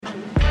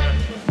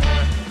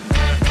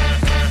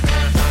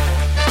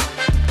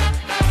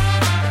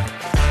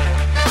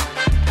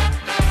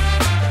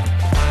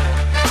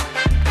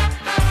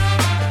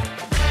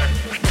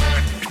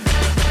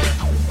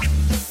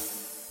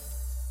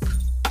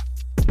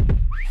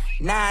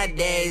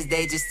Nowadays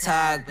they just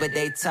talk, but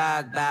they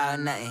talk about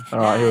nothing. All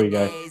right, here we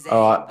go.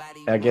 All right,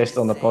 our guest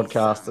on the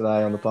podcast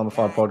today, on the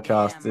Plumbified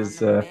podcast,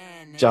 is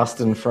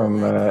Justin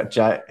from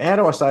How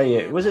do I say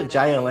it? Was it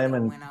JLM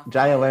and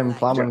JLM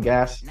Plum and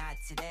Gas? Is that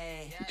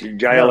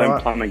JLM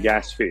right? Plum and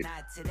Gas Fit.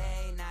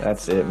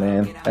 That's it,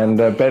 man. And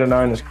better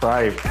known as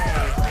Crave.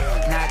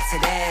 Not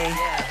today,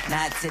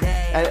 not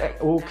today.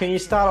 Well, can you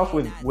start off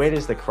with where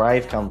does the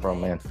Crave come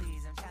from, man?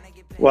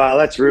 Well,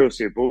 that's real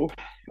simple.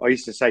 I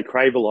used to say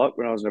Crave a lot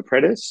when I was an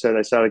apprentice, so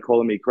they started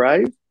calling me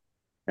Crave.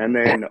 And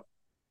then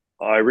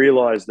I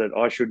realized that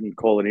I shouldn't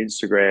call an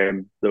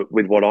Instagram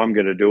with what I'm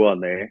going to do on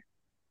there.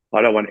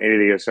 I don't want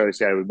anything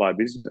associated with my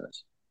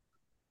business.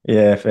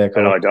 Yeah, fair And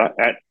call. I don't.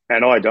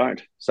 And I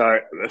don't. So,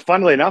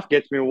 funnily enough,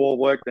 gets me more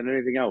work than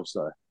anything else,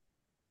 though.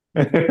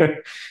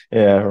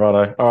 Yeah,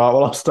 righto. All right,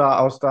 well, I'll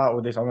start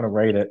with this. I'm going to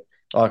read it.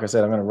 Like I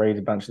said, I'm going to read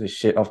a bunch of this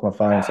shit off my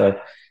phone, so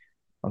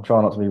I'm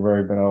trying not to be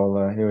rude, but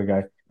here we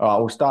go. All right,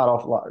 we'll start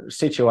off like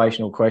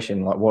situational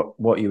question, like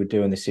what you would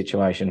do in this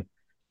situation.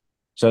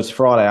 So it's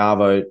Friday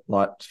Arvo,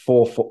 like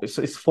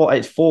it's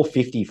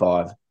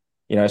 4:55.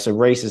 So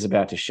Reese is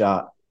about to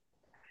shut,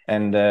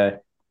 and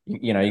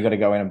you got to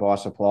go in and buy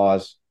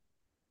supplies,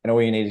 and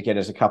all you need to get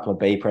is a couple of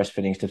B press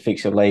fittings to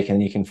fix a leak,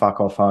 and you can fuck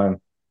off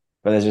home.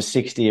 But there's a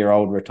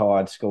 60-year-old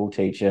retired school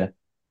teacher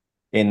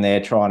in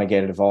there trying to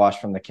get advice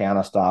from the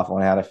counter staff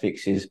on how to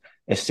fix his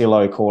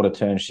Estilo quarter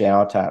turn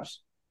shower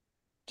taps.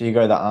 Do you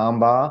go the arm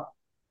bar,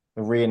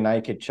 the rear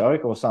naked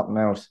choke, or something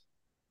else?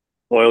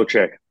 Oil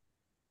check.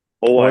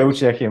 Oil Always.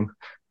 check him.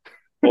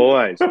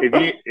 Always.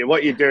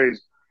 What you do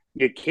is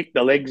you kick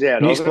the legs out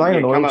Can you of him, explain an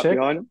you come oil up check?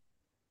 behind him.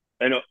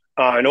 And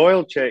an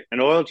oil check.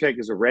 An oil check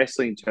is a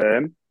wrestling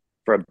term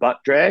for a butt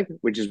drag,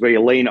 which is where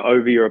you lean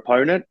over your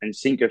opponent and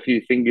sink a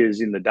few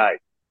fingers in the date.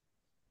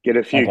 Get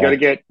a few. Okay.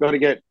 Got to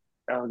get.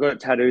 I've got it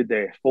tattooed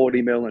there.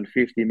 40 mil and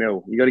 50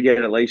 mil. You got to get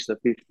at least the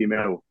 50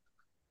 mil.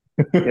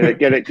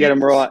 Get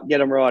them right. Get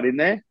them right in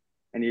there,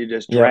 and you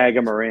just Yeah, drag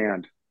them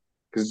around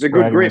because it's a good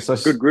drag him.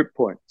 grip. Good grip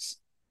point.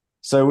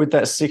 So with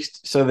that the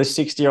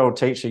 60-year-old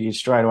teacher, you'd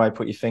straight away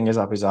put your fingers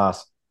up his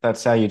ass.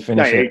 That's how you'd No,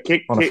 finish you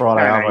it on a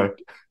Friday Arvo.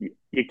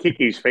 you kick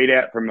his feet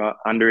out from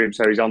under him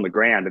so he's on the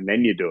ground, and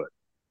then you do it.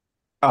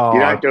 You Oh,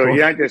 don't do it. cool.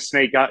 You don't just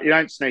sneak up. You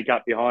don't sneak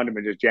up behind him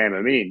and just jam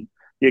him in.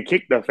 You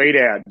kick the feet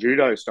out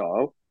judo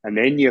style, and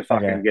then you Okay.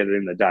 fucking get it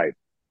in the date.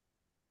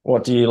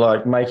 What do you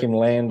like? Make him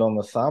land on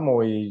the thumb,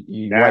 or you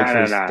wait No, till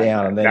no, he's no,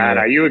 down and then no,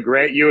 no. you?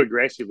 You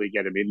aggressively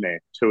get him in there.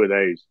 Two of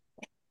these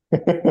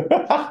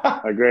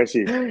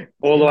aggressive,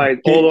 all the way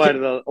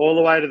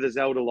to the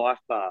Zelda life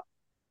bar.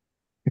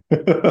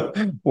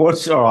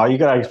 What's all right? You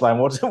got to explain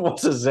what's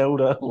a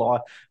Zelda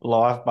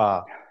life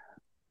bar?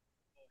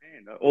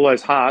 Man, all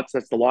those hearts.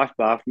 That's the life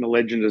bar from the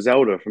Legend of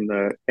Zelda from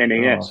the Oh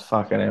NES.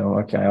 fucking hell!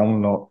 Okay,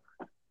 I'm not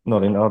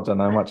in. I don't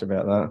know much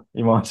about that.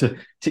 You might.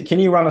 Can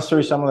you run us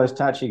through some of those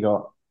tats you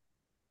got?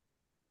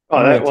 I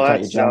Oh, know you have to take your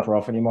that's. jumper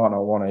off, and you might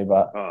not want to,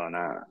 but Oh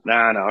no,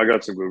 no, no. I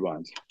got some good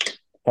ones.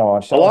 come on, I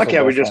show us like the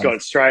how we best just ones.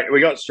 got straight. We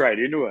got straight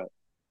into it.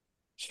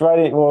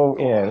 Straight in. Well,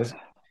 yeah. Oh,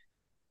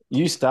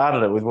 You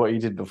started it with what you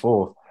did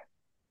before.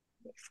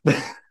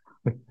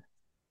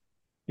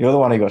 You're the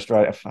one who got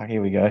straight. Fuck,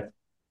 here we go.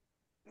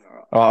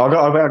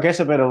 I guess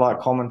I better like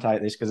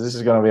commentate this because this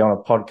is going to be on a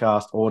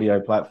podcast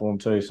audio platform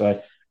too. So,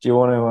 do you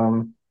want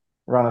to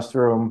run us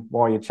through them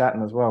while you're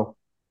chatting as well?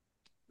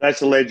 that's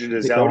the Legend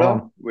of Get going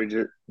Zelda, on. which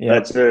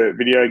that's Yep. a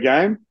video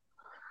game.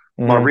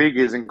 My Mm-hmm. rig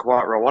isn't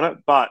quite right on it,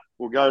 but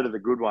we'll go to the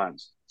good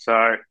ones.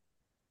 So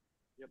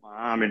get my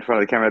arm in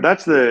front of the camera.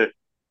 That's the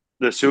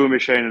sewer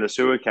machine and the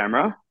sewer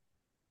camera.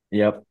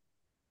 Yep.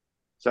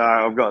 So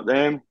I've got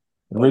them.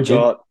 I've Rigid.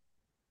 got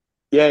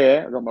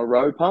yeah. I've got my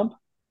row pump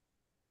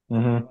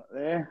Mm-hmm. right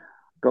there.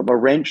 Got my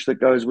wrench that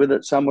goes with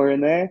it somewhere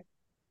in there.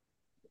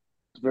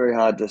 It's very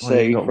hard to Well, you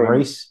see got from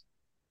Reese.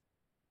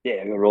 yeah.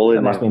 I got it all That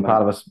in must there have for been me.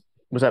 part of a.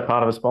 Was that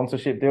part of a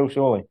sponsorship deal?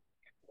 Surely.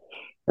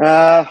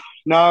 Uh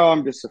no,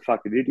 I'm just a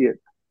fucking idiot.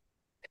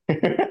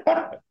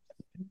 I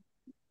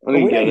Well,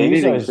 didn't get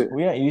anything for.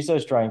 we don't use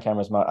those drain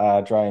cameras,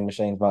 drain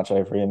machines much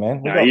over here,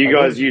 man. We No, got you we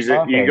guys use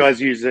it. You Marcos.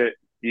 guys use it.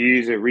 You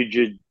use a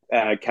rigid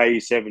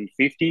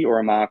K750 or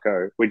a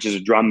Marco, which is a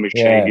drum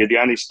machine. Yeah, You're the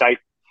only state.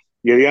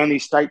 You're the only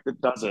state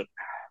that does it.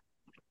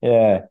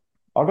 yeah.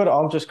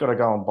 I've just got to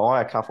go and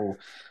buy a couple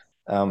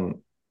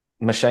um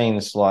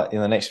machines like in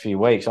the next few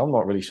weeks. I'm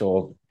not really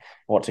sure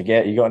what to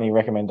get. You got any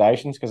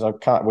recommendations? Because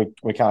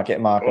we can't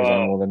get Marcos Well,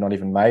 anymore. They're not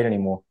even made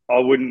anymore. I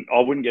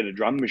wouldn't get a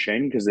drum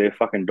machine because they're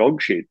fucking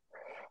dog shit.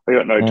 They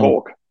got no Mm,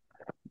 torque.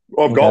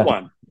 I've got okay.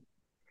 one.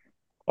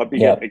 I'd be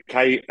Yeah.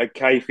 getting a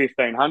K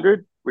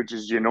 1500, which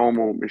is your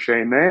normal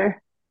machine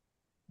there,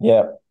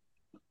 Yeah.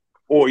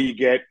 or you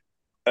get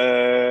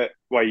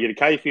you get a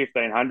K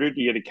 1500,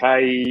 you get a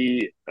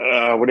K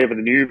whatever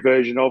the new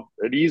version of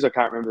it is. I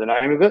can't remember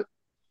the name of it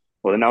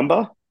or the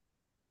number,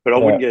 but I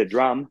wouldn't Yeah. get a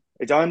drum.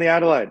 It's only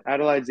Adelaide.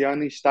 Adelaide's the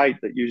only state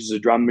that uses a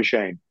drum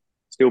machine.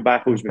 Still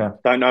baffles me. Okay.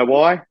 Don't know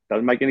why.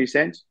 Doesn't make any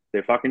sense.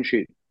 They're fucking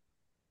shit.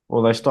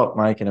 Well, they stopped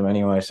making them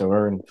anyway, so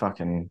we're in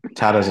fucking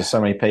tatters. There's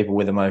so many people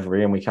with them over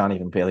here, and we can't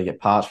even barely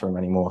get parts for them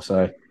anymore.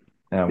 So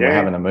we're Yeah,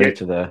 having to move get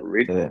to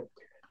the.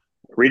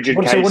 rigid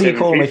So what do you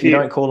call them if you K750.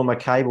 don't call them a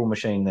cable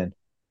machine then?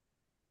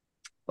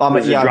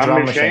 There's a Yeah, a drum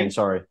drum machine. machine,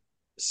 Sorry.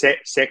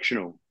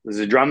 sectional. There's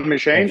a drum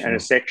machine and a Sectional.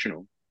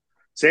 sectional.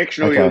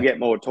 Sectional, you'll Okay. get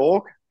more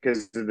torque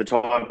because of the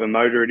type of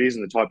motor it is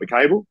and the type of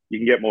cable. You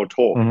can get more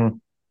torque.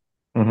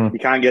 Mm-hmm. Mm-hmm. You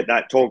can't get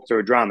that torque through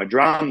a drum. A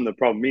drum, the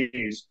problem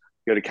is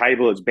you got a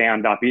cable that's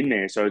bound up in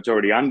there, so it's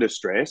already under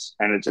stress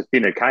and it's a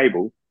thinner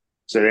cable.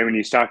 So then when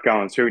you start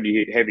going through and you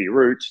hit heavy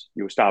roots,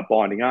 you'll start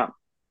binding up.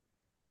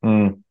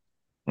 Mm.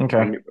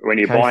 Okay. When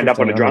you bind up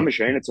on a drum K1500.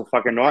 machine, it's a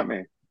fucking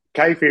nightmare.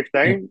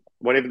 K15,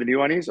 whatever the new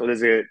one is, or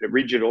there's a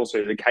rigid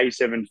also, the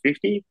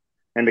K750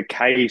 and the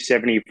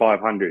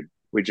K7500,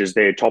 which is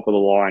their top of the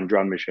line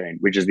drum machine,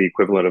 which is the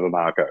equivalent of a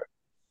Marco.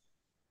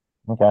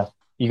 Okay.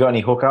 You got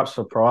any hookups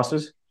for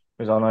prices?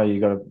 Because I know you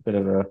got a bit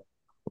of a.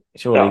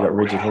 Surely you got Oh,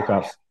 rigid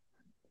hookups.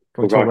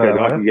 Can we look, talk about that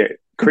I later? can get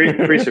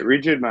Chris at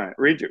Rigid, mate.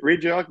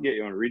 Rigid, I can get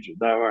you on a Rigid.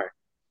 Don't worry.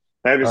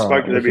 I haven't All right,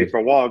 spoken to them wicked. for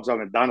a while because I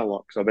haven't done a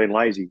lot because I've been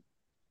lazy.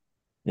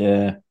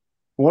 Yeah.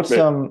 What's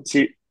But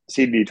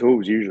Sydney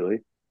Tools usually.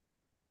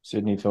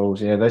 Sydney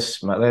Tools? Yeah,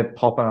 they're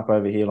popping up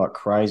over here like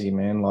crazy,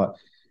 man. Like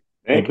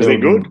Yeah, because they're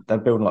good. they're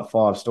building like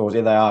 5 stores.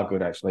 Yeah, they are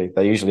good actually.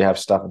 They usually have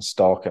stuff in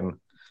stock, and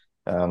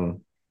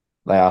um,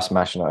 they are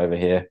smashing it over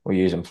here. We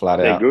use them flat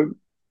They're out. good.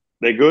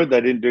 They're good. They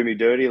didn't do me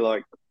dirty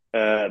like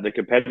the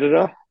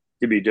competitor.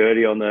 Did me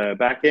dirty on the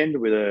back end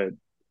with a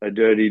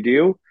dirty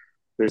deal.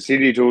 The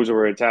Sydney Tools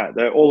were attacked.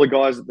 They're all the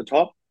guys at the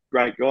top,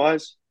 great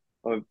guys.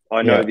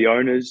 I know Yeah. the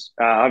owners.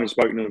 I haven't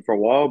spoken to them for a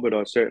while, but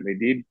I certainly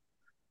did Mm-hmm.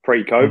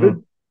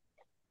 pre-COVID.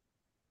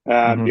 The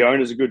Mm-hmm.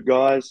 owners are good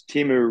guys.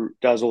 Tim, who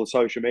does all the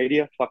social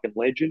media, fucking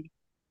legend.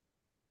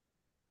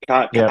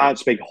 Yeah. Can't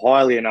speak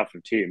highly enough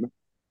of Tim.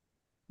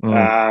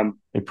 Mm. Um,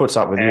 He puts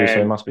up with you, so he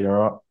and must be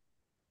all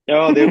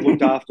they've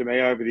looked right. after me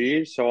over the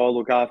years, so I'll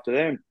look after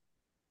them.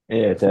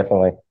 Yeah,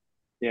 definitely.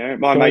 My Can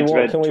we mates have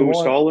want? had Can we tools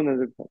want? stolen,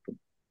 and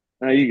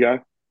there you go.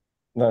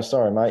 No,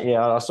 sorry, mate.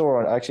 Yeah, I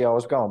saw. Actually, I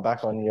was going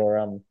back on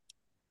your.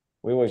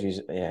 We always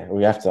use. Yeah,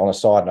 we have to. On a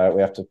side note,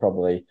 we have to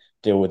probably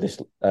deal with this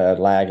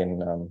lag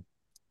in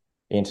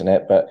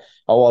internet. But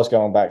I was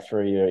going back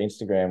through your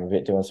Instagram a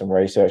bit, doing some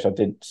research. I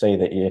did see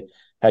that you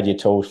had your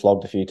tools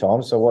flogged a few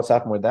times. So what's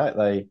happened with that?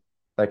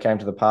 They came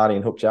to the party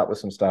and hooked you up with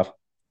some stuff.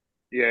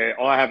 Yeah,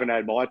 I haven't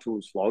had my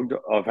tools flogged.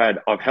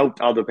 I've helped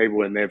other people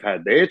when they've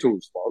had their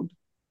tools flogged.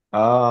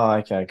 Oh,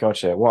 okay,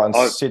 gotcha. What? And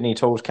I Sydney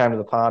Tools came to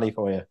the party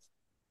for you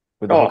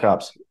with the oh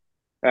hookups.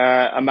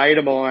 a mate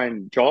of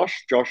mine,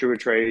 Joshua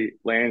Tree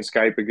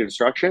Landscape and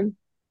Construction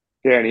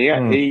down here.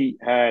 Mm, He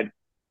had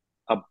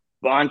a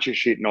bunch of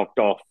shit knocked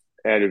off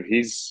out of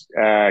his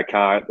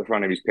car at the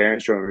front of his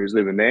parents' room. He was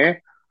living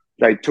there.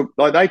 They took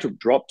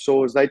drop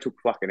saws. They took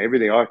fucking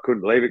everything. I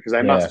couldn't believe it because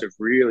yeah.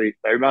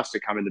 they must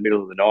have come in the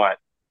middle of the night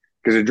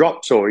because a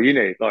drop saw you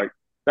need like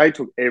they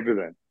took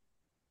everything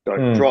like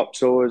Mm, drop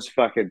saws,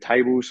 fucking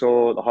table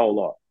saw, the whole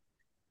lot.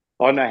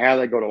 I don't know how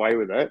they got away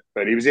with it,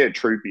 but he was at a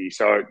troopy,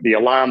 so the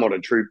alarm on a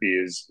troopy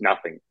is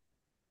nothing.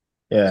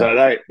 yeah.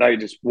 So they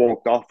just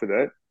walked off with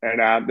it.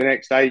 And the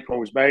next day he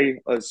calls me.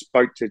 I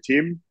spoke to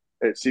Tim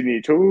at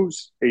Sydney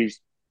Tools. He's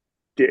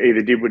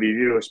either did what he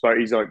did or spoke.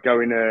 He's like,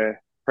 go into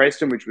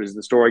Preston, which was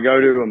the store I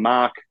go to, and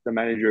Mark, the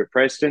manager at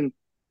Preston,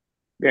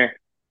 yeah,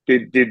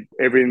 did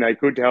everything they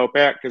could to help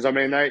out. Because I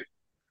mean,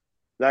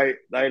 they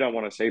don't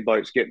want to see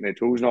blokes getting their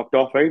tools knocked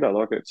off either.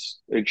 Like it's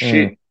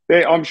shit.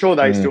 Mm, I'm sure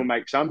they still mm,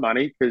 make some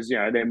money because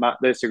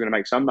they're still going to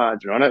make some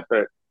margin on it,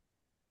 but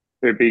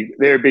they're big.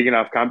 They're a big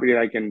enough company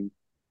they can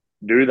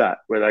do that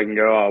where they can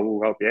go, oh,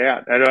 we'll help you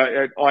out.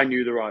 And I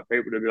knew the right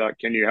people to be like,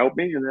 can you help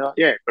me? And they're like,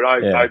 yeah. But I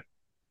yeah.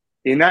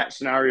 in that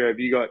scenario, if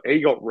he got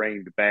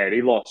reamed bad.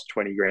 He lost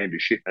 20 grand to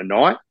shit in a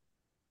night.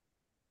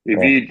 If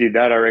Oh, you did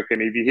that, I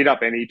reckon if you hit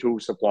up any tool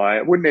supplier,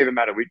 it wouldn't even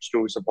matter which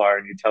tool supplier,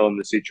 and you tell them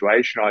the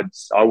situation,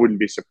 I wouldn't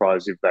be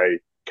surprised if they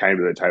came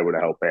to the table to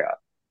help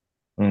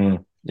out.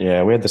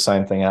 yeah. We had the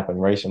same thing happen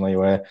recently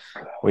where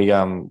we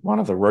one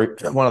of the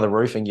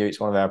roofing utes,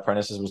 one of our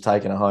apprentices was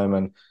taking it home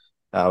and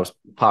was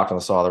parked on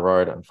the side of the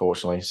road,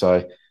 unfortunately.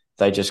 So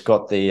they just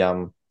got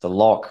the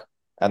lock,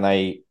 and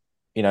they,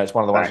 it's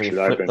one of the ones where Smash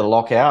you it flip the open.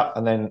 lock out,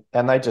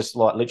 and they just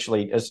like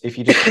literally, as if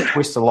you just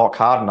twist the lock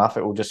hard enough,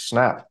 it will just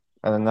snap,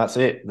 and then that's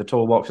it. The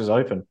toolbox is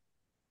open,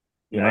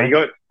 No, you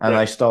got and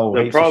they stole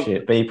the heaps of problem.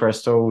 shit, B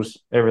press tools,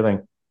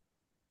 everything.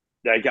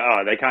 They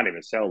can't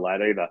even sell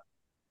that either.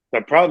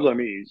 The problem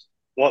is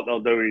what they'll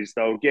do is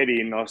they'll get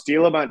in, they'll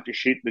steal a bunch of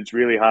shit that's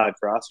really hard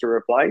for us to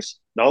replace.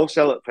 They'll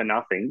sell it for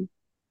nothing,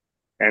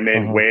 and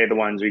then Mm-hmm. we're the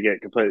ones who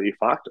get completely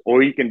fucked.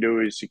 All you can do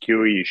is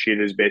secure your shit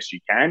as best you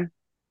can.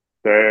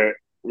 So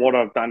what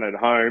I've done at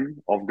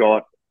home, I've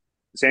got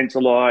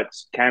sensor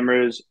lights,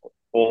 cameras,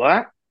 all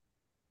that,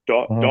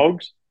 Mm-hmm.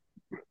 dogs.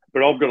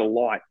 But I've got a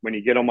light. When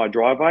you get on my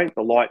driveway,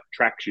 the light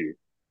tracks you.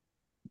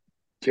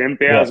 Yeah.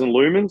 10,000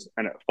 lumens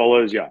and it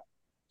follows you.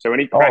 So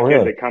any Oh, crackhead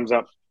really? that comes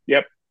up,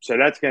 yep. So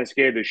that's going to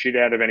scare the shit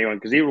out of anyone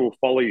because it will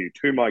follow you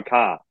to my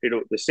car.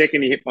 The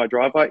second you hit my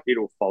driveway,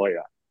 it'll follow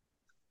you,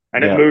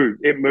 and Yeah.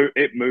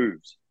 it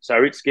moves.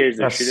 So it scares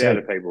the That's shit out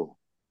sick. of people.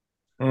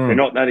 They're Mm.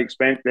 not that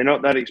expensive. They're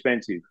not that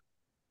expensive.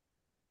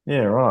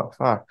 Yeah, right.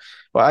 Fuck.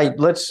 Well, hey,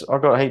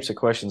 I've got heaps of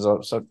questions.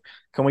 So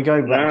can we go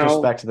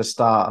No, back to the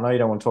start? I know you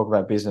don't want to talk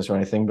about business or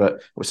anything,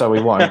 but so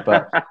we won't.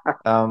 But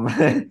um,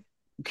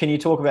 can you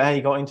talk about how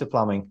you got into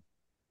plumbing?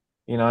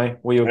 You know,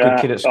 were you a good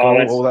kid at school,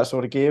 all that's that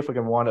sort of gear? If we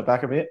can wind it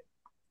back a bit.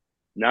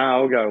 no.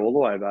 I'll go all the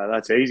way, bro.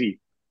 That's easy.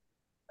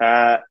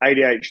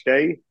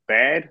 ADHD,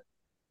 bad.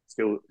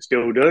 Still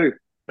do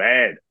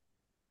bad.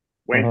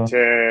 Went Mm-hmm.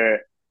 to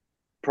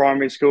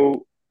primary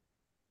school,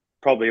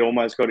 probably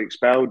almost got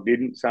expelled.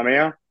 Didn't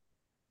somehow.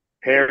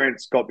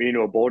 Parents got me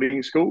into a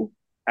boarding school,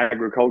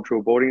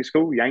 agricultural boarding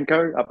school,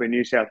 Yanko, up in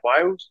New South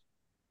Wales.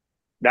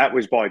 That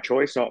was by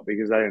choice, not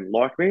because they didn't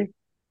like me.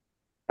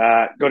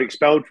 Got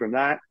expelled from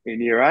that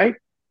in year 8.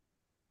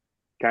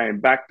 Came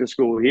back to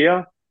school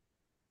here.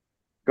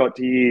 Got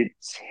to year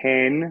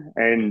 10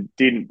 and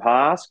didn't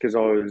pass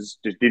because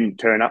didn't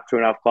turn up to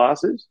enough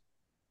classes.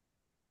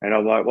 And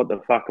I'm like, what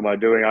the fuck am I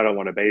doing? I don't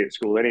want to be at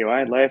school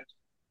anyway. Left,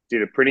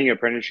 did a printing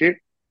apprenticeship.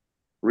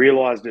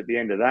 Realised at the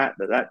end of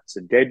that's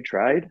a dead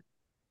trade.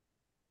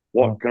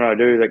 What can I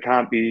do that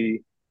can't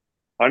be?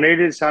 I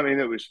needed something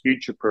that was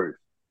future proof.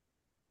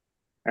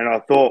 And I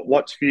thought,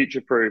 what's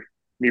future proof?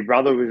 My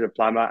brother was a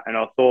plumber, and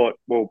I thought,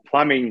 well,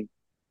 plumbing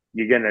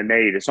you're going to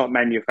need. It's not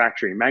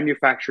manufacturing.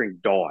 Manufacturing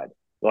died.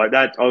 Like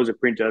that, I was a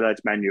printer.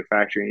 That's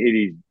manufacturing. It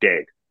is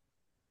dead.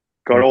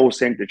 Got all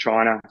sent to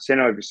China,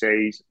 sent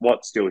overseas.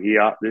 What's still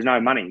here? There's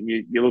no money.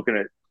 You're looking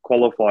at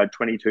qualified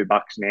 $22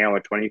 an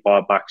hour,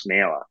 $25 an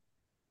hour,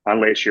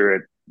 unless you're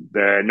at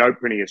the Note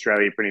Printing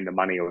Australia printing the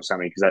money or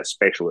something because that's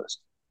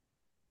specialist.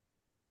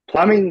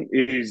 Plumbing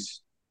is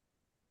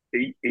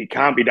it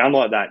can't be done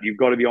like that. You've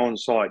got to be on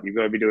site. You've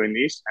got to be doing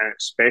this, and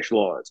it's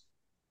specialised.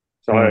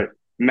 So I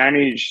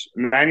managed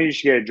to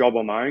get a job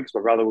on my own because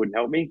my brother wouldn't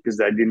help me because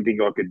they didn't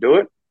think I could do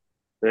it.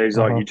 So he's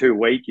like, "You're too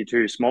weak. You're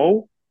too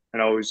small."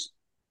 And I was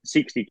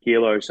 60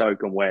 kilos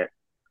soaking wet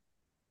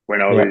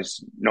when I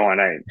was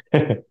 19.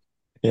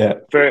 Yeah.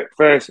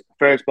 First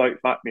bloke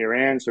fucked me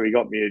around, so he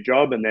got me a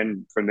job, and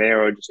then from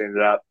there I just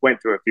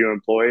went through a few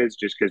employers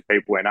just because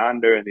people went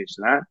under and this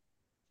and that,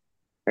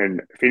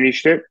 and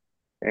finished it.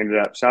 Ended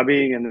up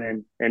subbing, and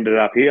then ended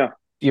up here.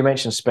 You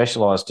mentioned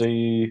specialised. Do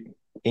you,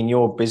 in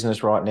your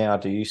business right now,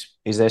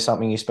 is there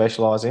something you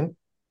specialise in?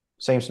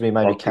 Seems to be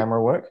maybe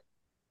camera work.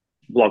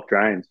 Block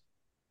drains.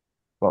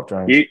 Block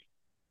drains.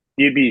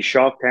 You'd be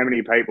shocked how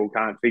many people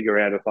can't figure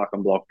out a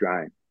fucking block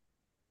drain.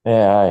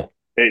 Yeah,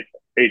 hey.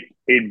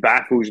 It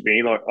baffles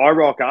me. Like I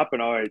rock up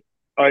and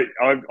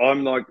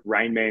I'm like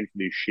Rain Man for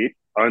this shit,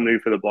 only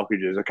for the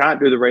blockages. I can't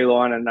do the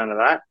reline and none of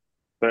that.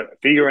 But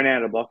figuring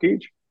out a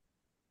blockage,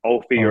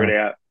 I'll figure it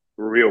out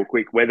real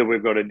quick. Whether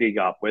we've got to dig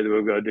up, whether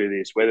we've got to do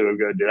this, whether we've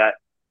got to do that,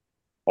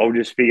 I'll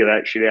just figure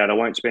that shit out. I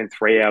won't spend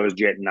 3 hours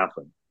jetting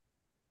nothing.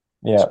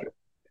 Yeah.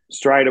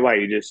 Straight away,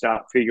 you just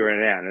start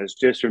figuring it out. And it's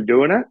just from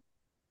doing it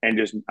and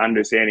just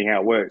understanding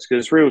how it works.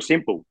 Because it's real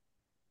simple.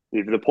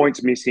 If the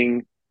point's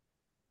missing,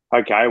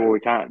 okay, well, we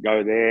can't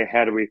go there.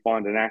 How do we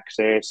find an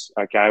access?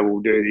 Okay,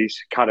 we'll do this,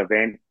 cut a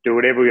vent, do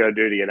whatever we got to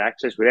do to get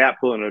access without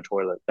pulling a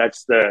toilet.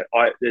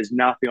 There's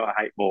nothing I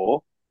hate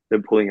more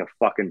than pulling a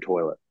fucking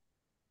toilet.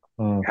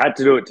 Had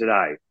to do it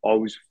today. I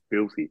was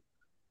filthy.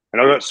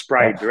 And I got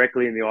sprayed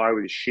directly in the eye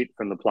with shit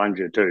from the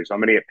plunger too. So I'm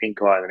going to get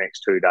pink eye the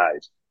next 2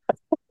 days.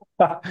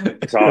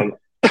 So,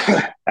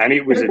 and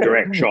it was a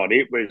direct shot.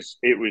 It was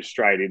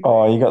straight in.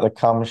 Oh, you got the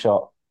cum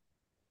shot.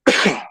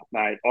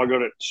 Mate, I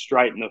got it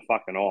straight in the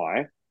fucking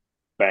eye.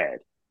 Bad.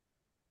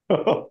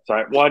 So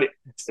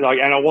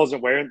and I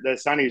wasn't wearing the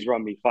sunnies were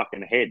on me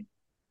fucking head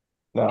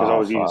because I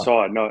was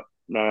inside, not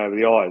over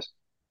the eyes.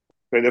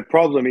 But the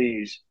problem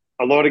is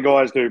a lot of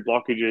guys do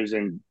blockages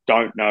and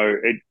don't know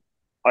it.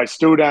 I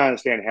still don't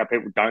understand how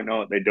people don't know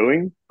what they're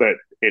doing, but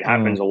it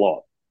happens a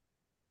lot.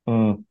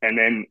 And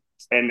then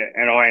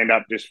I end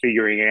up just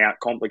figuring out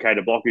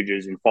complicated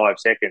blockages in 5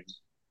 seconds.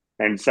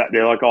 And so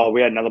they're like, "Oh,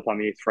 we had another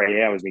plumber here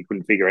 3 hours and he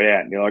couldn't figure it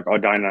out." And you're like, "I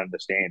don't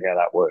understand how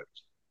that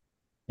works."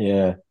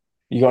 Yeah.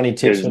 You got any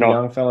tips for the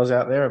young fellas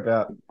out there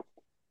about,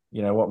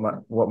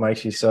 what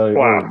makes you so,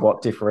 or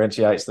what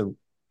differentiates the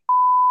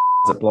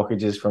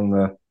blockages from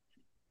the?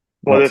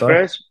 Well,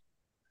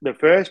 the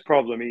first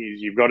problem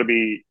is you've got to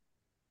be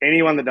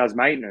anyone that does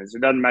maintenance.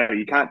 It doesn't matter.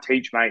 You can't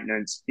teach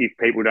maintenance if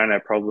people don't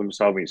have problem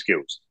solving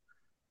skills.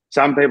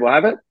 Some people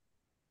have it,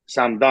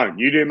 some don't.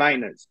 You do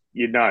maintenance,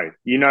 you know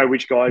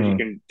which guys you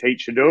can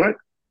teach to do it.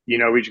 You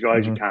know which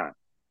guys you can't,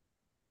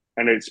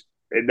 and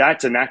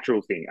that's a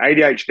natural thing.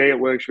 ADHD, it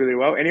works really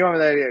well. Anyone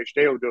with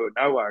ADHD will do it,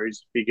 no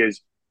worries,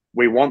 because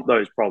we want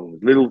those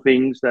problems. Little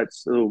things,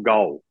 that's a little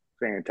goal.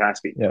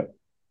 Fantastic.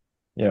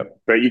 Yeah.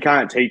 But you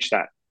can't teach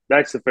that.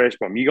 That's the first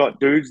problem. You got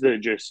dudes that are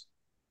just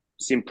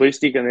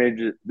simplistic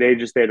and they're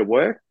just there to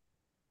work.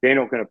 They're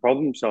not going to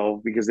problem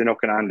solve because they're not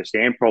going to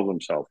understand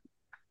problem solving.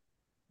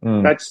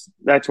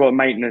 That's what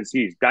maintenance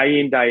is. Day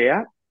in, day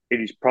out,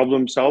 it is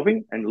problem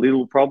solving and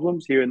little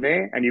problems here and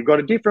there. And you've got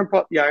a different,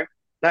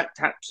 that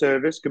tap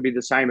service could be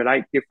the same at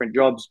 8 different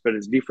jobs, but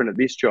it's different at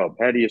this job.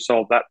 How do you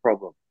solve that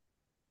problem?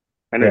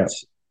 And Yeah.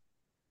 it's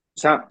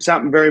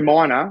something very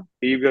minor,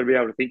 but you've got to be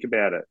able to think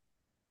about it.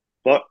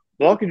 But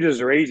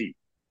blockages are easy.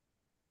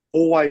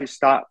 Always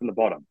start from the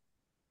bottom.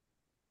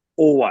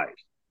 Always.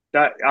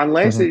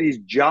 Unless it is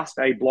just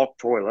a blocked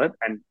toilet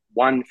and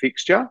one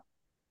fixture,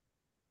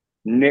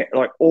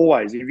 like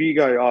always, if you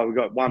go, oh, we've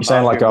got one. You're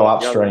saying like go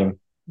upstream,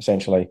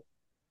 essentially.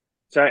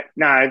 So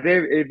no,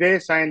 if they're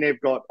saying they've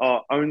got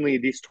only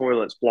this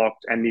toilet's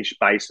blocked and this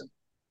basin,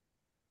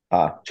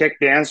 check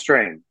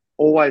downstream.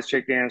 Always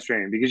check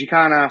downstream, because you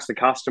can't ask the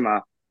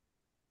customer,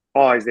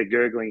 oh, is there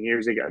gurgling here?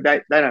 Is there?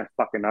 They don't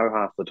fucking know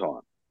half the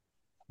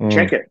time.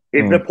 Check it.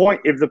 If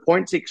the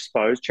point's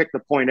exposed, check the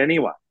point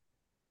anyway.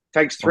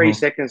 Takes 3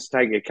 seconds to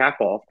take your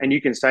cap off, and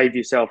you can save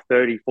yourself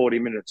 30, 40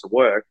 minutes of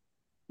work.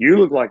 You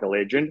look like a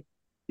legend.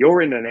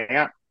 You're in and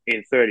out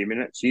in 30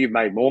 minutes. So you've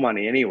made more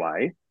money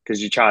anyway, because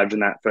you're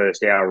charging that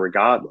first hour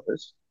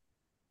regardless.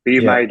 But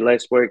you've made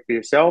less work for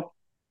yourself.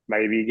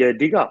 Maybe you get a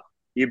dig up.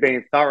 You've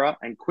been thorough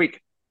and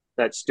quick.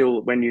 That's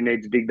still, when you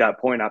need to dig that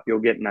point up, you're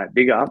getting that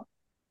dig up.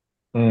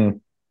 It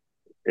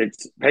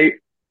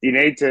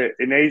needs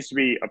to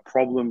be a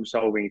problem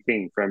solving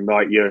thing, from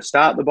like you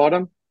start at the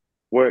bottom,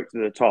 work to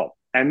the top.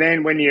 And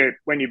then when you've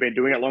been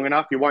doing it long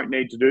enough, you won't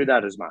need to do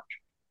that as much.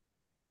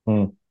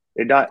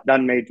 It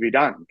doesn't need to be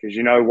done, because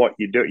you know what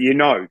you do. You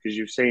know, because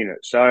you've seen it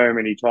so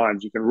many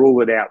times. You can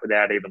rule it out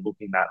without even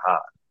looking that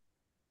hard.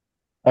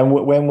 And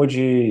when would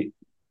you,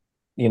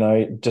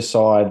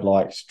 decide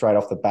like straight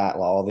off the bat,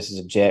 like, oh, this is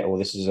a jet or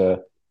this is a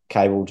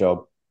cable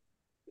job?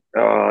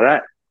 Oh,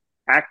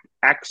 that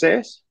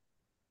access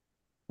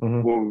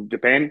will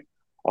depend.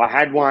 I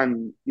had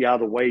one the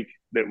other week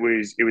that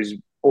was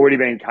already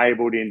been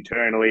cabled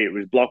internally. It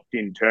was blocked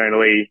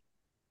internally.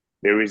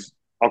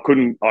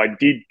 I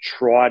did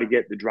try to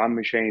get the drum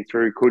machine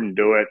through, couldn't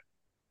do it.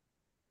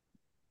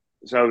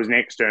 So it was an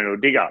external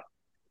dig up.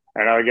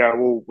 And I go,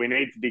 well, we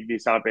need to dig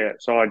this up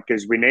outside,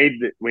 because we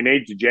need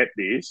to jet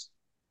this,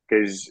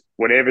 because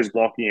whatever's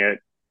blocking it,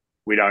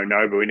 we don't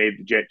know, but we need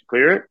the jet to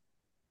clear it.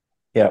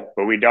 Yeah.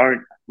 But we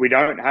don't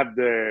have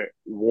the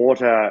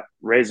water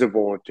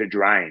reservoir to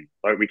drain.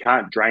 Like, we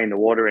can't drain the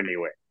water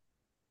anywhere.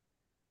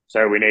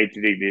 So we need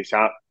to dig this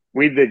up.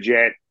 With the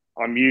jet,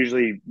 I'm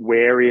usually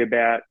wary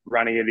about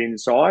running it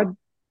inside.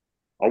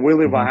 I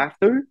will if I have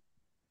to,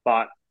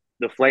 but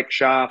the flex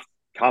shaft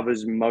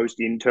covers most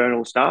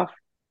internal stuff,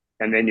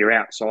 and then you're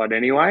outside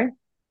anyway.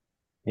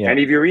 Yeah. And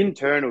if you're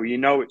internal, you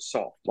know it's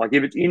soft. Like,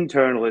 if it's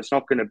internal, it's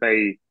not going to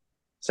be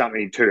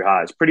something too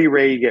hard. It's pretty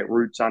rare you get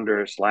roots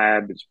under a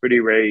slab. It's pretty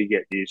rare you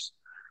get this.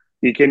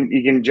 You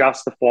can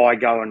justify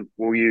going,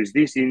 we'll use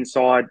this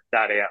inside,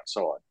 that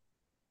outside.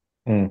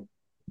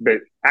 But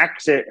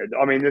access,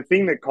 I mean, the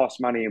thing that costs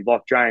money in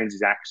block drains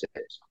is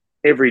access.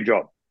 Every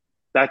job.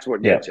 That's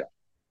what gets you.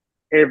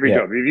 Every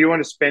job. If you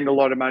want to spend a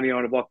lot of money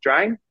on a block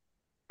drain,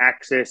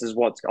 access is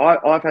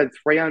I've had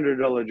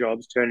 $300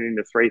 jobs turn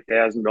into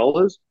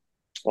 $3,000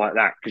 like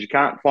that, because you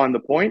can't find the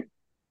point.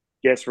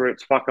 Guess where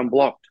it's fucking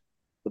blocked?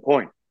 The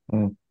point.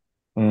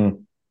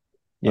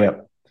 Yeah.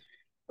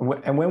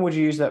 And when would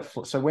you use that?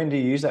 So when do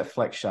you use that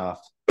flex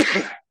shaft?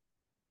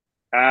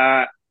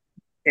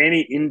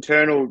 Any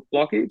internal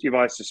blockage, if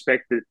I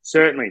suspect that,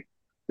 certainly.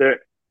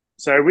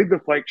 So with the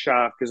flex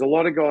shaft, because a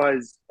lot of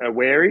guys are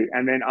wary,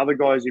 and then other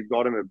guys who've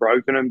got them have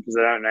broken them because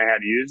they don't know how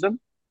to use them.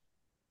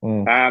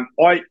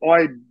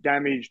 I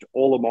damaged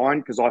all of mine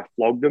because I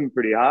flogged them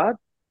pretty hard,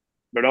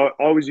 but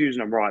I was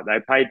using them right. They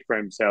paid for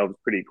themselves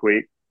pretty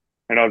quick,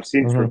 and I've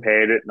since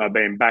repaired it, and I've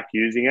been back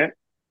using it.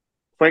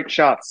 Flex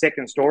shaft,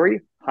 second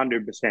story,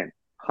 100%.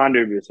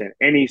 100%.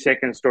 Any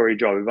second story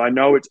job, if I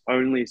know it's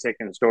only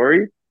second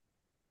story,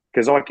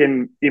 because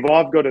if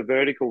I've got a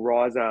vertical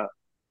riser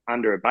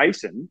under a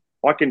basin,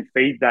 I can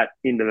feed that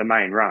into the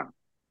main run.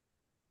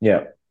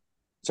 Yeah.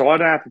 So I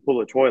don't have to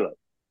pull a toilet.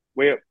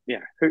 Who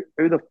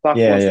the fuck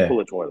wants to pull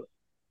a toilet?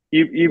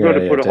 You've got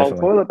to put a whole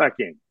toilet back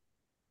in.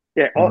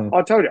 Yeah,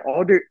 I told you,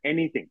 I'll do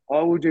anything.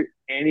 I will do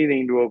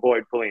anything to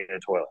avoid pulling a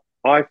toilet.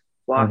 I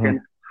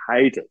fucking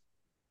hate it.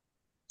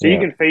 So you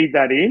can feed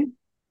that in.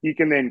 You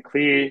can then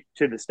clear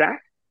to the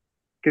stack.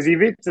 Because if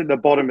it's at the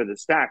bottom of the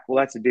stack, well,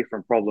 that's a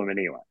different problem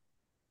anyway.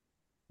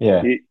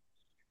 Yeah.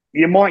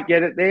 You might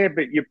get it there,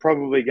 but you're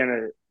probably going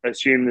to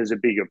assume there's a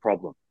bigger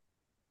problem.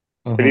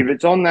 But if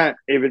it's on a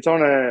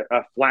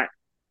flat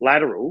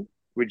lateral,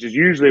 which is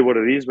usually what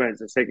it is when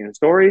it's a second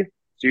story,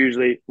 it's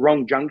usually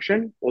wrong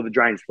junction or the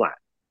drain's flat.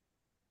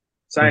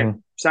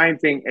 Same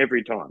thing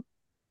every time.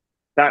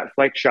 That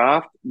flex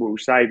shaft will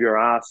save your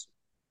ass.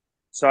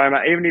 So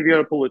even if you got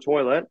to pull a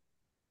toilet,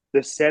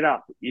 the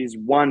setup is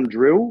one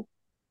drill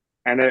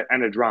and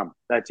a drum.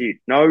 That's it.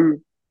 No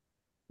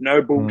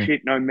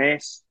bullshit, no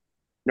mess,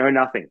 no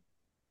nothing.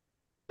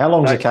 How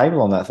long is the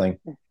cable on that thing?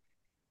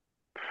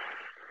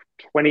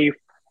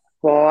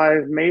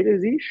 25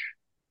 meters ish.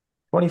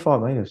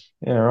 25 meters.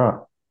 Yeah, right.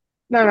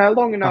 No,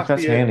 long enough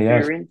that's handy, for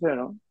your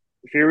internal.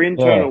 If your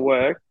internal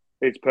work,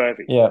 it's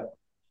perfect. Yeah.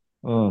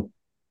 Mm.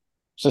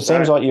 So it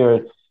seems So, like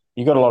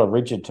you got a lot of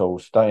rigid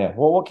tools, don't you?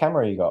 What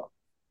camera you got?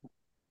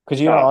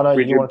 Because I know you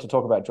rigid. wanted to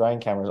talk about drain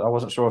cameras. I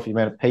wasn't sure if you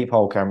meant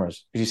peephole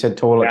cameras because you said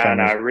toilet No,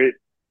 cameras. no,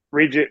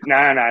 rigid.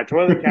 No, no,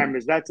 toilet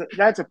cameras. That's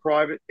a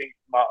private thing.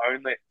 My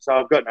only. So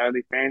I've got an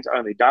OnlyFans,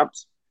 only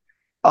dumps.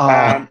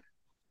 Ah, Um,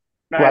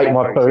 no, rate not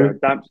my fake show poo.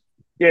 dumps.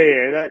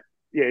 Yeah,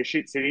 yeah,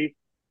 shit city.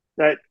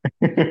 That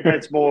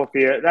that's more for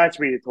your. That's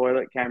where your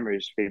toilet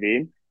cameras fit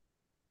in.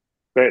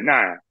 But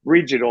no,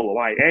 rigid all the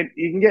way. And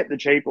you can get the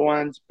cheaper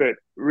ones, but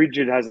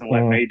rigid hasn't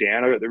let Mm, me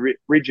down. I got the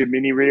rigid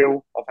mini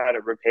reel. I've had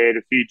it repaired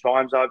a few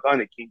times. I've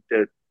only kinked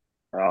it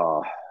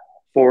 4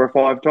 or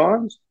 5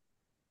 times,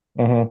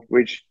 hmm.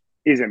 which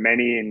isn't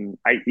many in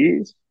 8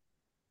 years.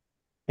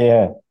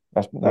 Yeah,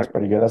 that's Like,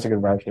 pretty good. That's a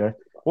good ratio.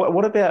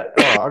 What about?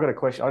 Oh, I got a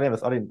question. I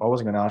wasn't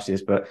going to ask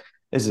this, but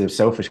this is a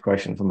selfish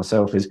question for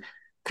myself. Is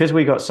because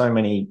we got so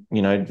many,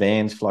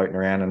 vans floating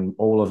around, and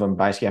all of them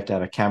basically have to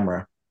have a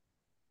camera,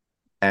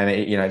 and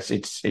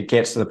it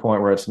gets to the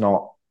point where it's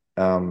not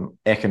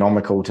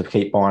economical to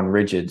keep buying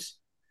rigids.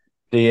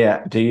 Do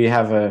you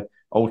have a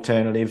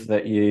alternative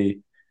that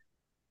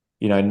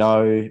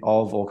know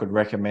of or could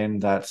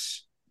recommend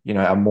that's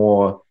a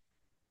more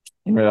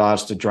in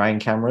regards to drain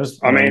cameras,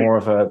 I mean, more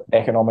of a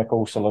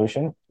economical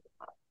solution?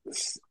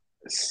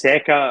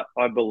 Seca,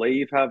 I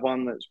believe, have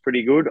one that's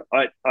pretty good.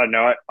 I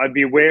know I'd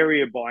be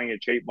wary of buying a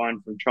cheap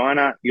one from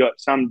China. You got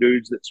some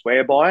dudes that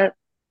swear by it.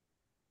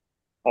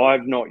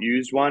 I've not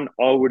used one.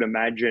 I would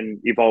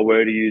imagine if I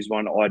were to use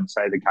one, I'd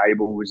say the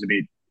cable was a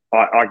bit.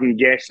 I can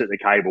guess that the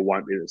cable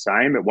won't be the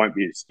same. It won't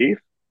be as stiff.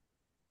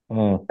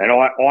 Mm, And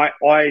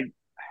I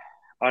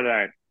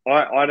don't.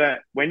 I don't.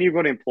 When you've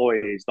got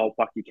employees, they'll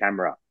fuck your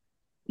camera up.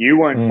 You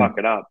won't fuck mm,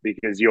 it up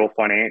because you're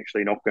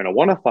financially not going to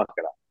want to fuck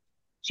it up.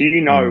 So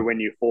you know mm. when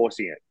you're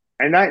forcing it,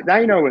 and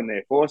they know when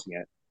they're forcing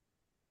it,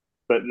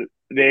 but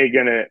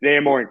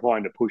they're more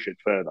inclined to push it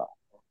further.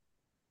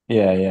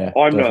 Yeah, yeah,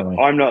 I'm not. definitely.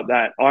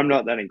 I'm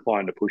not that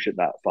inclined to push it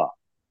that far.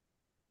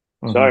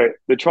 Hmm. So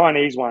the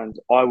Chinese ones,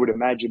 I would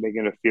imagine they're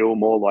going to feel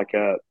more like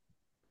a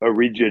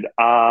rigid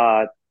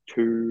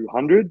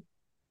R200,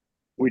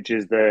 which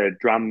is the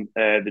drum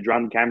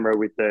camera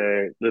with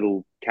the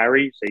little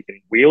carry, so you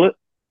can wheel it.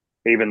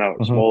 Even though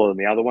it's Hmm. smaller than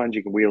the other ones,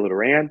 you can wheel it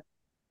around.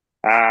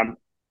 Um,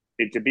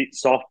 it's a bit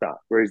softer,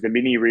 whereas the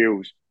mini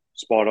reel's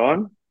spot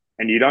on,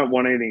 and you don't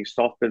want anything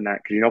softer than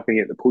that because you're not going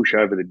to get the push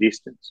over the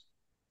distance.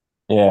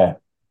 Yeah.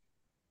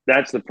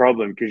 That's the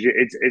problem because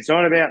it's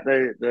not about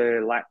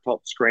the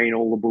laptop screen,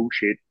 all the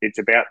bullshit. It's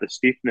about the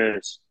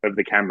stiffness of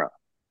the camera.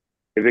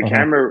 If the Hmm.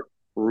 camera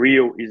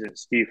reel isn't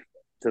stiff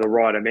to the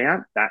right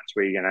amount, that's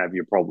where you're going to have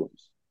your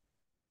problems.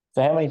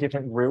 So how many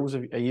different reels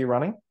are you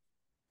running?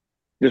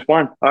 Just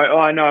one.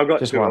 I know. I've got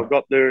Just two. one. I've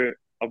got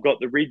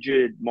the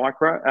rigid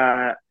micro.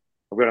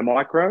 I've got a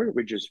micro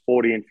which is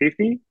 40 and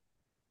 50,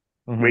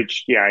 Hmm.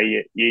 which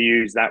you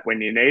use that when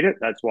you need it.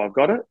 That's why I've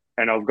got it.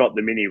 And I've got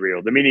the mini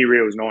reel. The mini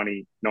reel is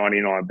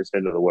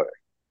 99% of the work.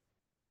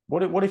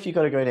 What if you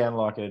got to go down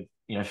like a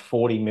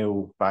 40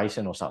 mil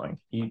basin or something?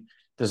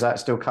 Does that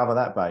still cover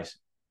that base?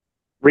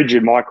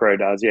 Rigid micro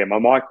does, yeah. My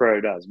micro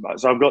does.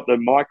 So I've got the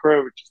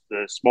micro, which is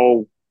the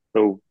small,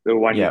 the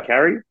one you Yeah.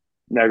 carry.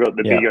 And I've got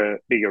the Yeah.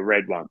 bigger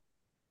red one.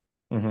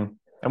 Hmm.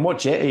 And what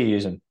jet are you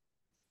using?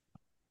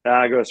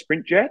 I got a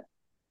sprint jet.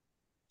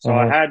 So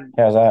I Hmm. had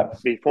How's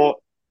that? before,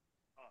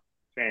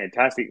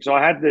 fantastic. So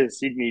I had the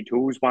Sydney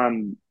Tools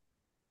one,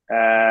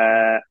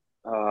 uh,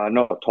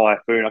 not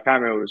Typhoon. I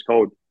can't remember what it was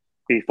called.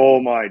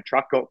 Before my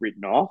truck got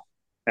written off,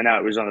 and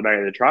that was on the back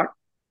of the truck.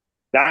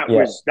 That Yeah.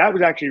 was that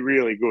was actually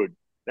really good.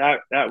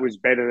 That was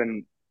better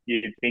than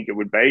you'd think it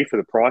would be for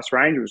the price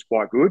range. It was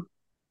quite good,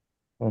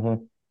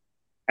 Hmm.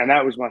 and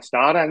that was my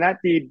starter. And that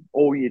did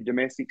all your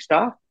domestic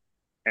stuff.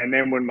 And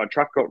then when my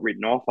truck got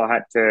written off, I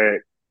had to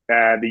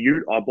the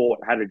Ute I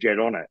bought had a jet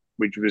on it,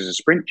 which was a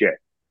sprint jet.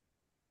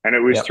 And it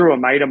was Yep. through a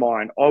mate of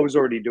mine. I was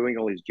already doing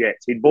all his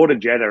jets. He'd bought a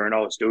Jetta and I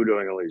was still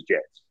doing all his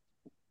jets.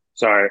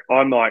 So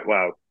I'm like,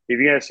 well, if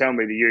you're going to sell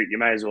me the Ute, you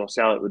may as well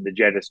sell it with the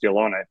Jetta still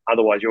on it.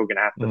 Otherwise, you're going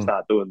to have to Mm.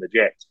 start doing the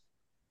jets.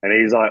 And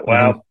he's like,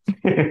 well,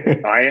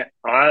 Hmm.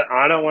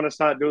 I don't want to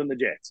start doing the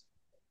jets.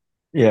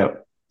 Yeah.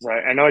 So,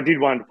 and I did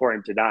one for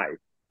him today.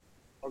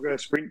 I've got a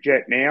sprint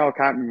jet now. I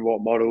can't remember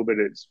what model, but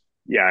it's,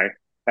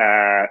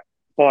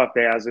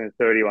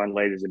 5,031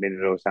 litres a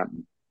minute or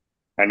something.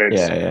 And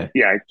it's, Yeah.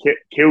 Yeah.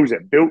 kills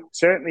it.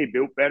 Certainly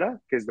built better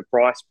because the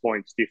price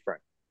point's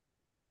different.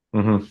 Hmm.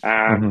 Um,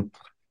 Hmm.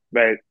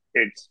 but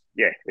it's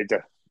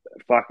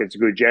a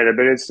good Jetta,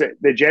 but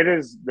the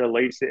Jetta's the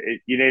least.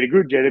 You need a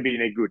good Jetta, but you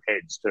need good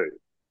heads too.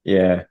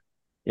 Yeah.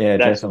 Yeah,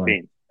 That's the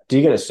definitely. thing. Do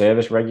you get a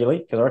service regularly?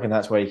 Because I reckon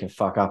that's where you can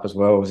fuck up as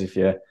well, as if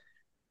do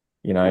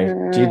you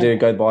Uh,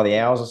 go by the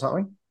hours or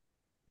something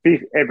on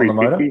the every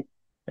motor? 50.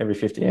 Every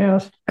 50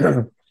 hours?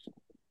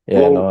 Yeah,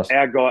 Well, nice.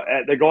 our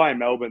guy, the guy in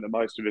Melbourne that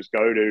most of us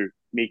go to,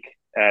 Nick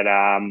at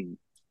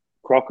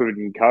Crockett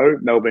and Co,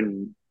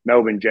 Melbourne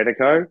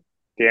Jetico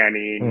down Hmm.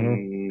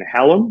 in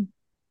Hallam.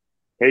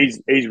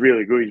 He's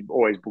really good. He's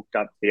always booked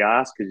up the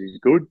ass because he's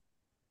good.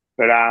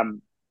 But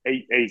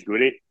he's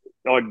good.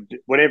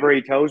 whatever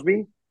he tells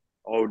me,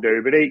 I'll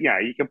do. But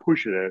you can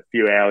push it a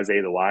few hours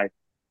either way.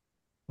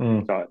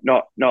 Mm. So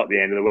not the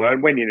end of the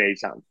world. When you need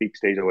something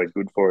fixed, he's always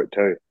good for it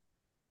too.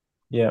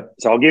 Yeah.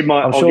 So I'm I'll give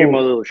my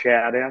sure. little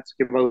shout outs.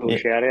 Give my little Yeah,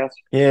 shout outs.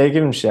 yeah,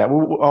 give him a shout.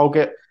 I'll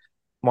get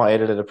my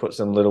editor to put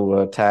some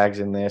little tags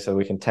in there so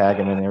we can tag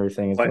him and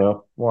everything as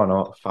well. Why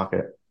not? Fuck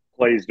it.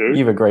 Please do.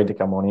 You've agreed to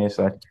come on here,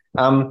 so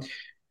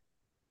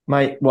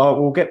mate.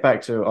 Well, we'll get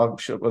back to. I'm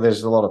sure. Well,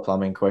 there's a lot of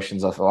plumbing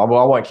questions. I thought. Well,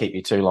 I won't keep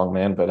you too long,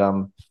 man. But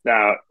No,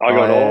 I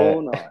got I.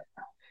 all night.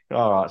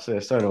 All right,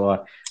 so do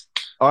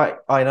I.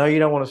 I know you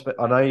don't want to.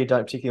 I know you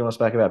don't particularly want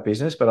to speak about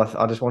business, but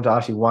I just want to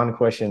ask you one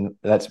question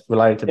that's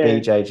related to Yeah.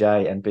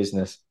 BJJ and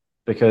business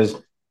because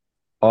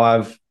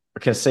I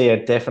can see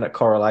a definite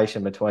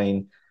correlation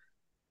between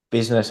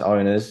business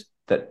owners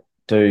that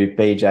do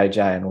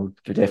BJJ, and we'll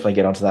definitely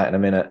get onto that in a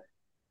minute.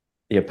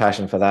 Your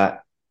passion for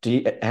that.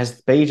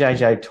 Has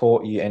BJJ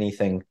taught you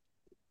anything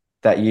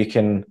that you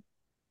can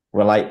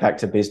relate back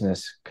to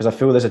business? Because I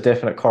feel there's a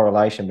definite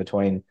correlation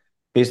between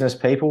business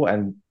people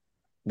and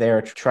their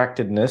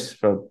attractedness,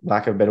 for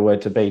lack of a better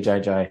word, to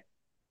BJJ.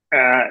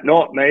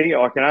 Not me.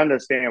 I can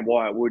understand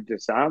why it would to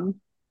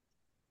some.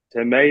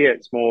 To me,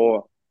 it's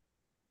more.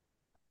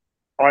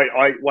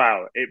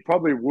 Wow, it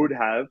probably would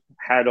have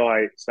had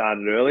I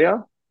started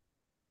earlier,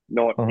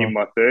 not in Uh-huh.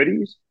 my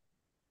 30s,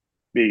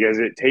 because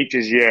it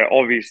teaches you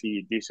obviously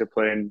your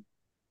discipline,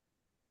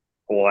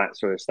 all that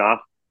sort of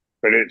stuff.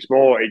 But it's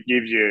more, it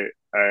gives you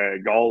a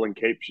goal and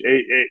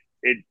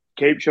it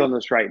keeps you on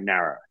the straight and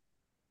narrow.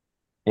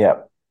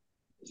 Yeah.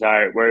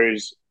 So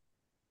whereas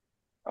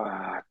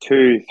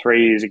 2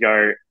 3 years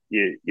ago,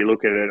 you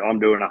look at it, I'm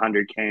doing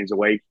 100 cans a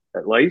week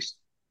at least.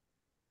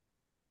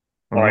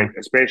 Like Uh-huh.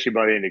 especially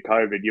by the end of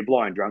COVID, you're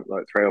blind drunk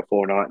like 3 or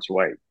 4 nights a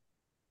week,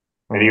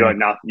 and you Uh-huh. got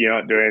nothing. You're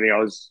not doing anything. I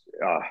was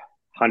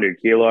 100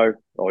 kilo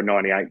or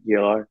 98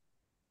 kilo,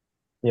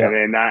 Yeah. and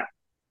then that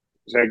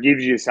so it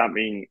gives you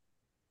something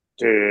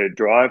to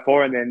drive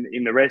for, and then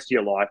in the rest of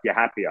your life, you're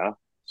happier.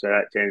 So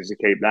that tends to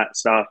keep that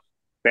stuff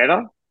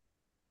better.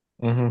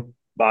 Mm-hmm.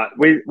 But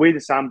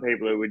with some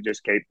people, it would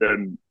just keep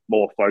them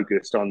more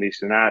focused on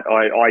this and that.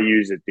 I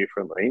use it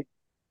differently.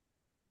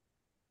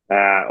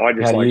 I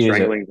just How do you like use it?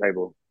 strangling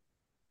people.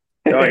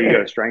 Oh, you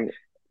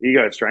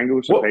got to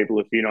strangle some What people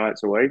a few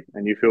nights a week,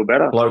 and you feel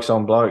better. blokes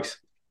on blokes?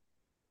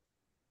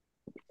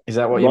 Is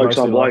that what you Blokes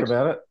mostly on like blokes.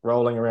 about it?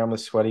 Rolling around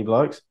with sweaty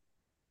blokes?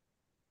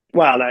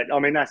 Well,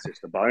 that's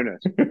just a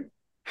bonus.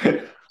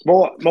 It's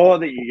more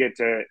that you get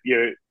to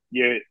you.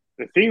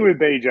 The thing with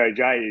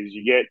BJJ is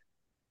you get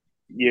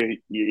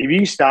if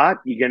you start,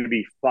 you're going to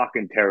be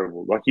fucking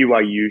terrible. Like you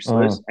are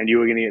useless, Mm. and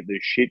you are going to get the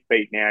shit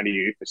beaten out of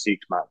you for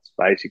 6 months,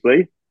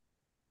 basically.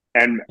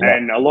 Yeah.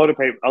 And a lot of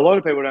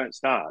people don't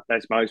start.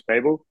 That's most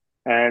people,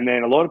 and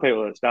then a lot of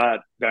people that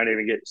start don't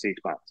even get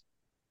 6 months.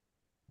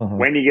 Mm-hmm.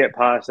 When you get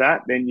past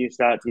that, then you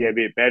start to get a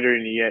bit better,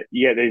 and you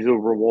get these little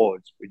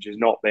rewards, which is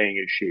not being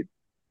as shit.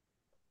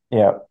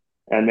 Yeah.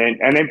 And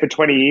then for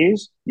 20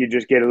 years, you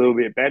just get a little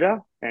bit better.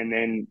 And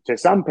then to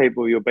some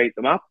people, you'll beat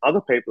them up.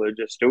 Other people are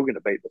just still going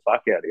to beat the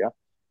fuck out of you.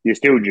 You're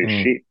still just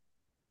Mm. shit.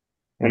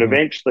 And Mm-hmm.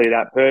 eventually,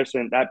 that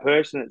person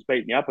that's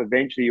beating you up,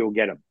 eventually you'll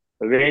get them.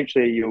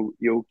 Eventually,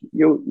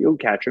 you'll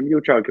catch them.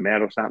 You'll choke them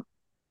out or something.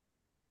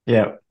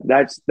 Yeah.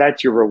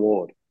 That's your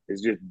reward.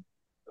 Is just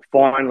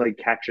finally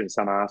catching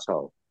some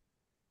asshole.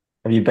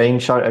 Have you been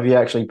choked? Have you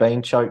actually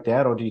been choked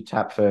out, or do you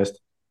tap first?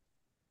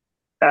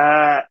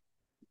 Uh,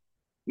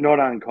 Not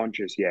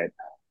unconscious yet.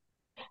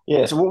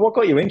 Yeah. So what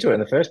got you into it in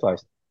the first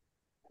place?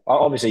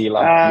 Obviously, you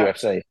love Uh,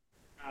 UFC.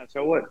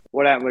 so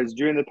what happened was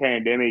during the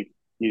pandemic,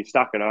 you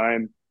stuck at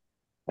home,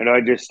 and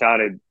I just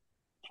started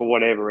for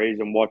whatever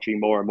reason watching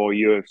more and more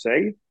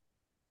UFC.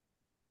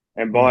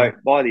 And by Mm-hmm.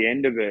 by the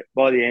end of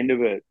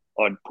it,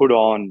 I'd put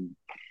on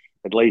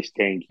at least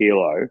 10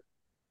 kilo,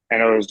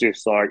 and I was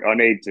just like, I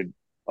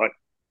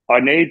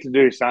need to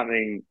do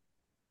something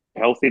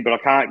healthy, but I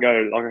can't go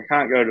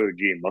to a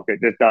gym. Like it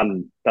just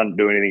doesn't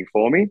do anything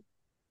for me,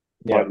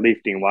 Yeah. like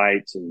lifting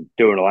weights and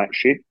doing all that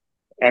shit.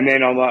 And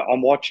then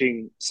I'm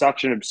watching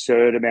such an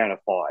absurd amount of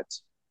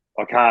fights.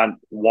 I can't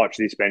watch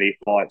this many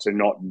fights and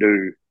not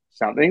do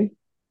something.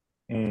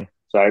 Mm.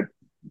 So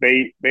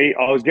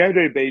I was going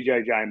to do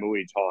BJJ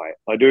Muay Thai.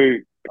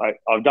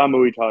 I've done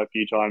Muay Thai a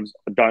few times.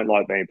 I don't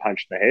like being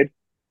punched in the head.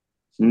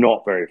 It's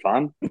not very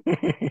fun.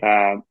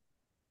 Um,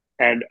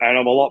 and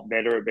I'm a lot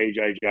better at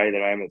BJJ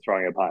than I am at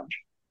throwing a punch.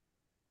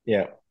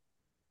 Yeah.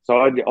 So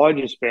I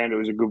just found it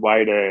was a good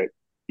way to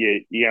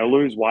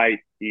lose weight.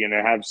 You're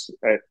gonna have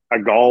a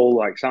goal,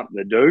 like something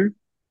to do.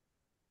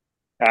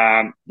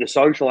 The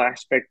social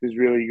aspect is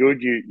really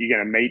good. You're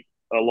gonna meet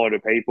a lot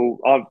of people.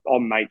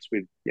 I'm mates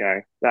with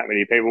that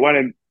many people. One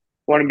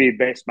of my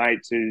best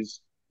mates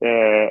is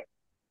a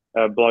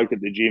bloke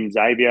at the gym,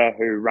 Xavier,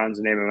 who runs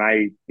an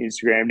MMA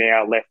Instagram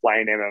now, Left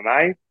Lane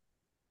MMA.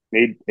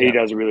 He Yeah.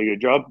 does a really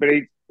good job. But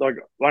he's like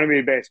one of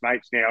my best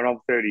mates now, and I'm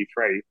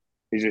 33.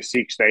 He's a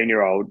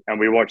 16-year-old, and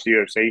we watch the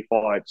UFC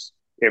fights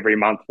every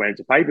month when it's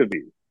a pay per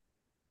view.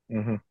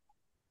 Mm-hmm.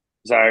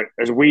 So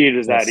as weird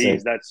as that That's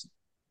is, sick.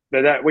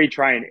 but that we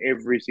train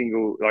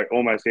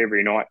almost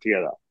every night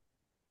together.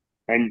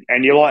 And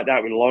you're like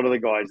that with a lot of the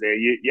guys there.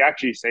 You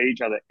actually see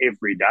each other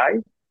every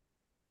day,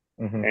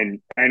 Mm-hmm.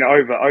 and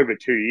over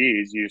 2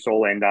 years, you just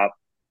all end up,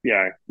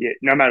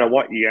 no matter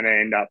what, you're going to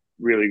end up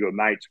really good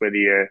mates. If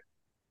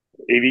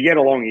you get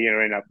along, you're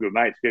going to end up good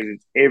mates because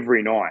it's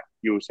every night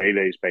you'll see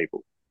these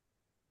people.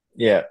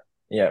 Yeah,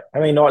 yeah.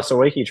 How many nights a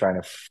week are you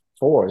training?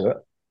 4, is it?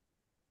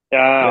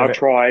 I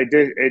try.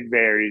 It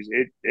varies.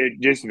 It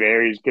just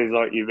varies because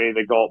like you've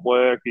either got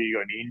work or you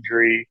got an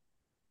injury.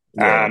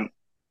 Yeah.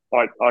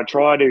 I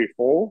try to do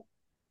 4,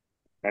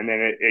 and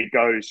then it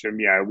goes from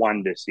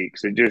 1 to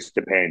 6. It just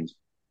depends.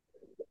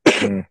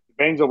 Mm.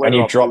 Depends on And whether I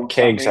you've dropped pulled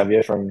kegs, something.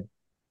 have you?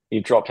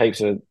 You've dropped heaps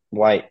of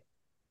weight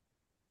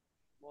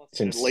Lost at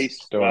since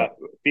least doing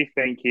it.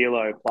 15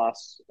 kilo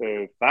plus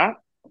of fat.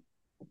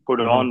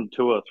 Put it Mm-hmm. on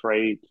 2 or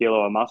 3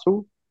 kilo of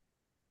muscle,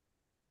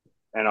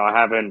 and I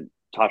haven't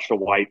touched a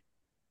weight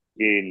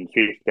in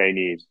 15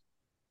 years.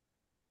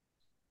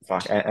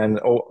 Fuck, and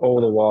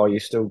all the while you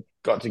still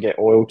got to get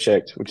oil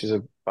checked, which is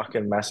a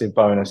fucking massive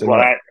bonus, isn't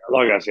Well, it?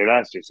 like I said,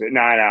 that's just it.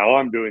 No,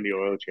 I'm doing the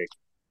oil check.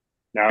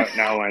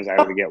 No one's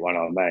able to get one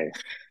on me.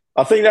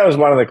 I think that was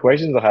one of the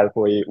questions I had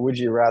for you. Would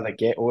you rather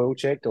get oil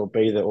checked or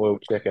be the oil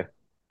checker?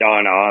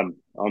 Oh no,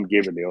 I'm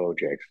giving the oil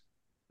checks.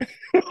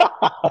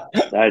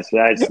 That's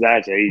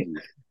easy.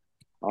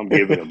 I'm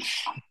giving them.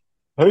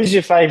 Who's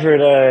your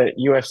favorite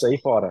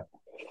UFC fighter?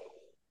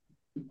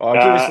 I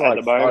give us At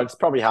the moment, it's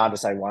probably hard to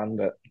say one,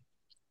 but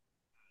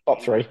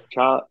top 3.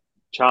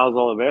 Charles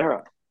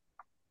Oliveira.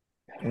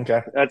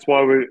 Okay. That's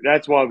why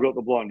I've got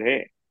the blonde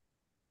hair.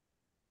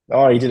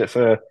 Oh, you did it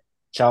for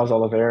Charles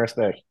Oliveira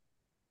spec.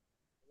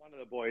 One of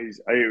the boys,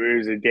 it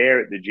was a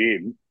dare at the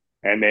gym,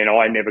 and then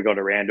I never got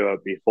around to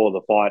it before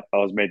the fight. I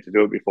was meant to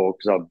do it before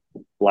because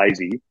I'm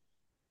lazy.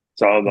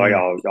 So I was like,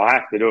 I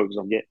have to do it because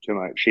I'm getting too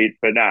much shit.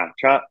 But nah,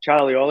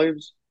 Charlie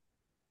Olives,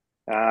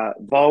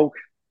 Volk,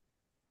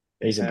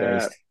 He's a uh,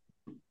 beast.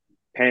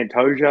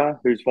 Pantoja,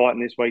 who's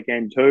fighting this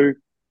weekend too.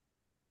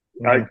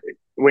 Mm-hmm.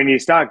 When you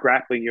start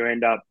grappling, you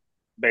end up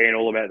being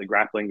all about the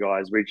grappling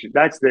guys, which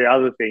that's the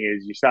other thing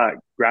is you start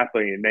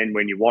grappling, and then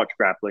when you watch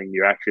grappling,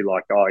 you're actually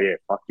like, oh yeah,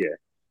 fuck yeah.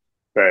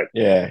 But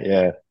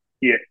Yeah.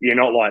 you're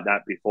not like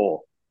that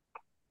before.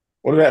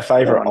 What about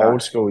favorite No.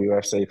 old school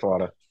UFC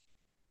fighter?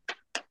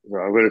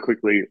 Right, I'm going to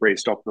quickly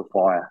restock the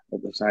fire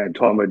at the same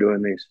time we're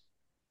doing this.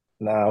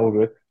 No, all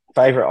good.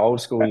 Favorite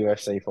old school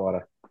UFC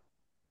fighter?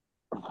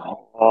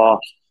 Oh,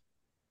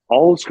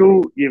 old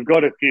school, you've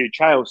got a few.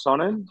 Chael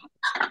Sonnen.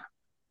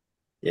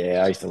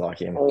 Yeah, I used to like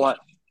him. All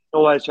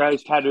those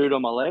Chaels tattooed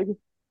on my leg.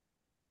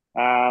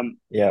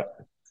 Yeah.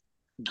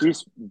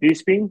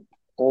 Bisping,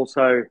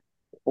 also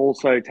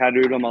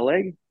tattooed on my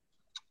leg.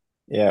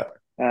 Yeah.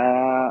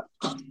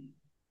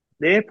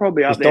 They're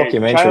probably His up there.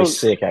 documentary's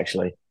sick,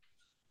 actually.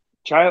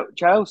 Chael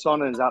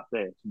Sonnen's up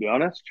there, to be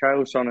honest.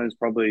 Chael Sonnen's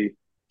probably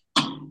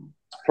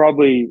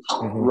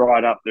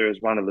right up there as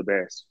one of the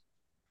best.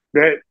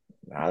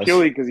 But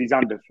purely because he's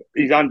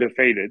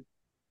undefeated,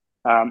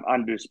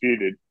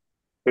 undisputed,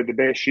 but the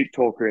best shit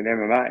talker in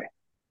MMA.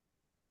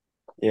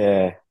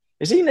 Yeah.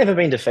 Has he never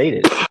been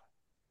defeated?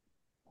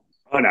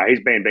 Oh no, he's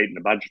been beaten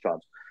a bunch of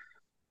times.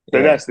 So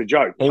Yeah. that's the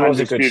joke. He was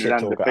a good Undisputed, shit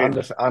talker.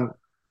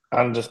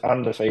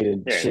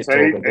 Undefeated shit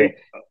so talker.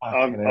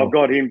 I've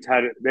got him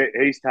tattooed.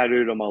 He's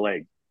tattooed on my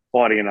leg,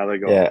 fighting another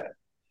guy. Yeah.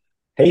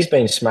 He's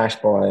been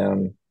smashed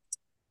by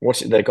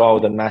what's the guy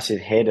with the massive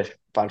head a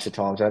bunch of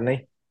times, hasn't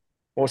he?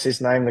 What's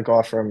his name? The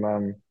guy from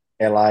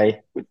LA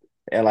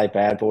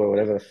Bad Boy, or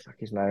whatever the fuck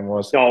his name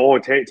was. Oh,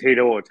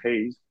 Tito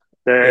Ortiz.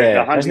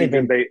 The Hasn't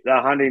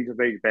Huntington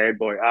Beach Bad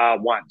Boy.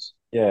 Once.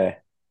 Yeah.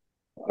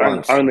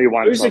 Once. Only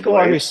once. Who's the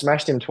guy who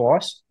smashed him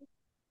twice?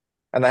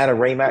 And they had a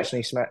rematch and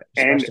he smashed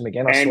him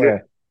again, I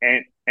swear.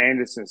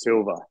 Anderson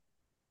Silva.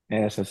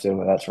 Anderson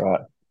Silva, that's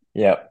right.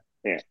 Yep.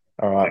 Yeah.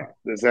 All right.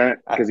 There's that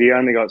because he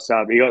only got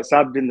subbed. He got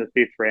subbed in the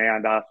 5th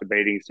round after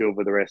beating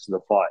Silva the rest of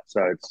the fight.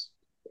 So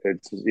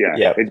it's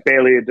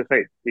barely a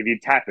defeat. If you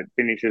tap it,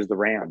 finishes the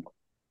round.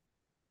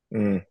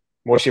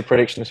 What's your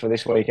predictions for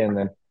this weekend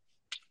then?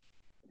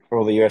 For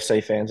all the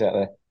UFC fans out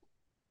there.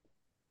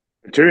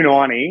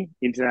 290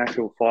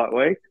 International Fight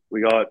Week.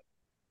 We got.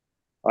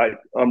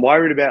 I'm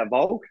worried about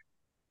Volk.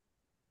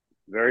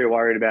 Very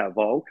worried about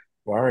Volk.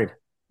 Worried.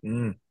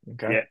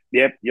 Okay.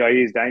 Yep. Yeah,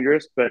 he is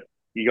dangerous, but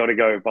you got to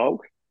go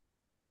Volk.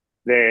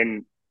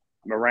 Then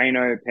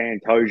Moreno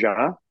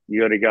Pantoja.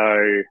 You got to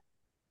go.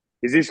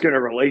 Is this going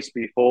to release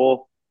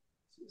before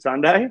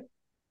Sunday?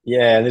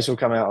 Yeah, this will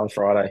come out on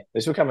Friday.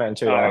 This will come out in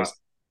 2 days.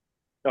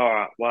 All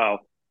right. Well,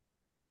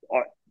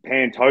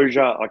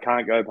 Pantoja, I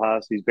can't go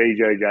past. His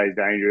BJJ is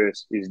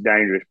dangerous. He's a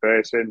dangerous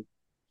person.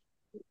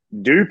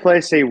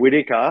 Duplessis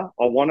Whitaker.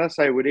 I want to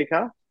say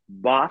Whitaker,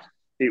 but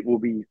it will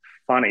be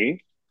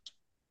funny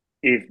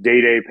if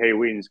DDP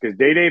wins because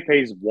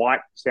DDP is white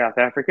South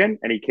African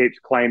and he keeps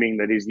claiming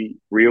that he's the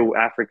real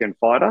African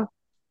fighter.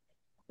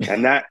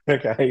 And that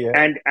okay, yeah.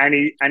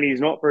 And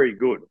he's not very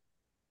good.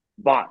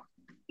 But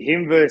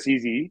him versus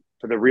Izzy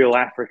for the real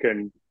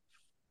African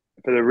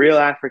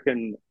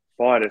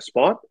fight a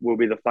spot will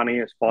be the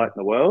funniest fight in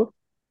the world.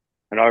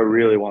 And I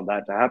really Mhm. want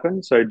that to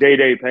happen. So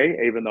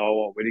DDP, even though I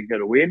want Whittaker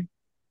to win.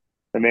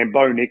 And then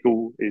Bo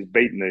Nickel is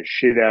beating the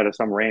shit out of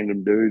some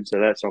random dude, so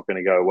that's not going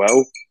to go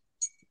well.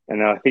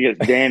 And I think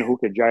it's Dan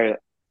Hooker,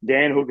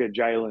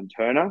 Jalen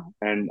Turner.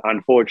 And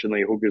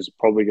unfortunately, Hooker's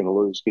probably going to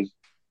lose because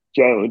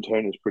Jalen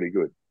Turner's pretty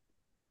good.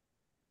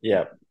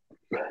 Yeah.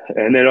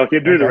 And then I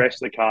can do the Okay.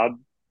 rest of the card.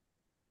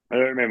 I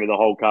don't remember the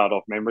whole card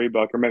off memory, but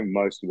I can remember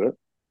most of it.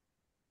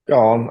 Go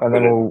on, and But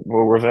then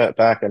we'll revert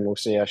back and we'll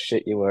see how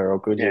shit you were or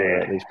good you were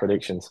yeah, at these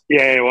predictions.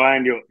 yeah. Well,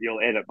 and you'll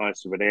edit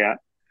most of it out.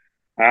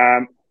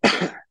 I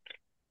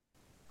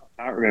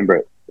can't remember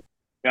it.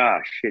 Ah,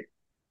 shit.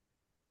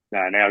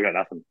 No, now I got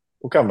nothing.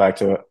 We'll come back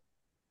to it.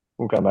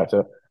 We'll come back to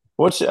it.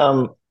 What's So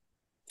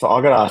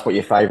I got to ask what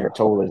your favorite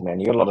tool is, man.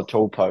 You got a lot of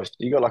tool posts.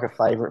 You got like a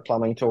favorite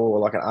plumbing tool or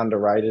like an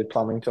underrated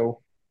plumbing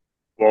tool?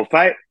 Well, a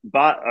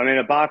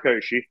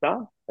barcode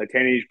shifter, a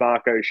 10-inch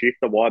barcode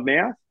shifter, wide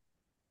mouth.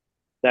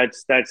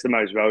 That's the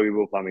most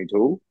valuable plumbing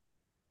tool.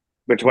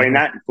 Hmm. Between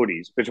that and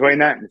footies,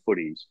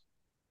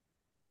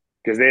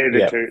 because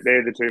Yeah.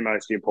 they're the two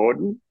most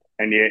important.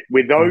 And yet,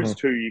 with those Hmm.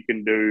 two, you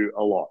can do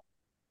a lot.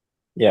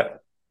 Yeah.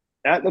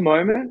 At the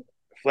moment,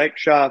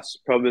 flex shaft's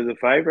probably the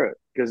favorite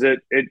because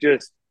it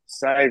just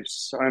saves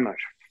so much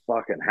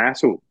fucking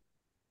hassle.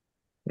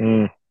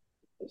 Mm.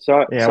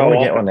 So Yeah, I so want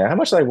to get one often, now. How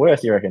much are they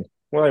worth, you reckon?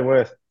 What are they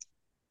worth?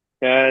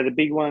 the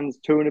big one's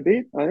two and a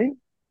bit, I think.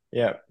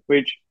 Yeah.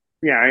 Which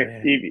Yeah.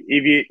 if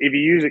you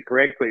use it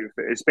correctly,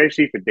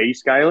 especially for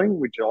descaling,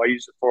 which I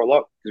use it for a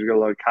lot because we've got a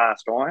lot of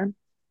cast iron,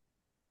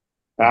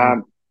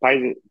 Hmm.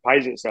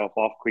 pays itself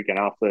off quick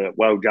enough that it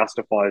well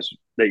justifies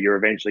that you're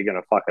eventually going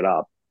to fuck it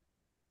up.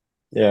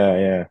 Yeah,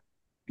 yeah.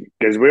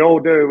 Because we all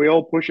do, we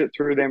all push it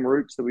through them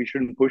routes that we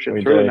shouldn't push it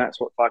We through, and do. that's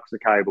what fucks the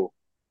cable.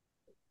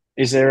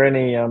 Is there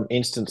any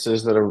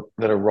instances that are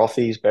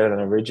Rothy's better than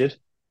a rigid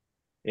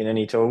in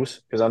any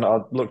tools? Because I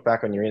look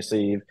back on your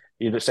Insta,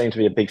 you seem to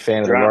be a big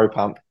fan of the Dra- row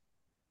pump.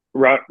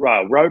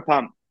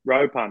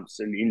 row pump's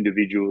an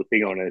individual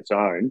thing on its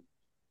own.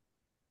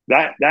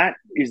 That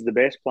is the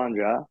best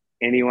plunger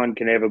anyone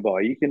can ever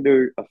buy. You can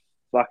do a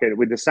fucking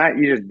with the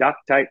same. You just duct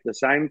tape the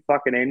same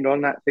fucking end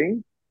on that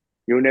thing.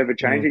 You'll never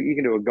change Mm. it. You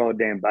can do a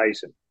goddamn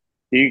basin.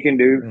 You can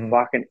do Hmm.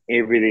 fucking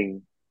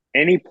everything.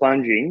 Any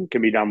plunging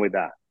can be done with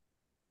that.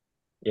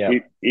 Yeah.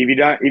 If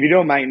you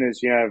do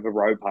maintenance, you have a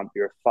row pump,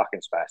 you're a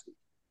fucking spastic.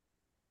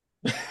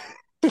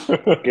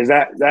 Because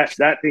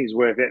that thing's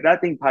worth it.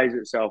 That thing pays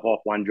itself off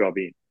one job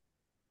in.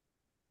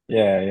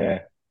 Yeah, yeah.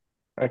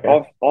 Okay.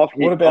 Off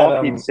What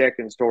about hit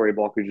second story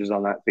blockages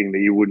on that thing that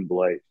you wouldn't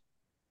believe.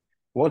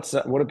 what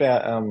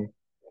about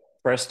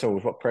press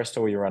tools? What press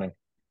tool are you running?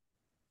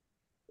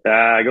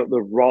 I got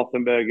the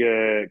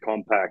Rothenberger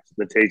compact,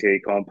 the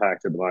TT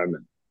compact at the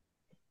moment.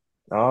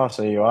 Oh,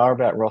 so you are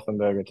about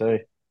Rothenberger too.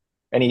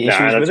 Any No,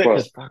 issues with that's it?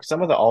 what Because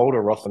some of the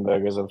older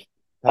Rothenbergers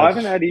I have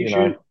haven't had you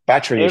know issues.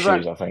 battery Everyone,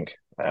 issues. I think.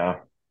 Yeah.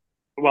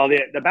 well,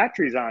 the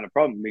batteries aren't a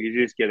problem because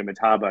you just get a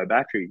Metabo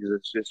battery because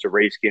it's just a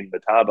reskin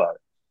Metabo.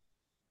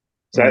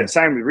 So Mm.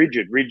 same with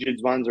rigid.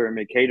 Rigid's ones are a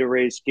Makita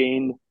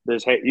reskin.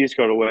 You just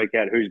got to work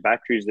out whose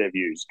batteries they've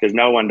used because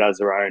no one does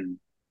their own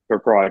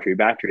proprietary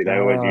battery. They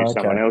always Oh, use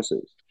someone okay.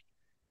 else's.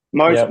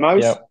 Most Yep.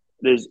 most Yep.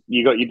 there's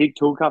you got your big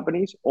tool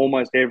companies.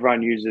 Almost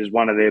everyone uses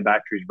one of their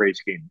batteries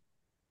reskin,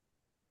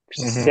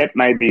 Hmm. except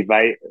maybe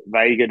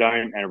Vega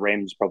don't and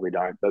Rems probably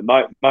don't, but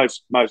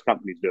most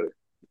companies do.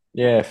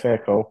 Yeah. Fair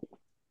call.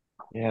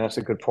 Yeah, that's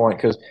a good point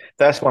because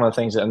that's one of the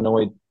things that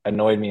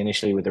annoyed me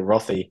initially with the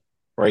Rothy.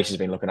 Reese has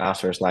been looking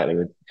after us lately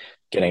with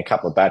getting a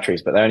couple of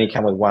batteries, but they only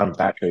come with one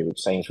battery, which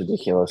seems No,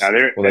 ridiculous.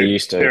 they're Well, they they're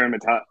used to. they're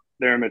a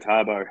they're a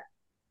Metabo.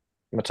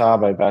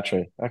 Metabo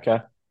battery. Okay,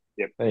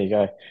 Yep. there you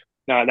go.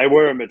 No, they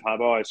were a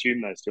Metabo. I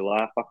assume they still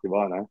are. Fuck if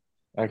I know.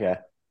 Okay.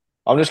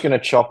 I'm just going to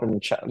chop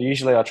and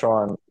usually I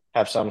try and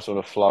have some sort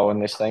of flow in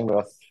this thing,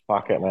 but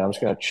fuck it, man. I'm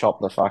just going to chop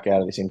the fuck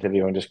out of this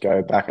interview and just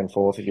go back and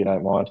forth if you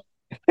don't mind.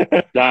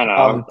 No,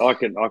 um, no, I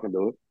can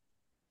do it.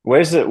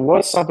 where's it?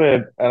 What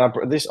suburb? And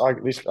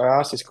I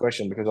asked this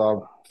question because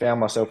I found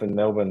myself in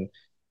Melbourne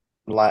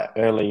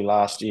early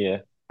last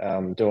year,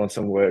 doing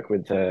some work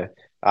with the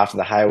after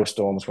the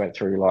hailstorms went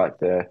through like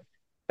the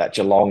that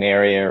Geelong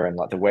area and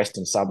like the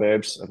western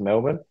suburbs of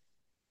Melbourne.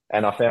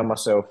 And I found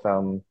myself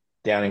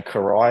down in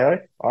Corio.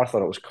 I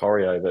thought it was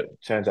Corio, but it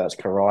turns out it's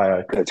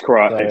Corio. It's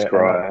correct. So, It's and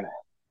correct.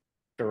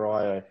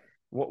 Corio,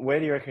 where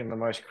do you reckon the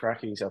most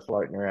crackies are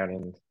floating around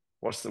in?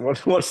 What's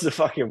the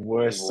fucking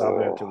worst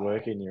suburb to Oh,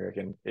 work in? You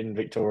reckon in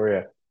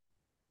Victoria?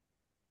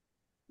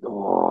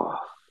 oh,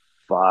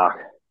 fuck.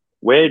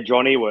 Where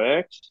Johnny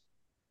works,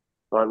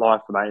 like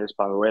for maintenance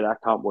plumber, where that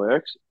cunt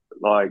works,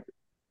 like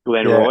Yeah,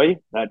 Glenroy,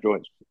 that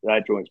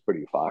joint's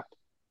pretty fucked.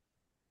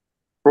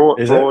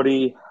 is it?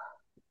 Broady,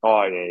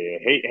 oh yeah,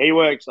 yeah. He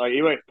works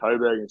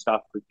Coburg and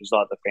stuff, which is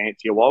like the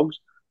fancier wogs,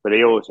 but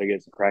he also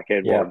gets the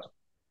crackhead Yeah. wogs.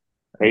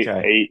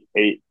 Okay.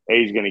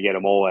 He's gonna get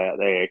them all out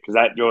there because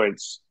that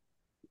joint's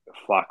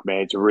fuck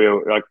man. It's a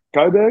real like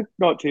Coburg,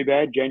 not too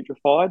bad,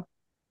 gentrified,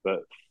 but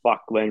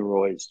fuck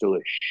Glenroy is still a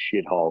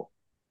shithole.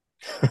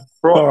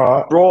 Broad, All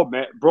right.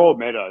 Broad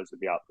Meadows would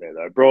be up there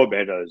though. Broad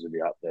Meadows would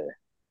be up there.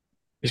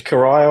 Is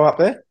Corio up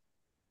there?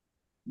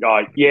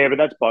 Yeah, but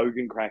that's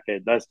Bogan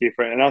crackhead. That's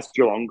different, and that's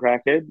Geelong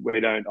crackhead.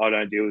 I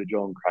don't deal with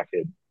Geelong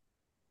crackhead.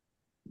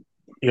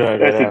 You don't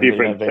go That's a down, you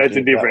different. don't That's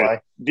a venture that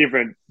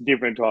different, way.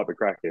 different type of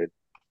crackhead.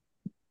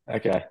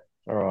 Okay.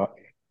 All right.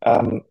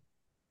 Um,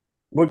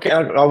 I want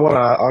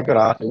to. I've got to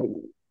ask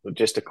you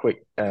just a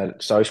quick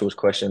socials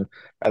question,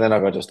 and then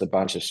I've got just a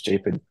bunch of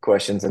stupid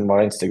questions, and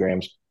my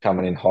Instagram's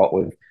coming in hot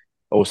with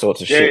all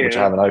sorts of Yeah, shit which I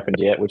yeah. haven't opened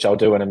yet, which I'll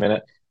do in a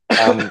minute.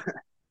 Um,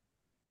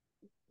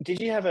 did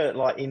you have a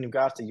like in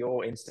regards to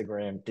your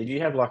Instagram? Did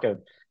you have like a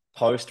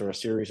post or a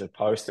series of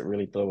posts that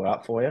really blew it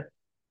up for you?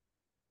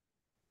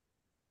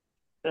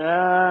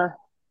 Uh,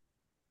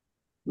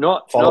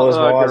 not Followers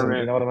that I can wise, and you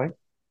remember. know what I mean?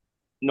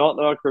 Not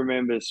that I can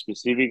remember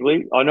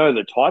specifically. I know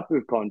the type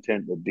of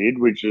content that did,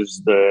 which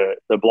is the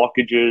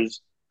blockages,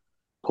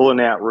 pulling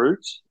out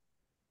roots,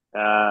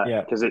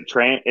 Yeah. because it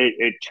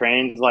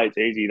translates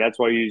easy. That's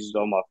why I use it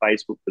on my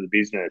Facebook for the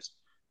business.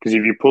 Because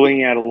if you're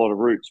pulling out a lot of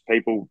roots,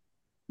 people,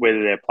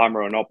 whether they're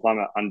plumber or not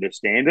plumber,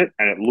 understand it,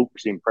 and it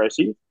looks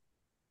impressive.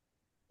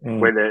 Mm.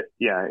 Whether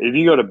if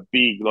you got a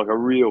big, like a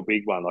real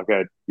big one, like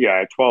a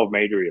 12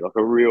 meter, like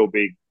a real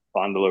big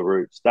bundle of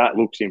roots, that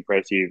looks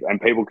impressive, and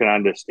people can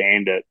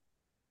understand it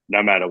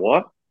no matter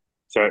what.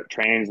 So it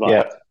Yeah.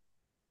 translates.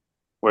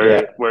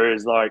 Yeah.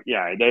 Whereas like,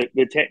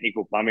 the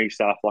technical plumbing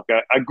stuff, like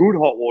a good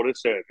hot water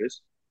service,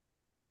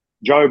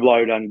 Joe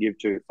Blow doesn't give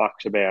two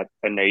fucks about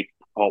a neat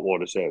hot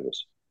water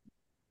service.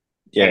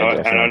 And Yeah.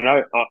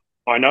 Definitely.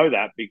 I know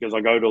that because I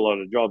go to a lot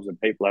of jobs and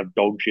people have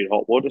dog shit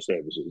hot water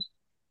services.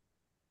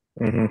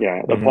 Hmm.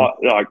 Yeah, Hmm.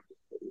 like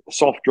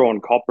soft drawn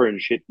copper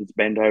and shit that's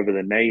bent over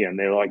the knee, and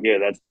they're like, yeah,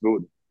 that's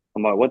good.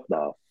 I'm like, what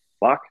the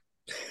fuck?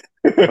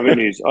 I haven't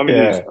used.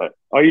 Yeah.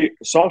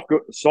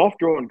 Soft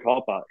drawn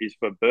copper is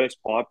for burst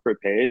pipe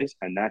repairs,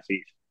 and that's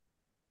it.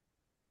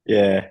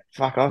 Yeah.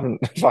 Fuck, I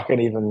haven't fucking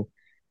even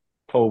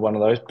pulled one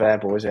of those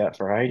bad boys out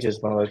for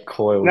ages. One of those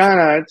coils.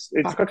 No,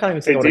 Fuck, I can't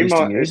even think it's what I in used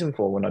to my use them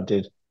for when I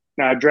did.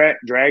 no drag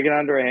it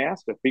under a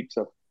house to fix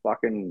a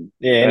fucking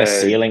Yeah, in a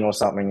ceiling or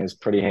something is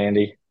pretty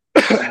handy.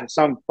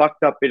 some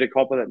fucked up bit of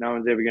copper that no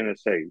one's ever going to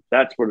see.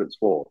 That's what it's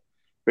for.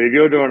 But if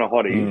you're doing a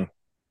hottie,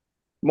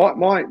 Mm.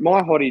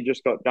 my hottie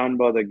just got done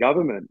by the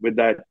government with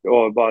that,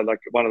 or by like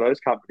one of those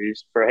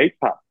companies for a heat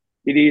pump.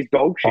 It is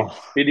dog shit.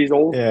 Oh, It is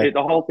all yeah.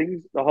 the whole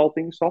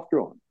thing's soft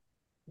drawn.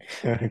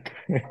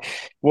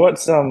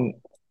 What's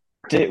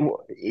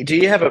do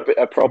you have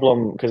a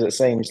problem? Because it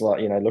seems like,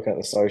 looking at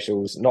the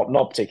socials,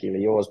 not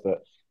particularly yours,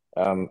 but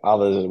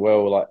others as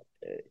well. Like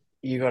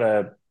you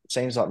got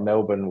seems like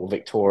Melbourne or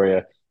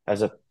Victoria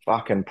has a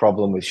fucking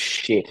problem with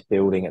shit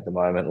building at the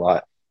moment.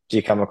 Like, do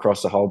you come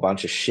across a whole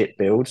bunch of shit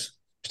builds,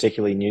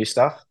 particularly new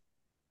stuff?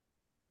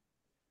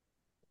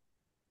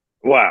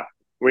 Wow,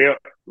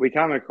 we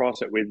come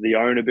across it with the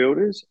owner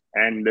builders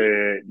and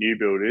the new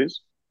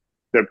builders.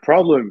 The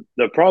problem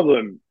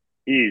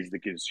is the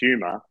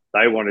consumer.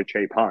 They want a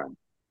cheap home,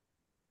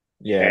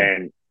 Yeah.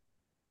 and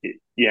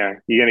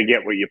you're going to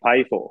get what you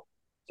pay for.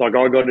 It's like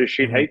I got a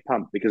shit Hmm. heat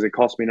pump because it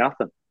cost me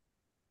nothing.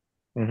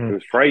 It Hmm.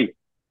 was free.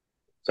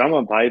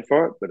 Someone paid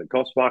for it, but it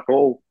cost fuck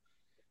all.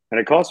 And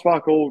it cost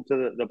fuck all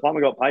to the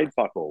plumber got paid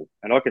fuck all.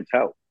 And I could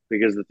tell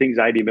because the thing's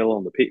 80 mil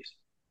on the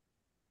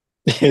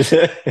piss. Is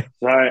it?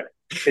 So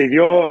if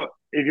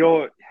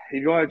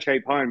you're a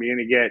cheap home, you're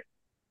gonna get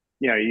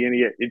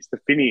it's the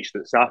finish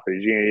that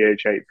suffers. You're gonna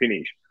get a cheap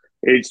finish.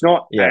 It's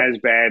not Yeah. as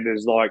bad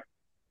as like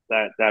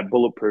that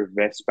bulletproof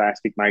vest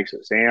spastic makes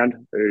it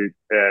sound,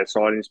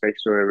 side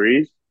inspection or whatever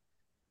it is.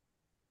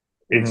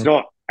 It's Hmm.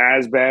 not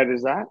as bad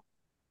as that,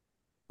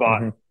 but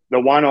Hmm. the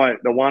one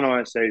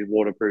I see is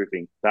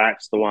waterproofing.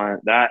 That's the one.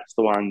 That's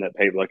the one that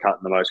people are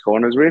cutting the most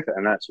corners with,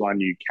 and that's one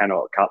you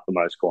cannot cut the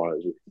most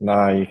corners with.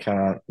 No, you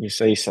can't. You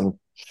see some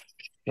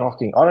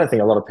shocking. I don't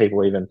think a lot of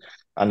people even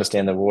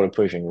understand the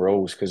waterproofing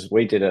rules because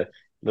we did a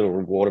little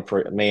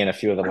waterproof. Me and a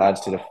few of the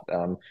lads did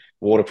a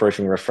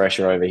waterproofing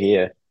refresher over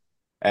here,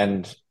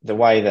 and the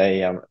way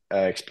they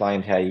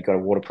explained how you got to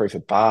waterproof a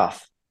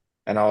bath,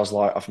 and I was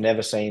like, I've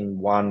never seen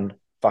one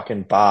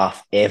fucking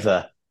bath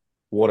ever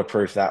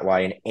waterproof that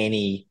way in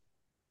any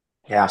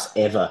house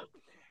ever.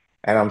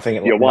 And I'm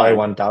thinking, You like, no won't.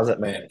 one does it,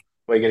 man.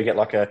 We're gonna get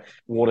like a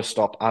water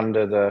stop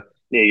under the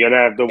Yeah, you got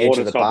to have the edge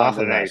water of the stop bath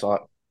and that. underneath. So, like,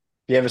 have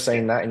you ever Yeah.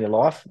 seen that in your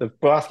life? The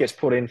bath gets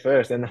put in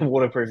first, then the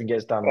waterproofing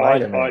gets done I,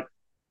 later, I man.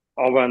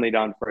 I've only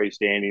done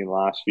freestanding the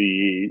last few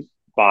years,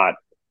 but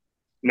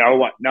no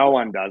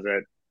one does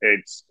it.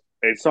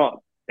 It's not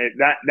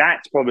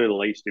that's probably the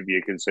least of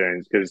your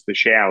concerns because the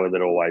shower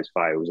that always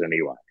fails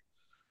anyway.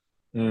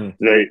 Mm.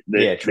 The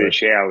Yeah, the true.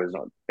 shower is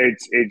not.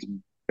 It's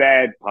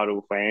bad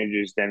puddle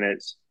flanges, then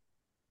it's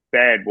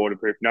bad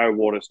waterproof, no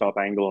water stop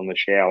angle on the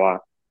shower.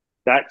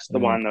 That's the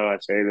Mm. one that I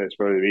see that's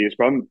probably the biggest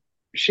problem.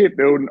 Shit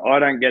building, I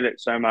don't get it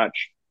so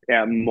much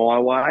out my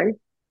way.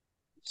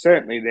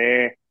 Certainly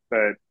there,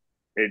 but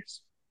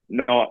it's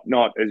not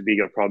as big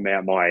a problem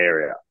out my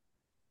area.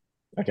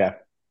 Okay.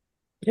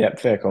 Yeah,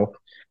 fair call.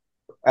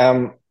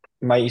 Um,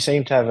 Mate, you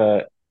seem to have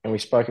and we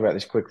spoke about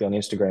this quickly on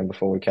Instagram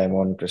before we came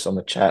on, just on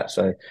the chat.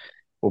 So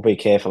we'll be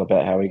careful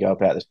about how we go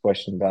about this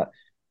question. But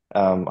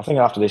I think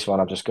after this one,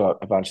 I've just got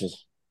a bunch of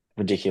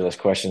ridiculous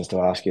questions to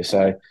ask you.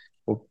 So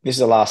this is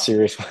the last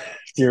serious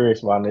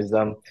serious one. Is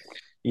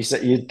you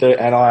said you do,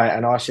 and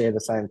I share the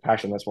same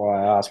passion. That's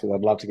why I ask, because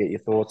I'd love to get your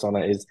thoughts on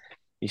it. Is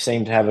you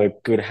seem to have a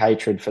good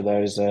hatred for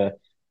those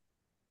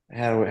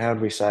how do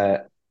we say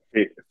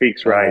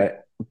Fixed it? rate.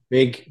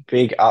 Big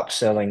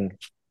upselling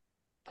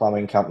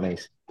plumbing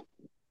companies.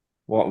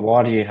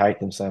 Why do you hate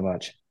them so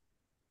much?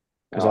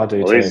 Because I Oh,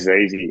 do well, this too. is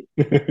easy.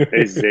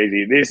 This is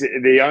easy. This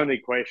the only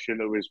question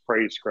that was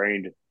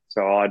pre-screened,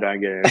 so I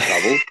don't get in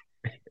trouble.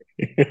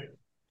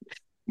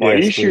 My Yeah,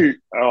 it's good. issue.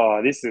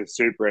 Oh, this is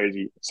super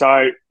easy.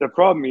 So the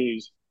problem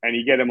is, and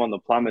you get them on the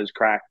plumber's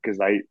crack because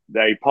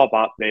they pop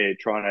up there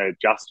trying to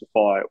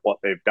justify what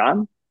they've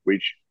done,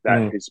 which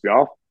that Mm, pisses me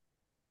off.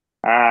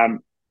 Um,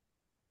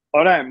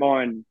 I don't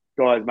mind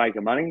guys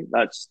making money.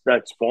 That's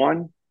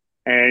fine,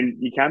 and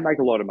you can make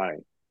a lot of money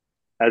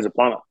as a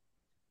plumber.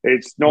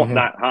 It's not hmm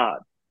that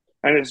hard,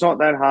 and it's not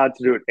that hard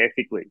to do it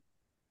ethically,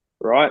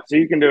 right? So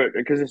you can do it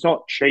because it's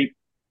not cheap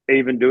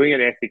even doing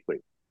it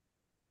ethically.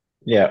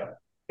 Yeah.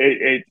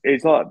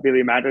 It's like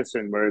Billy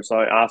Madison, where it's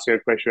like asking a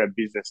question about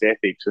business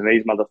ethics, and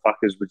these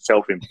motherfuckers would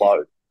self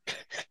implode.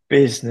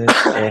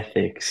 Business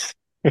ethics.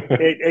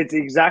 It's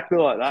exactly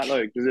like that,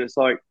 though, because it's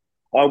like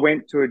I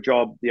went to a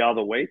job the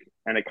other week,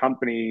 and a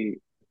company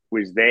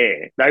was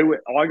there.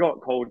 I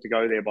got called to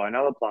go there by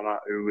another plumber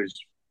who was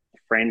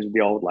friends with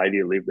the old lady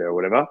who lived there or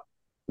whatever.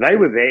 They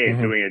were there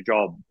hmm doing a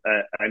job,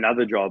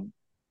 another job,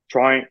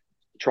 trying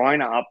trying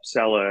to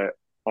upsell her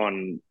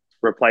on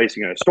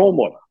replacing her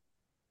stormwater.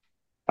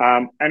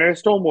 And her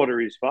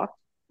stormwater is fucked.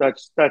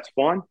 That's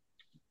fine.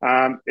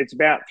 It's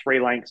about 3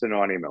 lengths of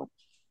 90 mil.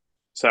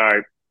 So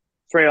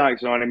 3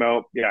 lengths of 90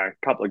 mil, a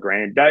couple of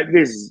grand.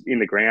 This is in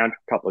the ground,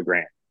 a couple of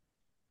grand.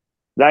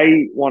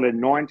 They wanted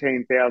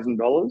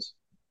 $19,000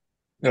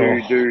 to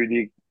Oh,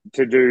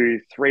 do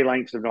 3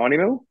 lengths of 90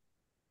 mil.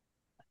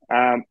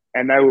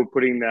 And they were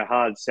putting the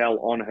hard sell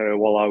on her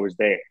while I was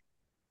there.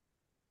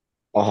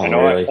 oh, And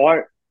really?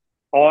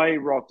 I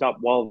rocked up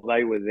while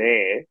they were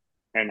there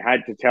and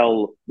had to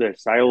tell the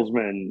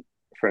salesman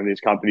from this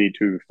company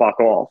to fuck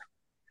off.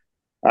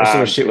 What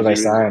sort of shit were Because they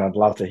saying? I'd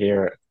love to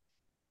hear it.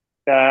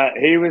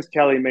 he was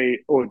telling me,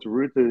 "Oh, it's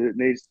ruthless. It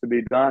needs to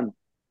be done,"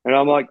 and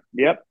I'm like,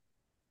 "Yep,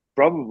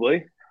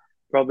 probably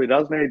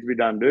does need to be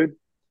done, dude.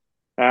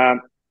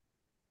 Um,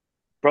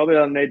 probably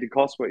doesn't need to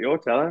cost what you're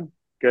telling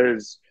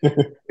because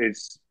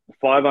it's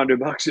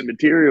 $500 in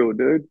material,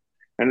 dude,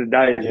 and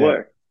a day's Yeah.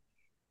 work."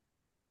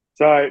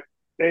 So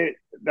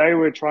they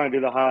were trying to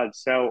do the hard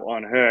sell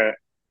on her,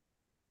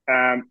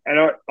 and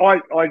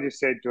I just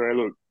said to her,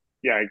 "Look,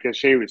 because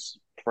she was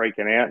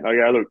freaking out, and I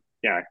go, look,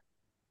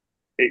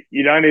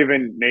 you don't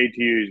even need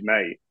to use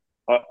me.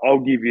 I'll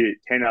give you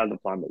 10 other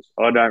plumbers.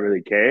 I don't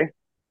really care.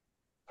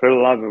 For the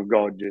love of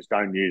God, just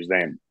don't use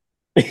them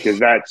because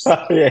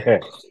Yeah.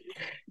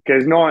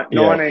 because Yeah.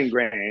 19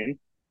 grand.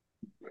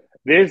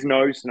 There's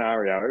no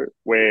scenario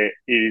where it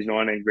is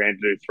 19 grand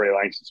to do 3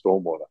 lengths of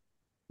stormwater.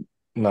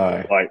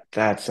 No, Like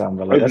that's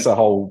unbelievable. That's a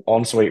whole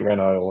ensuite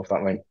reno or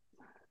something.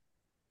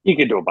 you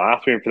could do a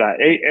bathroom for that.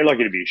 Like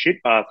it'd be a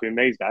shit bathroom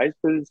these days,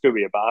 but it'd still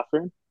be a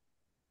bathroom.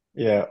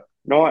 Yeah.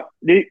 No,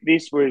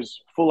 this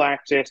was full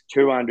access,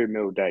 200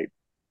 mil deep,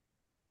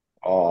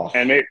 Oh,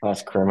 and it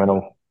that's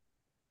criminal.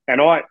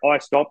 and I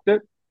stopped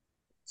it.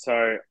 So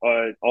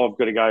I've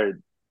got to go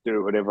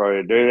do whatever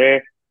I do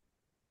there.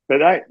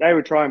 But they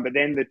were trying, but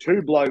then the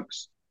two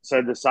blokes,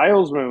 so the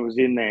salesman was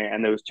in there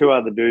and there was two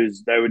other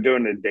dudes, they were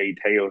doing a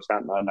DT or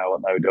something. I don't know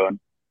what they were doing.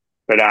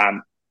 But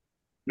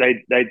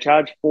they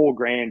charged 4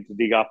 grand to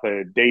dig up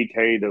a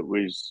DT that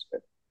was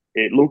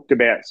it looked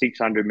about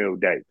 600 mil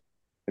deep.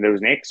 And there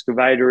was an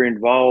excavator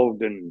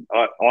involved and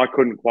I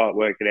couldn't quite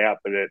work it out,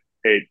 but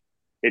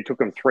it took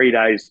them 3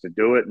 days to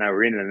do it and they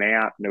were in and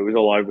out and it was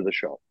all over the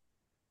shop.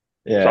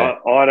 So Yeah.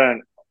 I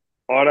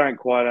don't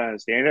quite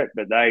understand it,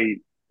 but they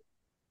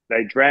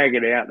drag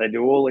it out. They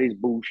do all these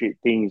bullshit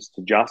things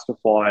to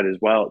justify it as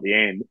well at the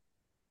end.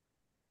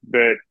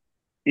 But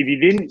if you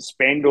didn't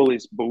spend all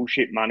this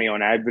bullshit money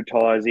on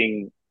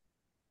advertising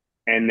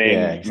and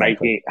Yeah, then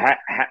exactly.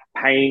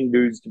 paying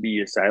dudes to be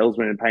your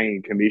salesman and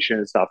paying commission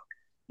and stuff,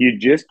 you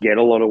just get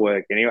a lot of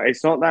work anyway.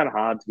 It's not that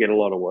hard to get a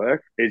lot of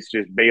work. It's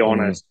just be Mm,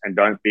 honest and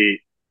don't be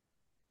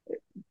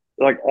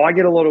like I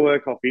get a lot of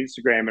work off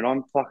Instagram and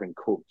I'm fucking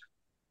cooked.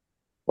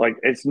 Like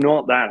it's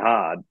not that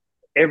hard.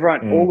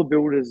 Everyone, all mm. the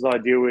builders I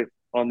deal with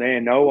on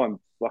there know I'm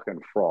fucking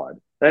fried.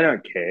 They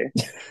don't care.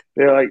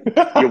 They're like,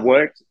 your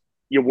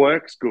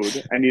work's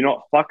good, and you're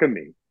not fucking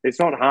me. It's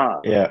not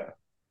hard. Yeah.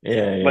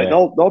 Yeah, But yeah.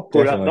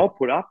 Definitely. they'll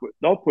put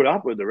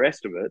up with the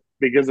rest of it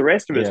because the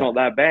rest of it's Yeah. not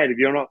that bad if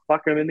you're not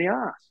fucking them in the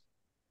ass.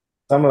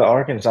 I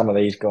reckon some of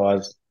these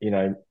guys,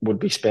 would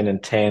be spending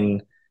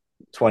 10,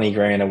 20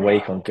 grand a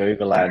week on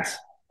Google ads.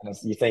 And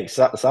you think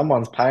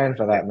someone's paying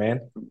for that,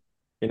 man.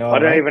 You know I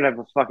what I don't mean? even have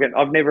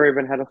I've never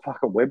even had a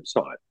fucking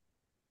website.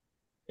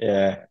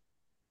 Yeah.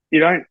 you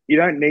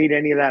don't need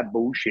any of that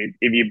bullshit.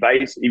 If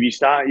you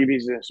start your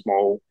business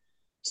small,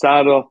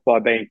 start off by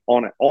being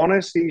honest.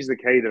 Honesty is the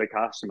key to the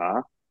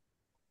customer.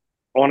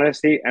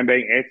 Honesty and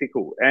being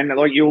ethical, and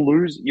like you'll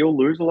lose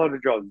a lot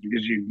of jobs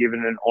because you've given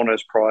an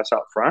honest price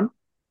up front.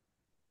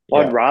 Yeah.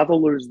 I'd rather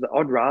lose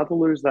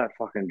that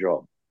fucking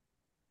job.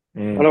 I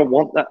Mm. don't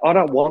want that. I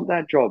don't want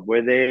that job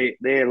where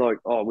they're like,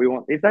 oh, we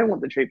want if they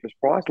want the cheapest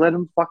price, let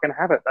them fucking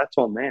have it. That's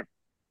on them.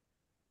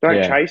 Don't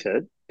Yeah. chase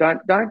it.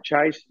 Don't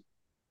chase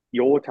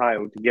your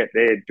tail to get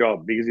their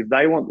job because if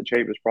they want the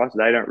cheapest price,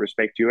 they don't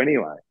respect you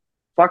anyway.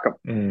 Fuck them.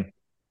 Mm.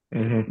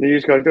 Mm-hmm. You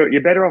just got to do it.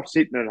 You're better off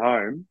sitting at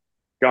home,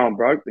 going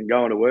broke, than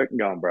going to work and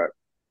going broke.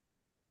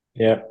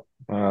 Yeah.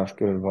 That's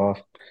good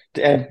advice.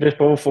 And just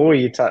before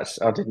you touched,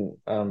 I didn't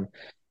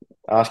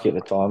ask you at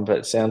the time, but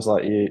it sounds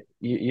like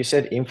you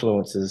said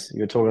influencers.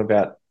 You were talking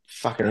about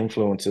fucking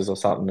influencers or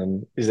something.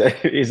 And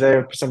is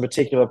there some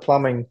particular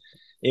plumbing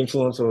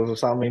influencers or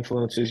some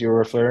influencers you're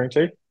referring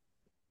to?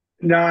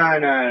 No.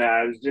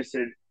 It was just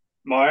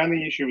my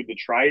only issue with the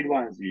trade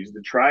ones is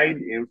the trade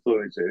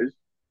influencers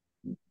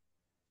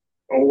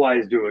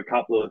always do a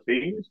couple of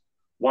things.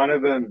 One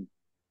of them,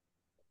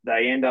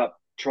 they end up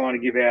trying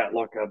to give out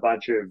like a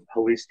bunch of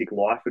holistic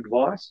life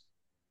advice,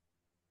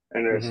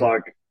 and it's Hmm.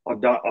 like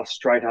I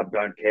straight up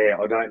don't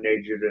care. I don't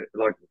need you to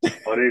like.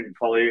 I didn't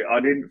follow you. I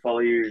didn't follow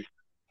you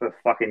for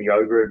fucking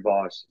yoga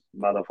advice,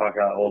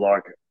 motherfucker, or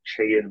like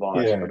chi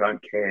advice. I Yeah.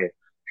 don't care.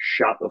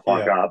 Shut the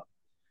fuck Yeah. up.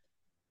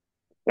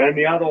 And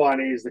the other one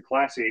is the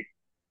classic,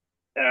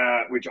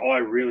 which I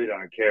really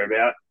don't care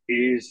about,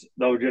 is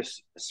they'll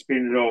just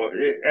spin it all.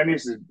 And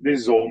this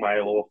is all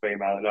male or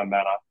female, it doesn't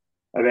matter.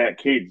 About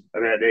kids,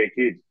 about their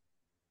kids.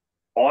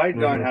 I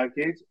don't Hmm. have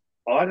kids.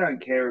 I don't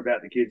care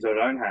about the kids I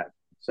don't have.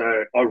 So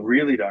I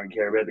really don't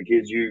care about the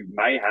kids you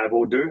may have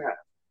or do have.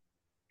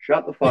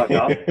 Shut the fuck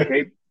up.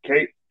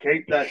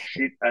 Keep that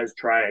shit as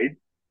trade,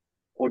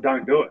 or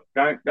don't do it.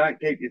 Don't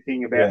keep your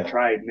thing about Yeah.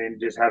 trade and then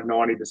just have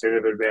 90%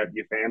 of it about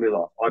your family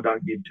life. I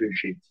don't give two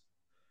shits.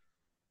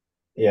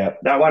 Yeah.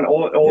 That one,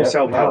 all Yeah.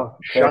 self help. No,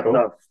 fair Shut the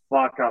call.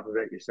 fuck up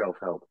about your self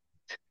help.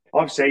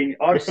 I've seen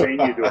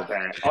you do a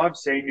bag. I've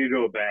seen you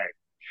do a bag.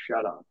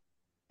 Shut up.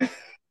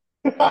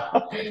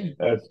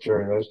 That's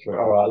true. That's true.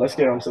 All right, let's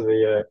get on to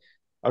the.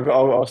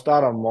 I'll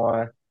start on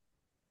my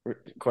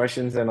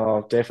questions, and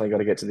I've definitely got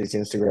to get to these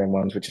Instagram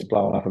ones, which is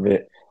blowing up a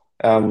bit.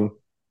 Um,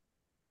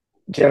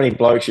 do you have any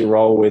blokes you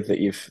roll with that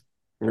you've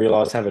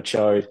realised have a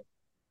chode?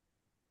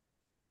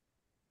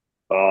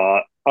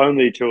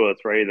 Only two or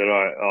three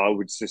that I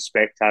would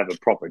suspect have a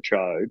proper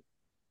chode.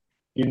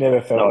 You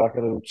never felt Like like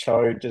a little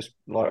chode, just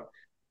like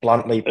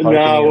bluntly poking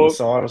no, you in the well,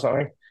 side or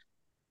something?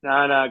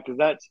 no, because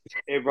that's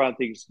everyone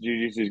thinks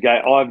jiu-jitsu is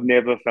gay. I've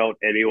never felt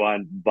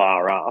anyone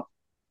bar up.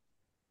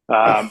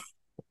 Um,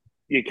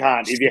 you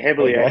can't if you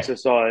heavily Okay.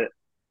 exercise.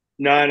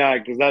 No,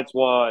 because that's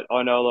why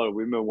I know a lot of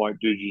women won't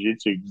do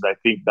jiu-jitsu because they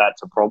think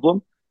that's a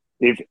problem.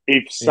 Yeah.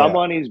 If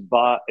someone is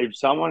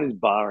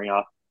barring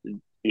up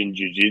in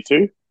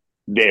jiu-jitsu,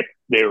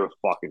 they're a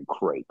fucking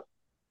creep.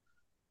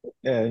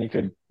 Yeah, you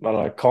could, I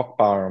don't know, cock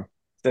bar them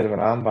instead of an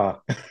arm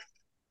bar.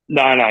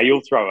 No,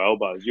 you'll throw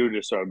elbows. You'll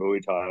just throw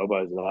Muay Thai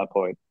elbows at that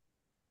point.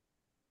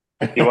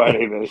 You won't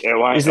even. Is It there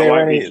won't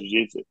be any?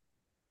 jiu-jitsu.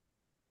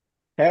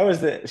 How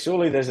is that?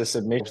 Surely there's a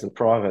submission to the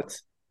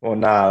privates. Or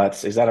nah,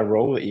 is that a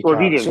rule that you Well, if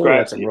you can't? just Surely grab,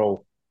 that's a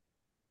rule.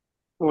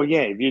 well,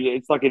 yeah,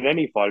 it's like in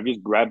any fight. If you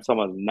just grab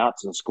someone's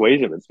nuts and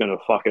squeeze them, it's going to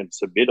fucking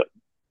submit it.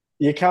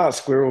 You can't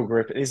squirrel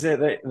grip. Is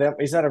that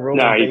a rule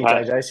No, in you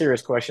can't. BJJ?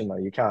 Serious question though.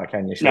 You can't,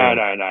 can you? No, Surely.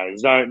 no, no.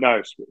 There's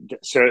no,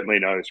 certainly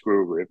no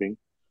squirrel gripping.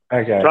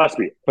 Okay, Trust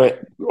me,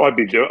 but I'd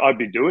be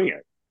doing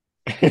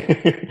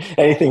it.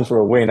 anything for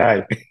a win,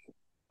 eh?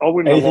 I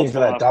wouldn't have Anything lost for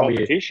my that last W.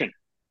 competition.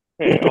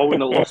 Yeah, I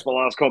wouldn't have lost my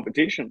last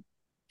competition.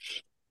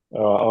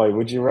 Oh,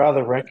 would you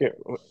rather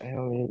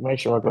make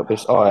sure I got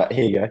this? Oh, yeah,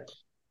 here you go.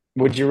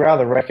 Would you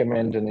rather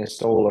recommend and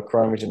install a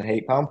chromogen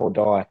heat pump or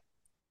die?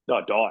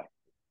 I die.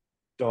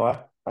 Die.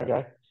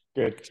 Okay,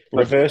 good.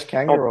 Like Reverse top,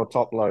 kangaroo or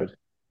top load?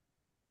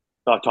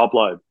 top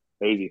load,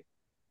 easy.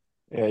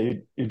 Yeah,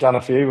 you've done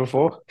a few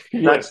before.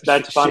 Yeah,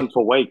 That's fun shit.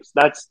 for weeks.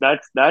 That's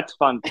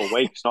fun for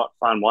weeks, not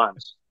fun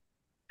once.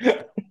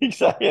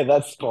 Exactly. Yeah,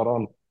 that's spot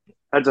on.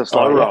 That's a All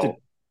slow right, roll.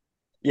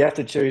 you have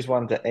to choose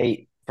one to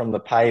eat from the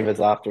pavers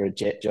after a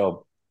jet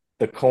job.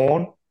 The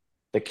corn,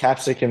 the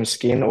capsicum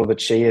skin, or the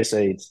chia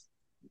seeds?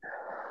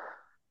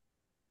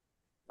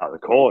 Oh, the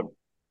cord.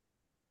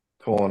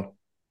 Corn.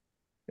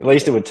 At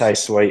least it would It's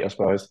taste sweet, I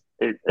suppose.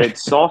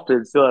 it's soft.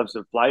 It still has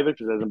some flavour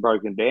because it hasn't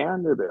broken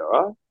down. It'll be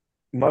all right.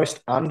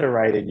 Most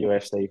underrated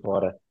UFC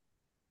fighter.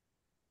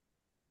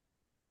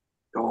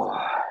 Oh,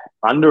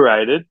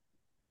 underrated.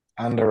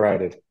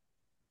 Underrated.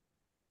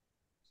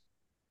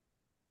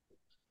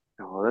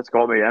 Oh, that's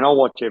got me. And I'll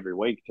watch every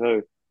week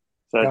too.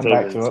 So it's Come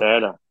back even to it.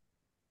 sadder.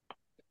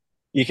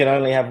 You can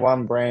only have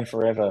one brand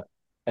forever.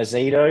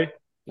 Azito,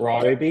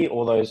 Ryobi,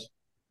 or those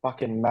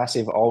fucking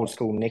massive old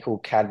school nickel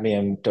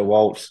cadmium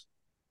DeWalt's.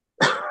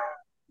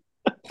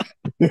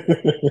 I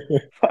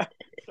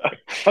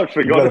You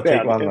forgot got to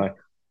pick about one them.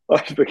 though.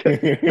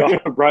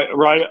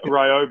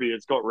 Ryobi,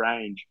 it's got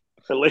range.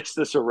 At least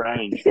there's a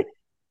range.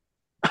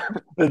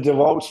 The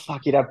DeWalt's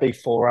fuck, you'd have big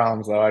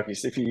forearms though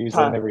if you use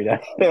them Can't, every day.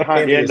 can't you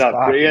Heavy end as up?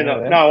 fuck, You you end know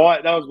up. them? No,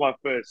 that was my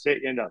first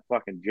set. You end up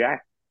fucking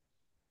jacked.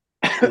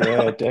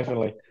 Yeah,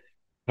 definitely.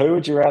 Who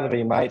would you rather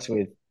be mates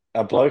with?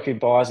 A bloke who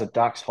buys a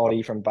Dux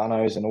Hottie from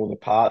Bunno's and all the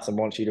parts and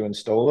wants you to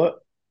install it,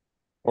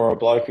 or a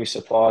bloke who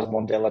supplies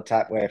Mondella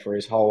tapware for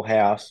his whole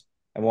house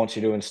and wants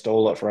you to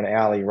install it for an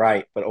hourly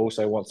rate, but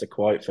also wants a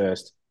quote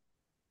first?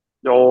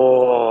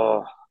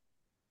 Oh,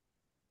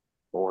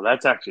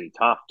 that's actually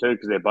tough too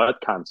because they're both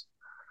cunts.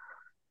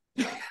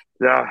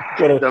 Yeah,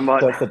 they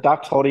might. So it's the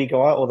Dux Hottie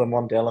guy or the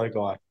Mondello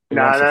guy who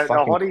No, wants a the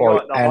fucking hottie guy,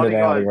 quote and an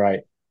hourly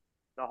rate.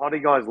 the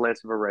hottie guy's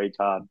less of a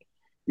retard.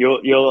 You'll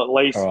at All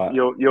least right.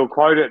 you'll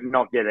quote it and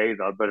not get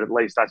either, but at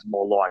least that's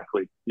more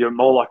likely. You're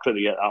more likely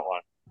to get that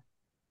one.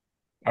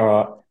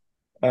 All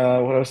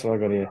right. What else have I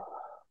got here?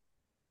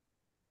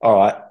 All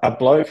right. A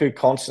bloke who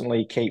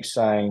constantly keeps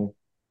saying,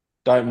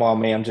 "Don't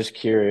mind me, I'm just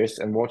curious,"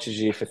 and watches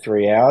you for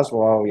 3 hours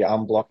while you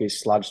unblock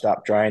his sludged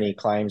up drain he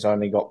claims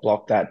only got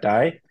blocked that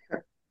day,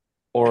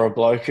 or a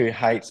bloke who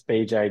hates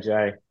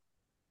BJJ.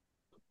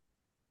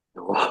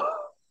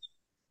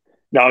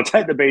 No, I'll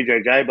take the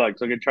BJJ bloke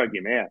because I can choke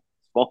him out.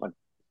 It's fine.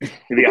 If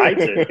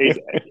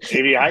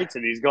he hates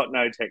it, he's got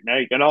no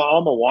technique. And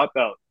I'm a white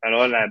belt, and I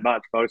don't have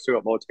much, but I've still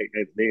got more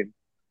technique than him.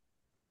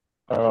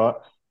 All right.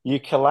 You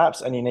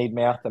collapse and you need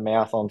mouth to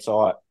mouth on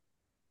site.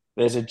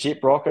 There's a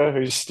jip rocker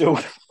who's still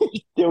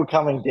still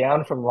coming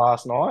down from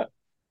last night.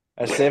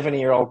 A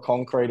 70-year-old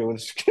concreter with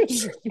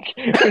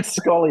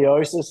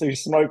scoliosis who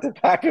smoked a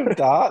pack of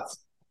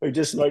darts, who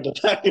just smoked a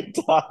pack of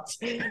darts,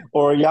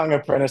 or a young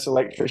apprentice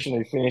electrician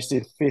who finished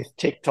his fifth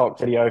TikTok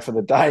video for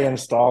the day and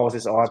styles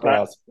his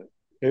eyebrows.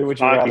 Who would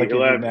you rather give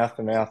you mouth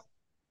to mouth?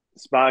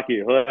 Sparky,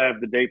 he'll have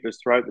the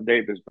deepest throat, the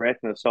deepest breath,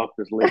 and the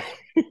softest lips.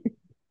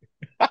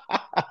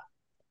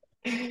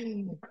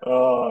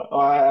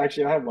 I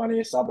have one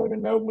here, suburb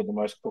in Melbourne with the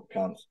most cooked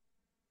cunts.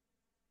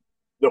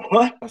 The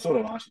what? I sort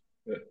of asked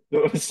you.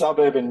 The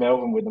suburb in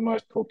Melbourne with the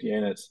most cooked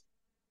units.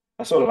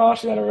 I sort of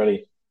asked you that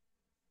already.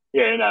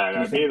 Yeah, no.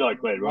 Can you think Be like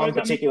Glen Roy. one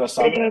particular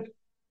suburb?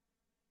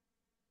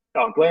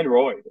 Glen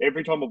Roy.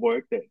 Every time I've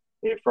worked there,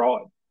 they're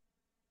fried.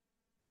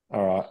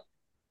 All right.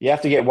 You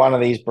have to get one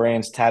of these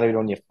brands tattooed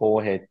on your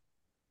forehead.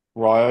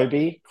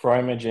 Ryobi,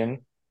 Chromogen,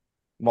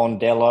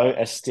 Mondello,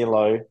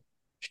 Estillo,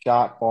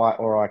 Sharkbite,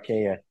 or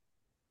IKEA.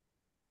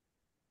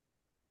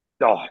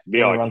 Oh, be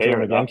Can you run through them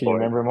IKEA at again? that Can you point.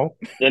 remember them all?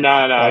 Yeah,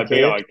 no, be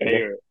IKEA? IKEA.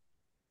 Okay.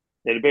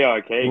 It'd be You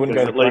IKEA wouldn't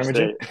because go to at least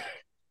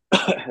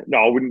Chromogen? no,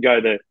 I wouldn't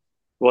go there.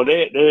 Well,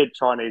 they're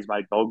Chinese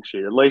made dog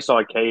shit. At least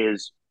IKEA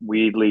is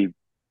weirdly,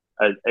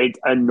 it's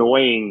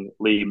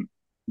annoyingly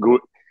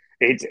good.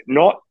 It's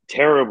not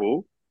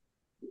terrible.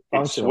 It's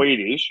Functional.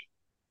 Swedish.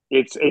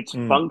 It's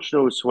Mm.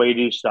 functional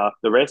Swedish stuff.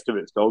 The rest of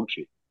it's dog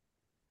shit.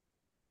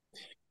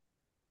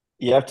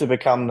 You have to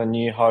become the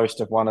new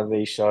host of one of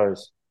these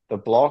shows. The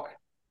Block,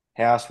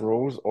 House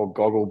Rules, or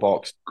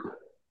Gogglebox.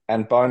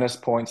 And bonus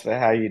points for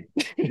how you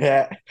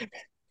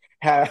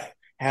how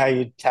how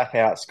you tap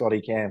out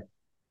Scotty Cam.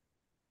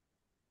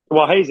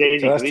 Well, he's So easy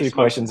because that's he two smokes a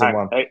questions in pack.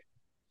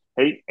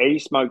 one. He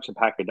smokes a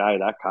pack a day.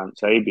 That cunt,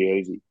 so he'd be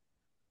easy.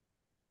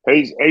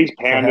 He's So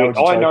how pounded. would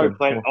you I choke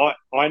know. him?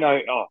 I know.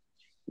 Oh,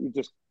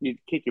 you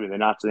kick him in the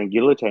nuts and then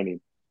guillotine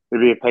him.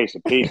 It'd be a piece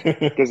of piss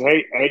because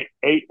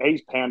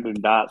he's pounding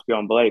darts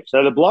beyond belief.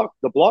 So the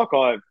block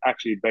I've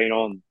actually been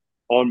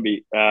on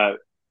me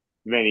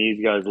many years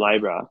ago as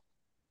labourer.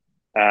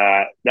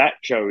 That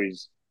show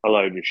is a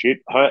load of shit.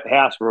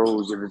 House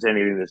Rules, if it's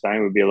anything the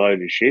same, would be a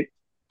load of shit.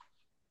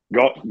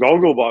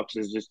 Gogglebox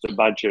is just a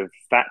bunch of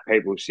fat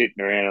people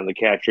sitting around on the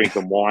couch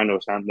drinking wine or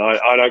something.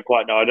 I don't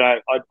quite know.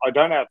 I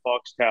don't have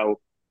Foxtel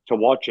to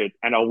watch it,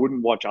 and I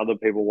wouldn't watch other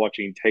people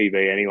watching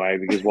TV anyway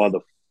because why the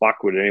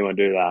fuck would anyone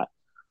do that?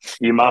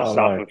 You must Oh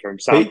no. suffer from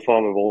some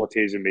form of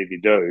autism if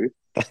you do.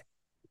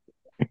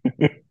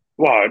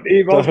 Well,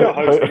 if I So was going to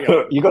host any of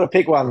it, you got to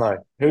pick one though.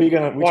 Who are you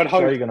gonna? Which I'd show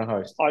are host. you gonna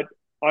host?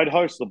 I'd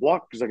host the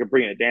block because I could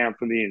bring it down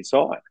from the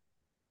inside.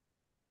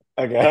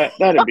 Okay.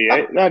 That'd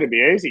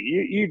be easy.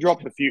 You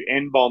drop a few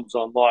N bombs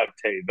on live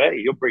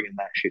TV, you're bringing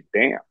that shit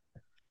down.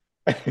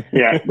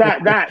 Yeah,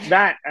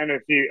 that, and a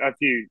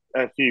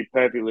few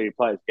perfectly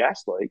placed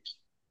gas leaks.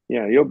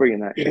 Yeah, you're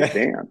bringing that shit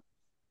down.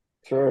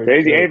 True,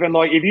 It's easy. true. Even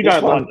like if you This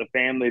don't like one, the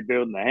family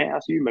building the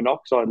house, you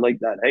monoxide leak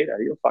that heater,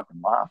 you're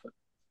fucking laughing.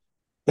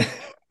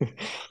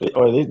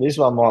 this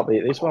one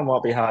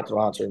might be hard to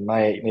answer. It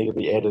may need to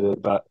be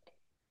edited, but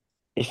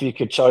if you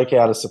could choke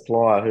out a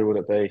supplier, who would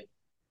it be?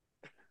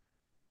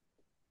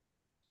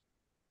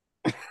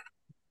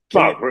 But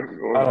I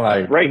don't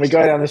know. Can we Reese,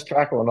 go down this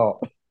track or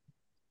not?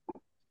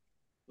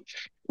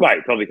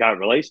 wait, probably can't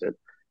release it,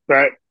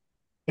 but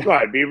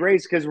right, it'd be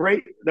Reese because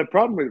the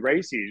problem with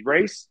Reese is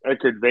Reese are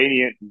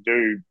convenient and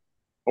do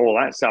all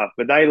that stuff,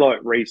 but they like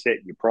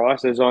reset your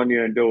prices on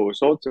you and do all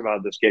sorts of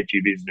other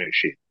sketchy business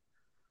shit.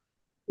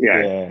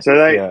 Yeah. Yeah,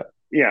 So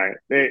yeah.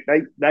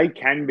 they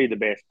can be the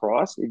best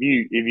price if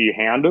you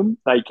hound them.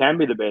 They can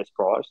be the best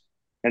price,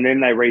 and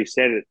then they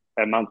reset it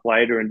a month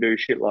later and do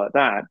shit like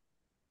that.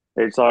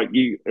 It's like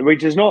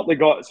which is not the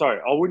guy. Sorry,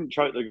 I wouldn't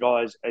choke the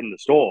guys in the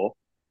store.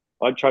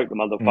 I'd choke the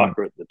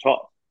motherfucker at the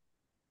top.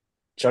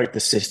 Choke the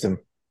system.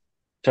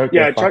 Choke the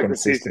Yeah, choke fucking the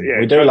system. system. Yeah,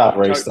 We do love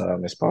choke. Reese though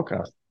on this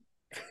podcast.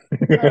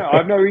 No, I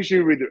have no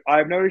issue with. I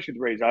have no issue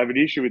with Reese. I have an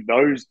issue with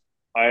those.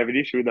 I have an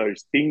issue with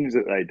those things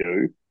that they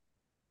do.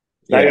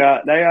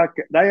 Yeah. They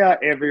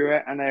are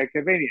everywhere, and they are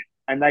convenient,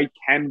 and they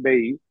can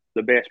be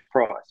the best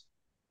price.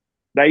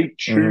 They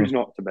choose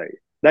not to be.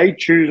 They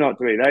choose not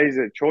to be. That is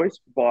a choice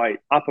by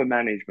upper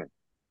management,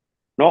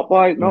 not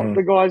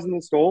the guys in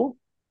the store.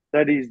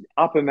 That is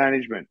upper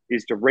management,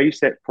 is to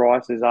reset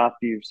prices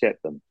after you've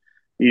set them,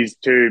 is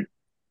to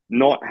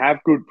not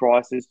have good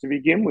prices to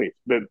begin with,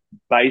 but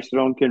based it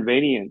on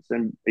convenience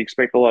and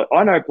expect a lot.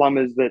 I know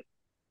plumbers that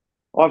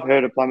I've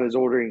heard of plumbers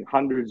ordering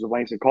hundreds of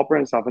lengths of copper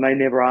and stuff, and they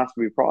never ask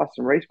to be priced,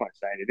 and Reese won't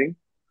say anything.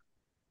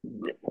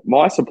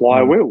 My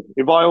supplier will.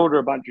 If I order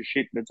a bunch of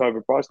shit and it's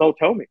overpriced, they'll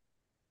tell me.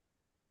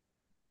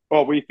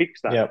 Oh, we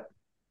fix that.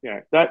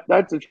 Yep.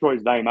 That's a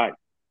choice they make.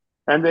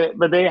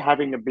 But they're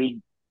having a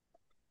big,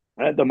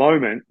 at the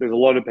moment, there's a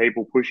lot of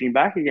people pushing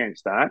back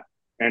against that.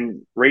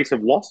 And Reese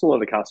have lost a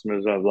lot of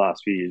customers over the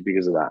last few years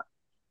because of that.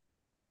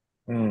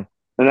 And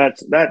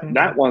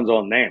that one's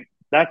on them.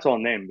 That's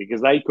on them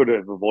because they could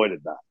have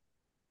avoided that.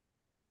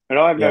 And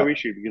I have no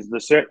issue because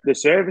the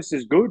service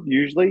is good.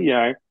 Usually,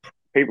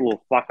 people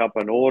will fuck up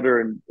an order,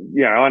 and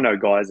I know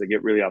guys that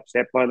get really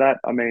upset by that.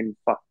 I mean,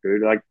 fuck,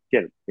 dude, I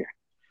get it. Yeah.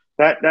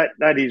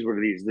 That is what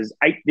it is. There's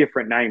 8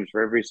 different names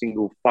for every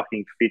single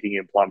fucking fitting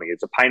in plumbing.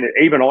 It's a pain.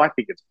 Even I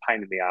think it's a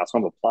pain in the ass.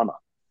 I'm a plumber.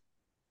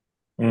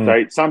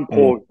 So some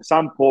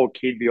poor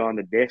kid behind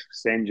the desk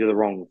sends you the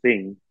wrong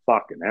thing.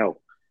 Fucking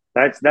hell.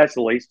 That's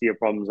the least of your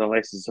problems,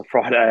 unless it's a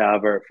Friday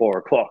over at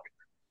 4:00.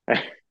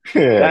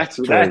 That's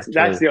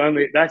the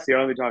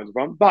only time it's a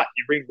problem. But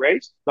you bring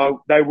Reese,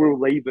 they will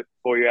leave it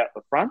for you out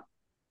the front.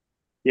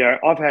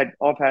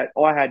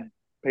 I had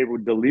people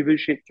deliver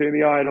shit to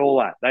me. I had all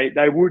that.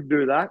 They would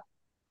do that,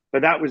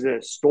 but that was at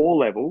a store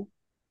level.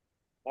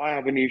 I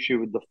have an issue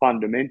with the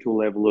fundamental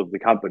level of the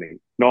company,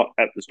 not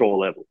at the store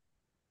level.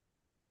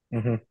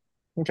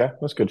 Okay,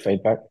 that's good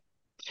feedback.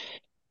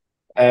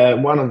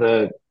 One of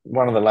the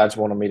lads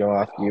wanted me to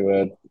ask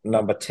you the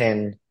number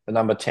 10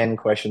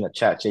 question that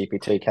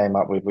ChatGPT came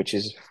up with, which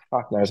is,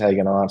 fuck knows how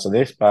you're going to answer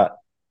this, but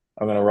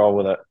I'm going to roll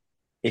with it.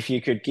 If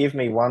you could give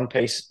one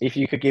piece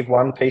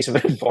of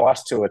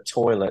advice to a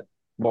toilet,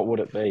 what would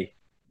it be?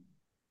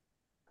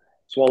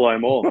 Swallow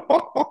more.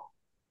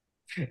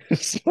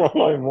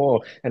 Swallow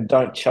more and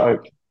don't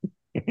choke.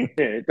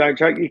 Don't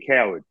choke, you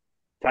coward.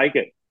 Take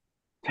it.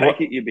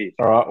 Take it, you bitch.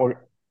 All right. Well,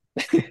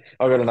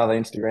 I've got another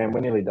Instagram. We're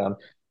nearly done.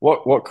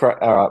 What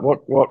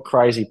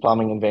crazy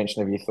plumbing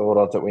invention have you thought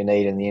of that we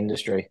need in the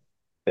industry?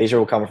 These are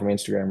all coming from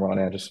Instagram right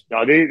now.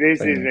 No, this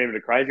isn't even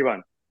a crazy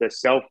one. The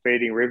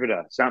self-feeding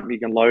riveter, something you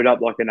can load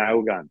up like a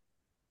nail gun.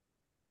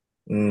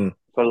 I'd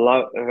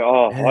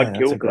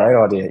kill that's a great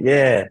idea.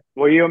 Yeah.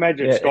 Well, you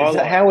imagine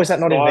Skylight. How is that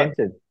not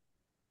invented?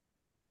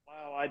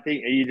 Well, I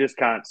think you just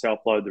can't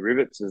self-load the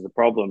rivets is the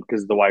problem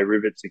because of the way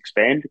rivets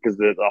expand, because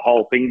the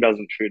whole thing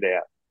doesn't shoot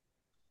out.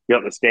 You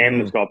got the stem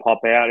that's got to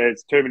pop out.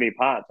 It's too many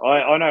parts.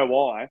 I know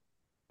why,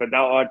 but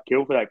I'd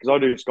kill for that because I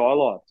do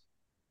skylights.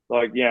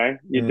 Like,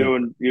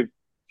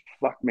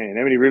 fuck, man,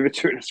 how many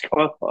rivets are in a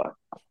skylight?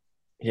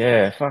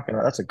 Yeah,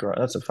 that's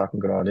a fucking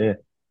good idea.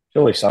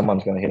 Surely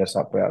someone's going to hit us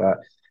up about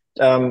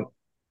that.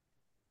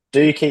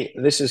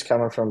 This is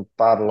coming from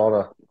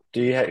Bartolotta.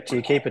 Do you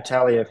keep a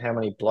tally of how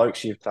many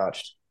blokes you've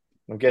touched?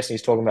 I'm guessing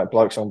he's talking about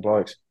blokes on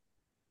blokes.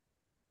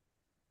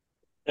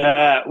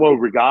 Well,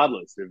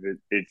 regardless if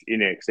it's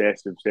in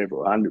excess of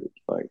several hundred,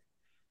 like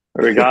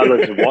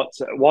regardless of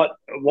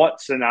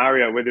what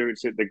scenario, whether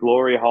it's at the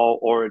glory hole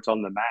or it's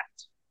on the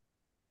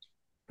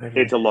mat,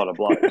 it's a lot of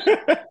blokes.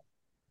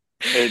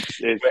 It's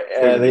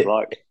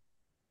blokes.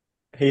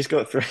 He's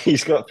got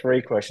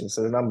 3 questions.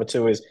 So the number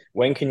 2 is,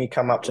 when can you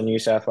come up to New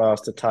South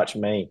Wales to touch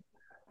me?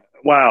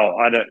 Well,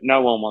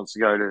 no one wants to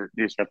go to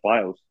New South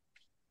Wales.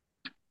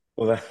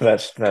 Well,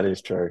 that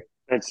is true.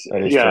 That is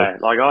true.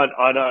 Like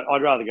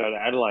I'd rather go to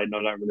Adelaide, and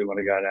I don't really want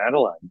to go to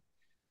Adelaide.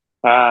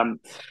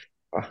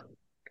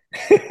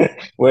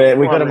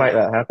 We got to make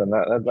that happen.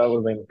 That would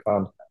have been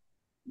fun.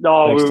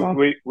 No,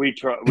 we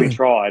tried.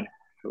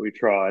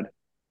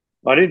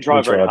 I didn't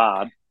try very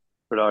hard,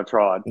 but I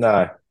tried.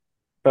 No,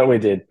 but we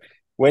did.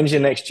 When's your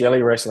next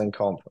jelly wrestling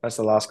comp? That's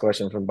the last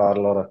question from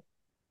Bartolotta.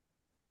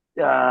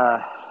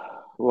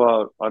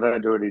 Well, I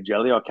don't do it in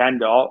jelly. I can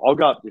do. I'll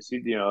go up to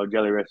Sydney and I'll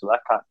jelly wrestle.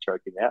 That can't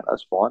choke him out.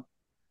 That's fine.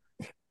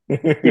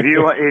 if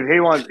he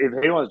wants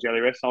jelly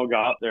wrestling, I'll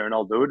go up there and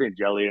I'll do it in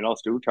jelly and I'll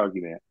still choke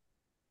him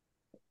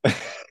out.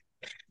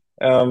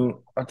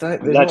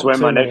 That's where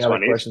my next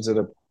one questions is.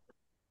 That are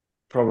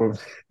probably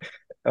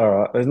all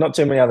right. There's not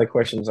too many other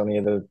questions on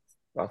here that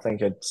I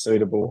think are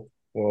suitable.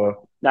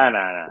 Or no.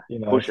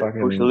 Push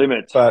the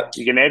limits. But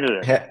you can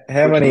edit it.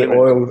 How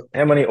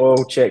many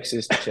oil checks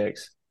is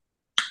checks?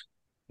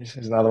 This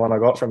is another one I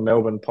got from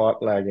Melbourne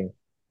Pipe Lagging.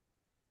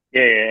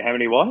 Yeah. How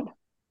many what?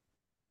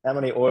 How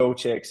many oil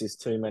checks is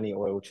too many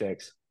oil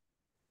checks?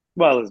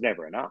 Well, there's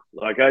never enough.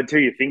 Like until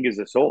your fingers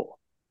are sore.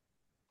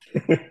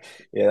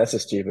 Yeah, that's a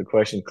stupid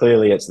question.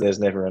 Clearly, there's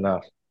never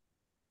enough.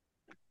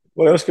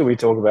 What else can we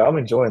talk about? I'm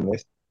enjoying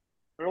this.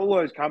 But all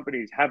those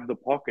companies have the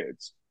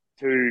pockets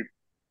to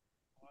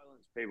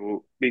silence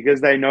people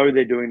because they know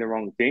they're doing the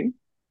wrong thing.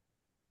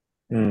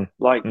 Mm,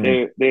 Like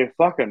mm, they're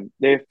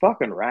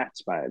fucking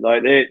rats, mate.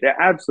 Like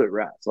they're absolute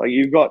rats. Like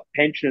you've got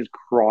pensioners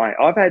crying.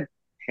 I've had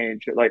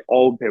pension like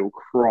old people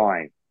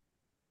crying,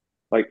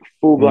 like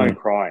full blown mm.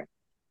 crying,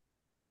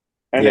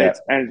 and Yeah,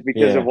 it's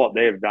because of yeah. what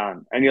they've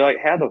done. And you're like,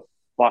 how the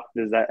fuck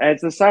does that? And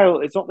it's the sale.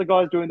 It's not the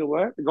guys doing the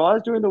work. The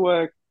guys doing the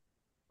work,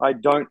 I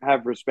don't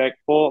have respect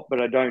for, but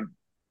I don't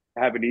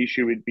have an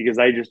issue with because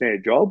they just need a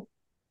job.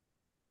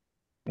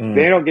 Mm,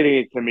 They're not getting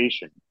a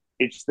commission.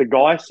 It's the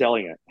guy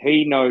selling it.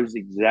 He knows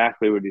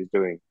exactly what he's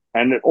doing.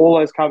 And all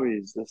those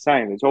companies are the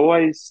same. It's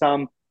always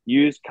some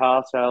used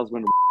car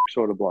salesman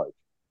sort of bloke.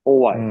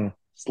 Always. mm.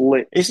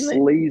 Isn't it?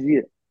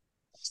 Sleaziest,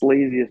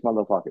 sleaziest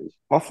motherfuckers.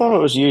 I thought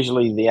it was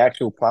usually the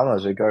actual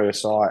plumbers who go to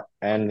site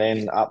and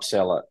then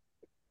upsell it.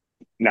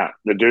 Nah,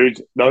 those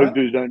No?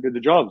 dudes don't do the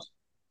jobs.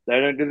 They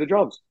don't do the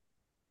jobs.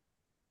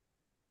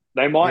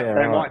 Yeah, They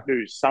right. might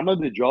do some of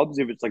the jobs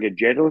if it's like a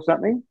jet or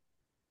something.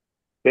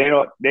 They're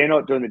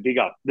not doing the dig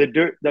up.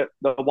 The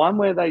one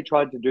where they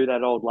tried to do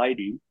that old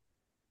lady,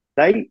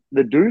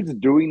 the dude's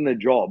doing the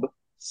job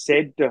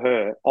said to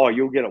her, "Oh,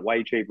 you'll get it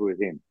way cheaper with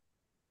him."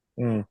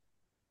 Mm,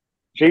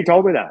 She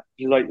told me that.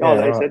 She's like, "Oh,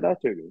 yeah, they right. said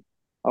that to me."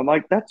 I'm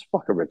like, "That's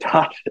fucking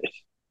retarded."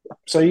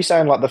 So you're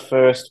saying like the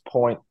first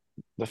point,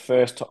 the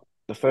first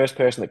the first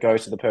person that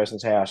goes to the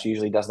person's house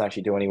usually doesn't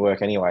actually do any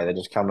work anyway. They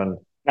just come and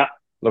Nah,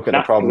 look at the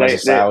nah, because problem as a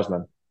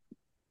salesman.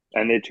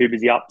 they're too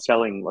busy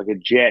upselling like a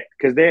jet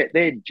because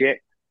they're jet.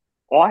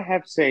 I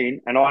have seen,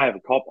 and I have a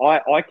cop.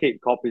 I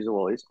keep copies of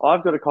all this.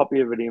 I've got a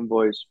copy of an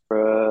invoice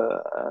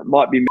for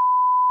might be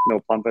or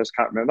Plumpers,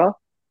 can't remember.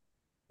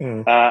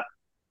 Mm. Uh,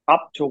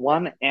 up to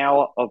 1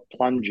 hour of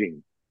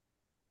plunging,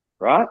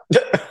 right?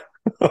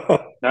 No,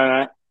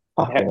 no.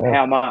 Fucking How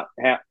hell. much?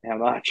 How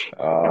much?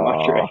 How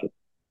much? You Oh, reckon?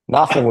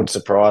 nothing would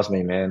surprise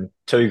me, man.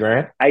 2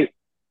 grand, Eight,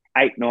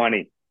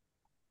 890.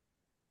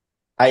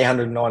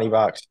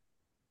 $890.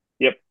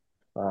 Yep.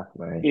 Fuck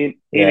me. In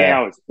Yeah,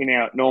 hours,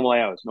 normal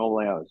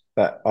hours.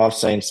 but I've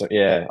seen some.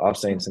 Yeah, I've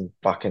seen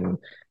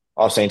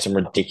some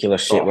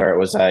ridiculous shit Oh, where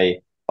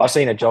I've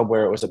seen a job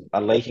where it was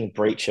a leaking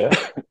breacher,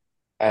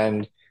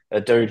 and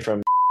a dude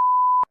from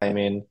came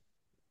in,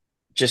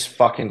 just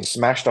fucking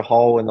smashed a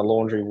hole in the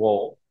laundry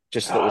wall,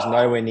 just that was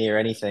nowhere near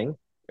anything.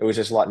 It was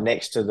just like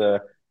next to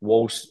the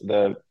walls,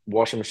 the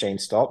washing machine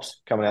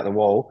stops coming out the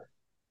wall,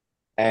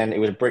 and it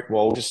was a brick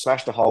wall. Just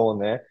smashed a hole in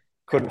there.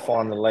 Couldn't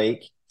find the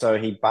leak, so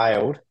he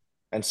bailed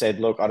and said,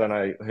 "Look, I don't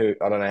know who.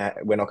 I don't know.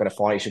 We're not going to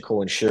find it. You should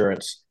call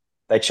insurance."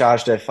 They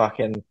charged her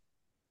fucking.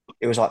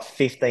 It was like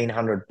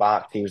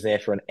 $1,500. He was there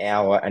for an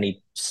hour, and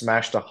he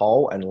smashed a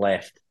hole and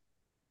left.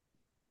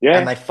 And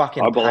yeah, they I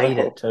fucking believe paid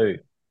it. it too.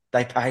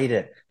 They paid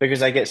it because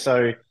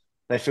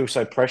they feel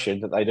so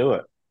pressured that they do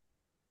it.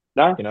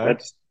 No, You know?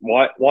 that's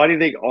why. Why do you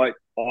think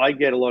I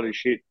get a lot of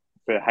shit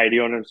for hating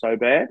on them so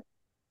bad?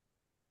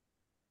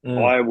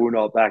 Mm, I will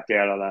not back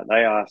down on that.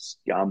 They are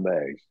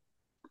scumbags.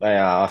 they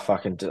are.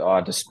 I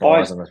I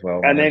despise them as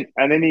well, man.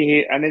 and then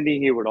you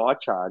hear what I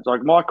charge.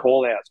 Like my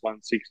call out's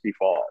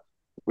 165,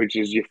 which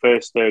is your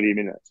first 30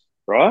 minutes,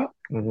 right?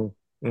 Hmm.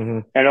 Hmm.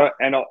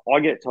 I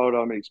get told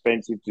I'm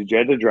expensive to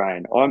jet a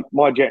drain.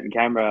 My jet and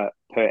camera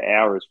per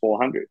hour is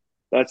 400.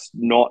 That's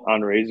not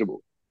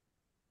unreasonable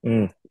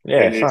Mm.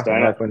 Yeah, in this fucking day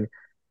and like when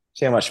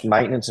see how much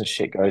maintenance and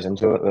shit goes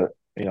into it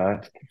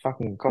that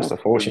fucking costs age.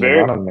 a fortune to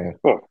Very run them, man.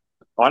 well.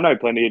 I know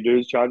plenty of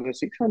dudes charging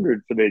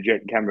 600 for their jet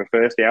and camera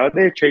first hour.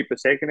 They're cheaper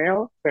second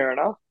hour. Fair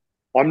enough.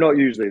 I'm not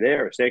usually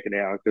there a second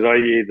hour because I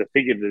either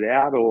figured it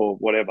out or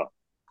whatever.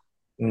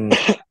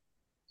 Mm.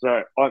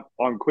 So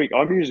I'm quick.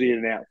 I'm usually in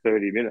and out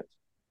 30 minutes,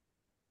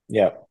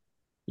 Yep.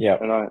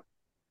 Yep. and I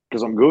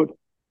because I'm good.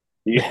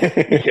 You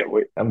get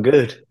what? I'm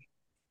good.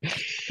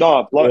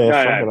 No, Yeah, no,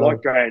 fucking hell.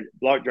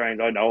 block drains.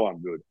 I know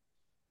I'm good.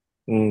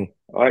 Mm.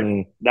 I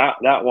Mm.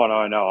 that one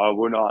I know. I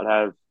will not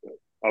have.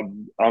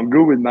 I'm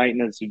good with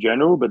maintenance in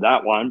general, but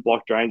that one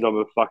block drains. I'm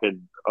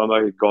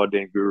a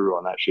goddamn guru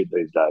on that shit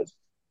these days.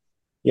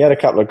 You had a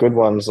couple of good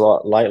ones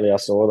like lately. I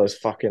saw those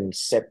fucking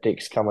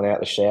septics coming out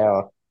the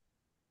shower.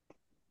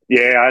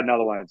 Yeah, I had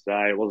another one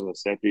today. It wasn't a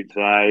septic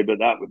today, but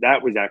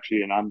that was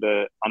actually an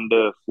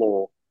under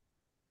floor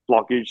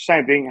blockage.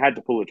 Same thing. Had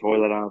to pull the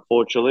toilet,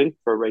 unfortunately,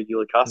 for a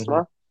regular Hmm.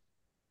 customer.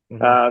 Hmm.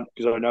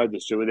 Because I know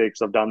the sewer there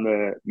because I've done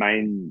the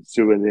main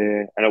sewer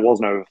there and it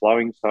wasn't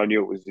overflowing, so I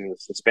knew it was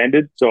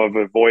suspended. So I've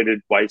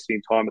avoided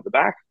wasting time at the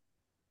back.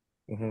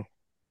 Hmm.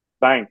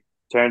 Bang,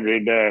 turned it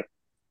into,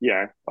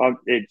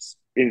 it's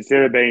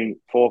instead of being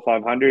 400 or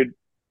 500,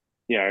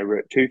 we're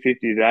at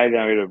 250 a day. Then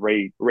I'm going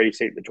to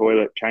reseat the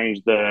toilet,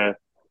 change the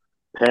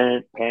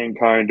pan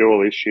cone, do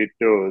all this shit,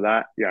 do all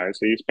that.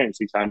 So you spend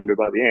 600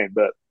 by the end,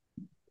 but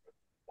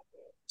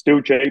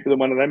still cheaper than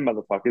one of them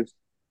motherfuckers.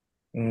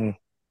 Mm.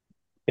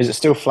 Is it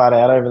still flat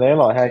out over there?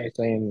 Like, how are you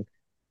seeing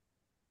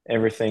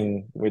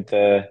everything with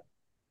the,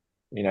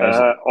 is it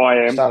I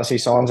am. starting to see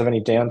signs of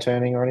any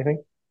downturning or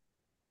anything?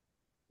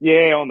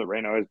 Yeah, on the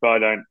renos, but I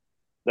don't.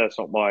 That's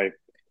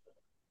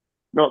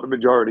not the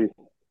majority.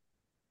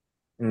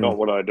 Not Mm,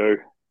 what I do.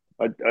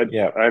 I, I,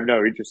 yeah. I have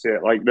no interest in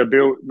it. Like the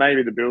build,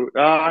 maybe the build.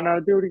 Oh no,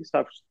 the building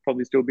stuff's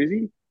probably still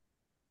busy.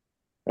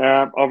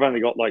 I've only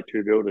got like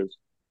two builders.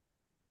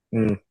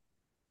 Mm.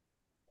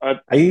 I, I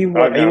have Are you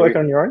no. working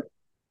on your own?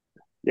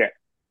 Yeah,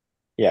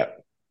 Yeah.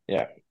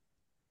 Yeah.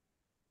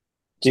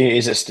 Do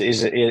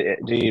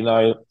you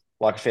know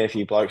like a fair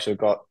few blokes who've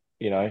got,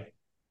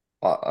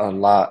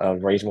 a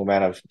reasonable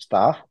amount of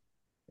staff,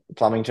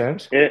 plumbing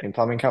terms yeah, in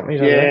plumbing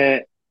companies over there? yeah,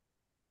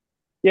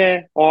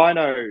 yeah. Oh, I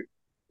know.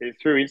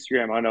 Through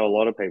Instagram, I know a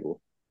lot of people.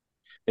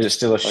 Is it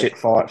still a Like, shit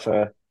fight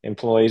for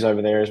employees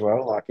over there as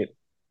well? Like it's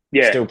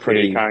yeah, still yeah.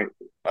 pretty You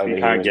over here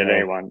can't as get well.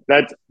 anyone.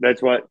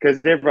 That's what because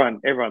everyone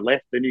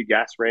left the new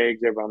gas regs.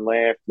 Everyone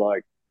left.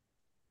 Like,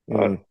 uh,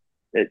 Mm.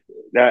 it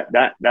that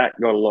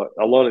got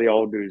a lot of the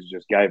old dudes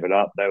just gave it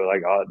up. They were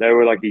like, oh, they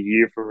were like a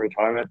year for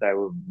retirement.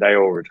 They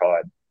all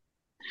retired.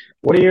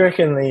 What do you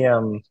reckon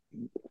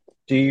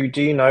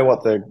do you know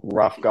what the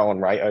rough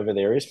going rate over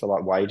there is for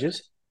like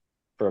wages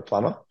for a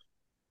plumber?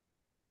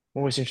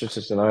 Always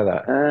interested to know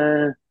that.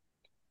 Uh,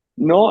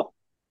 not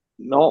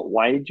not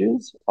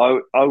wages. I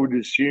would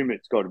assume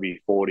it's got to be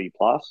 40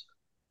 plus.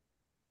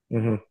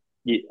 Hmm.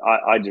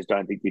 I just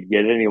don't think you'd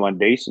get anyone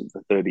decent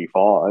for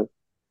 35.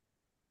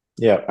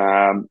 Yeah.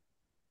 Um,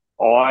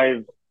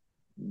 I've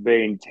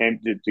been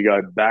tempted to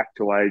go back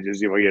to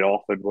wages if I get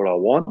offered what I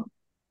want.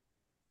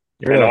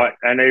 And Really?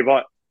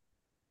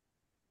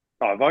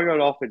 if I got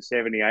offered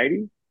 70,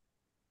 80,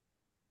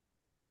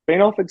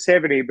 been offered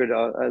 70, but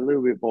a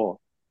little bit more.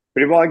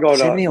 But if I got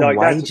 70 on like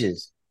that's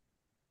wages.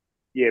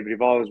 yeah, but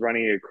if I was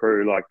running a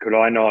crew, like could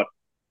I not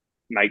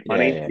make Yeah,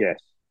 money? yeah, Yes.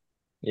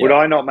 Would yeah.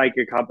 I not make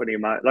a company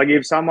money? Like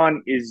if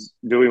someone is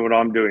doing what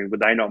I'm doing, would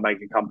they not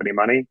make a company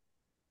money?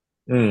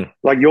 Mm.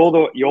 Like you're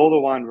the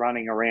one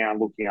running around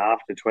looking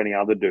after 20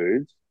 other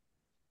dudes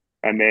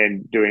and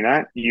then doing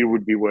that, you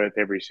would be worth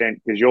every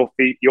cent because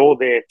you're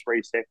there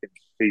 3 seconds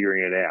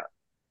figuring it out.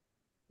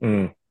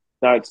 Mm.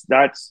 That's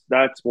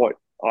what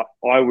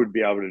I would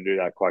be able to do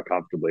that quite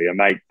comfortably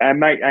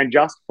and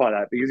justify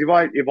that because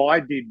if I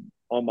did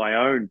on my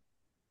own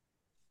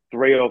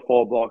 3 or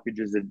 4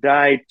 blockages a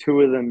day,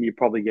 two of them you're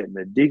probably getting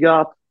a dig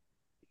up.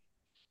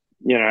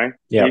 You know,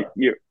 Yeah.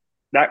 you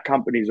that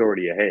company's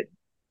already ahead,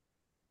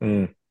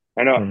 Mm.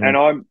 and I Hmm. and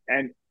I'm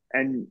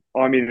and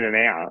I'm in and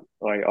out.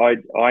 Like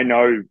I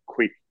know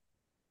quick.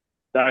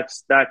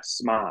 That's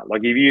smart.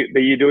 Like but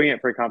you're doing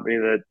it for a company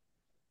that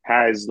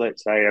has,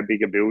 let's say, a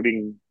bigger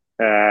building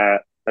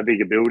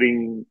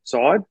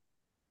side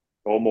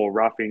or more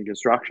rough in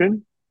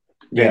construction,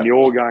 then Yeah.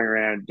 you're going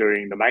around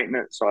doing the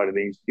maintenance side of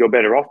things. You're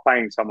better off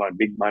paying someone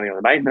big money on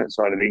the maintenance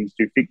side of things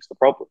to fix the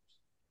problems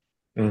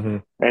Hmm.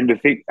 and to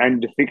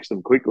fix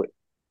them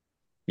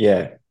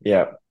Yeah.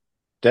 Yeah.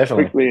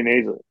 Definitely. quickly and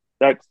easily.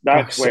 That's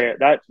Fuck, that's where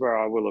that's where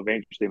I will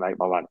eventually make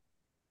my money.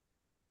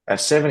 at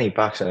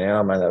 $70 an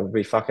hour, man, that would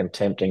be fucking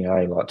tempting,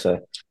 eh? Like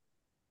to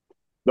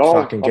No,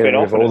 fucking I've get been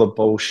rid of offered all it. the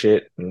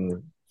bullshit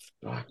and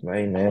fuck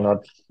me, man. I've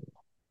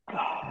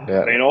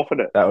Yeah, been offered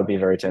it. that would be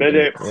very But tempting.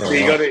 Yeah,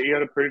 you right. got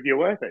to prove you're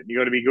worth it. You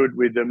got to be good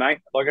with the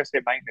maintenance. Like I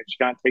said, maintenance.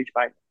 You can't teach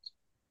maintenance.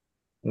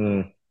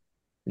 Mm,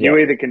 You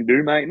yeah, either can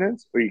do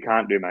maintenance or you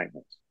can't do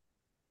maintenance.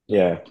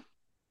 yeah,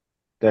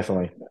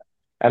 definitely.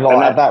 And And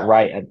like at that, that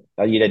rate,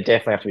 you'd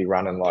definitely have to be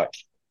running like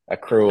a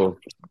crew of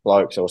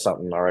blokes or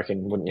something, I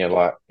reckon, wouldn't you?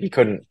 Like you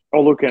couldn't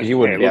or because you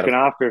wouldn't be able looking to.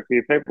 after a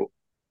few people.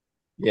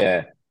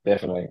 Yeah,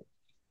 definitely.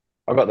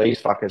 I got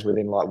these fuckers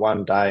within like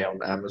one day on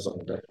Amazon.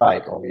 They're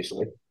fake,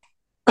 obviously.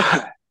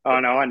 Oh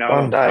no, I know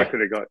One them. I day.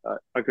 could have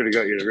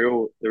got,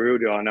 you the real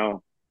deal. I know 'em.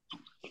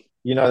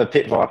 You know the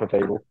Pit Viper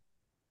people.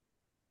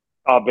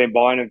 I've been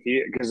buying them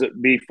because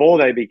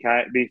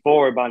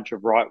before a bunch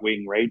of right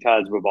wing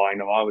retards were buying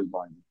them, I was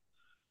buying them.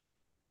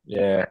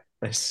 Yeah,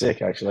 they're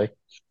sick actually.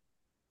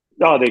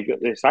 Oh,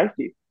 they're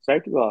safety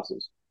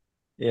glasses.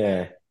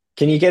 Yeah.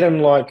 Can you get them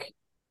like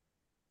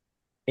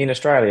in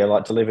Australia,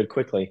 like delivered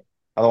quickly?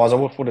 Otherwise, I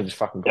would have just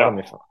fucking got Yeah, them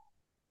if.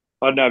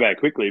 I don't know about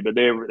quickly, but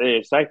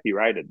they're safety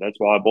rated. That's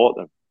why I bought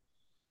them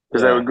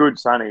because they were Yeah. good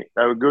sunny.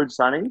 They were good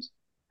sunnies,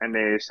 and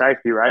they're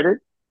safety rated.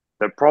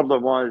 The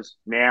problem was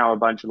now a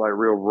bunch of like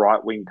real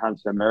right wing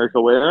cunts in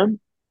America wear them,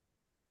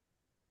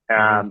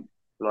 Hmm.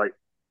 like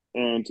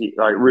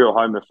like real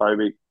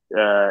homophobic,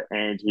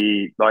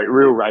 like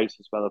real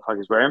racist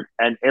motherfuckers wear them.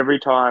 And every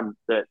time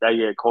that they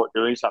get caught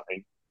doing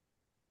something,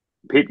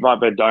 Pit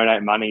Viper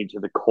donate money to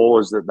the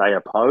cause that they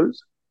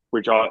oppose,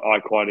 which I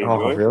quite Oh,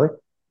 enjoy. really?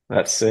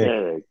 That's sick.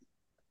 Yeah,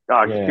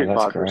 oh, Yeah, Pit that's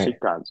Viper are great. sick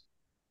guns.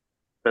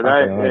 But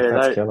Fucking oath,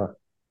 that's killer.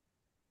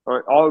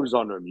 I was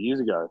on them years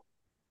ago.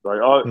 Like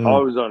I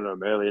Mm. was on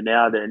them earlier.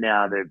 Now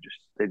they're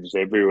just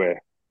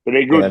everywhere. But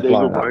Yeah, they're they've good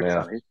blown up work,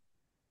 now. Sonny.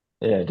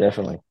 Yeah,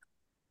 definitely.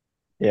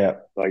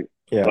 Yeah, Like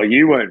yeah. like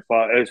you weren't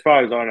as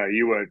far as I know,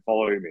 you weren't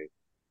following me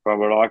from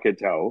what I could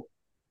tell.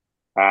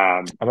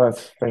 Um, I don't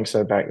think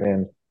so back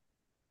then.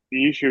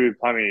 the issue with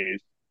plumbing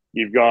is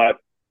you've got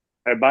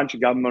a bunch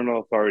of government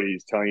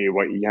authorities telling you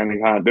what you can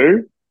and can't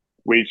do,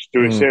 which to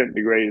a Mm. certain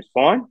degree is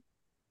fine.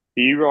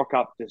 You rock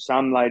up to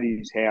some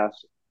lady's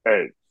house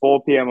at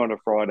 4 p.m. on a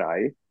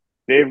Friday,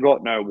 they've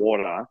got no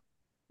water,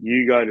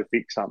 you go to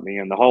fix something,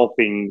 and the whole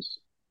thing's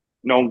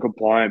non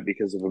compliant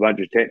because of a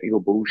bunch of technical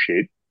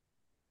bullshit.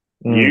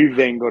 Mm. You've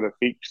then got to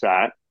fix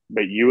that,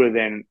 but you are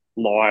then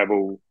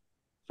liable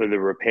for the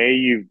repair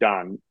you've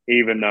done,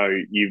 even though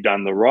you've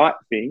done the right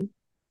thing.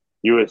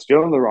 You are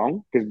still in the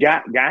wrong because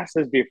gas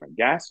is different.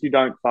 Gas you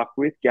don't fuck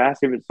with. Gas,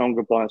 if it's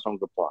non-compliant, it's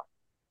non-compliant.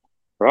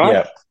 Right?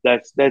 Yeah.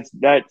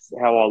 That's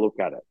how I look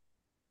at it.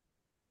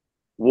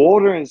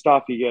 Water and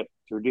stuff you get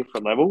to a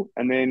different level,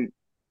 and then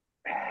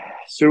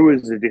sewer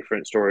is a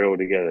different story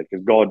altogether.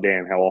 Because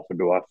goddamn, how often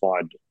do I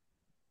find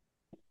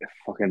a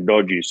fucking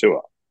dodgy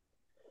sewer?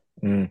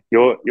 Mm.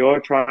 You're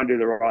trying to do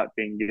the right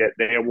thing, you get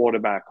their water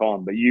back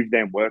on, but you've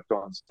then worked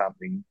on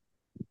something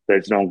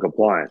that's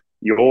non-compliant.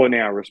 You're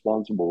now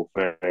responsible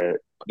for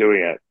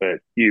doing it, but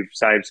you've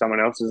saved someone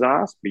else's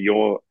ass, but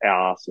your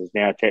ass is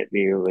now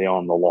technically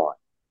on the line.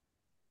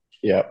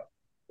 Yeah.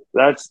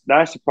 That's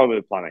the problem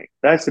with plumbing.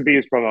 That's the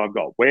biggest problem I've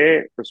got.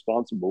 We're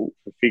responsible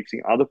for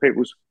fixing other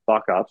people's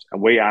fuck ups,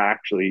 and we are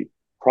actually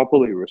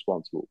properly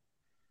responsible.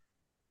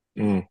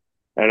 Mm.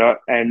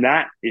 And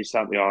that is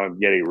something I'm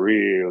getting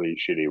really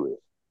shitty with,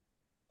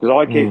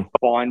 because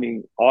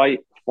I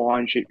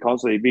find shit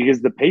constantly,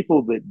 because the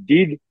people that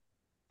did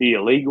the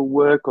illegal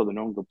work or the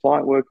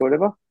non-compliant work or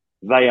whatever,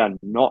 they are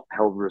not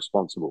held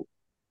responsible.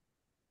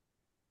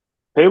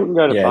 People can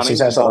go to Yeah, Bunnings since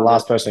that's and not the buy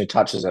last person who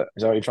touches it.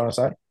 Is that what you're trying to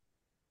say?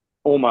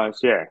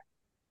 almost, yeah.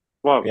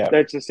 Well, Yeah.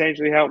 that's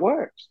essentially how it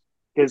works.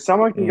 Because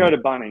someone can go to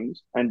Bunnings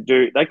and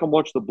they can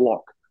watch the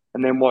block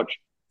and then watch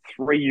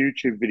 3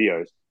 YouTube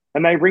videos,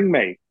 and they ring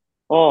me.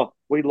 Oh,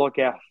 we'd like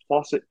our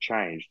faucet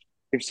changed.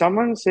 If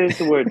someone says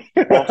the word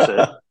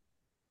faucet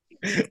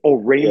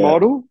or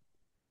remodel,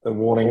 the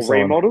warning or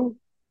sign. remodel,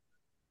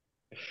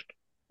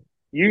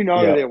 you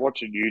know Yeah. they're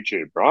watching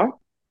YouTube, right?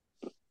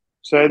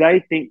 So they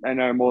think they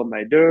know more than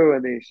they do,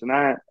 and this and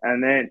that,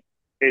 and then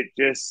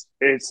it's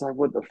like,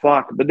 what the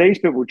fuck? But these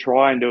people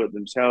try and do it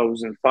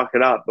themselves and fuck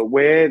it up. But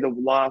we're the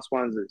last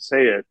ones that see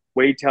it.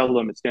 We tell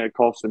them it's going to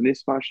cost them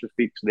this much to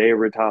fix their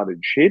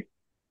retarded shit,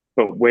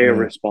 but we're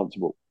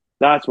responsible.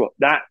 That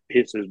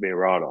pisses me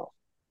right off.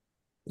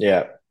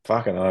 Yeah,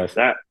 fucking oath.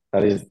 That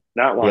is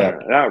that one. Yeah.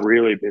 That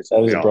really pisses That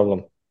me is a off.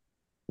 problem.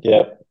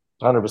 Yeah,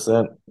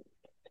 100%.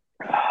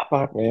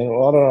 Fuck, man.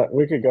 Well, I don't know.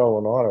 We could go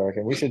all night, I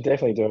reckon. We should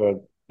definitely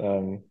do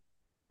a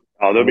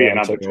There'll be round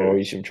another two, or two.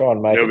 you should try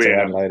and make There'll it be to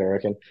another. Adelaide, I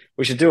reckon.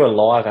 We should do a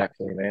live,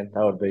 actually, man.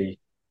 That'd be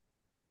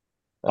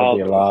a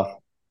laugh.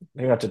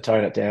 We have to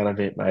tone it down a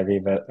bit, maybe,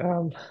 but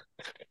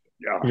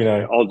you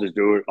know. I'll just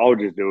do it. I'll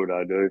just do what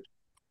I do.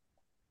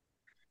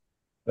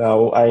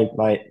 No, well, hey,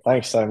 mate,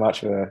 thanks so much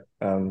for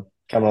coming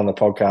on the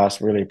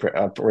podcast.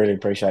 I really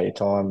appreciate your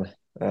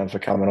time for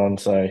coming on.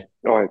 So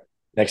All right.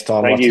 next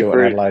time we'll have to do it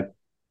in Adelaide.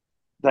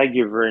 Thank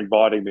you for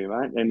inviting me,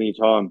 mate.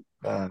 Anytime.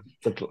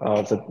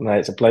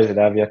 It's a pleasure to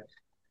have you.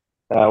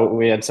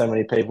 We had so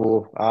many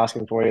people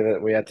asking for you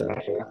that we had to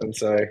make it happen.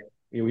 So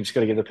we just got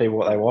to give the people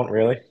what they want,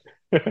 really.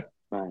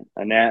 Right.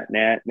 And now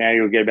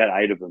you'll get about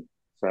 8 of them,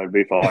 so it'll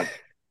be fine.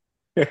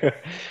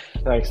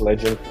 Thanks,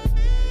 legend.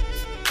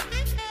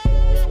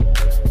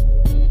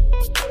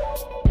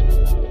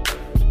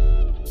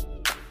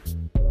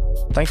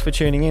 Thanks for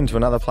tuning in to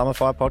another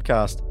Plumify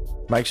podcast.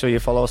 Make sure you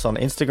follow us on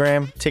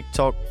Instagram,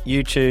 TikTok,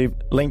 YouTube,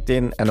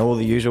 LinkedIn, and all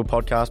the usual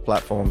podcast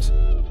platforms.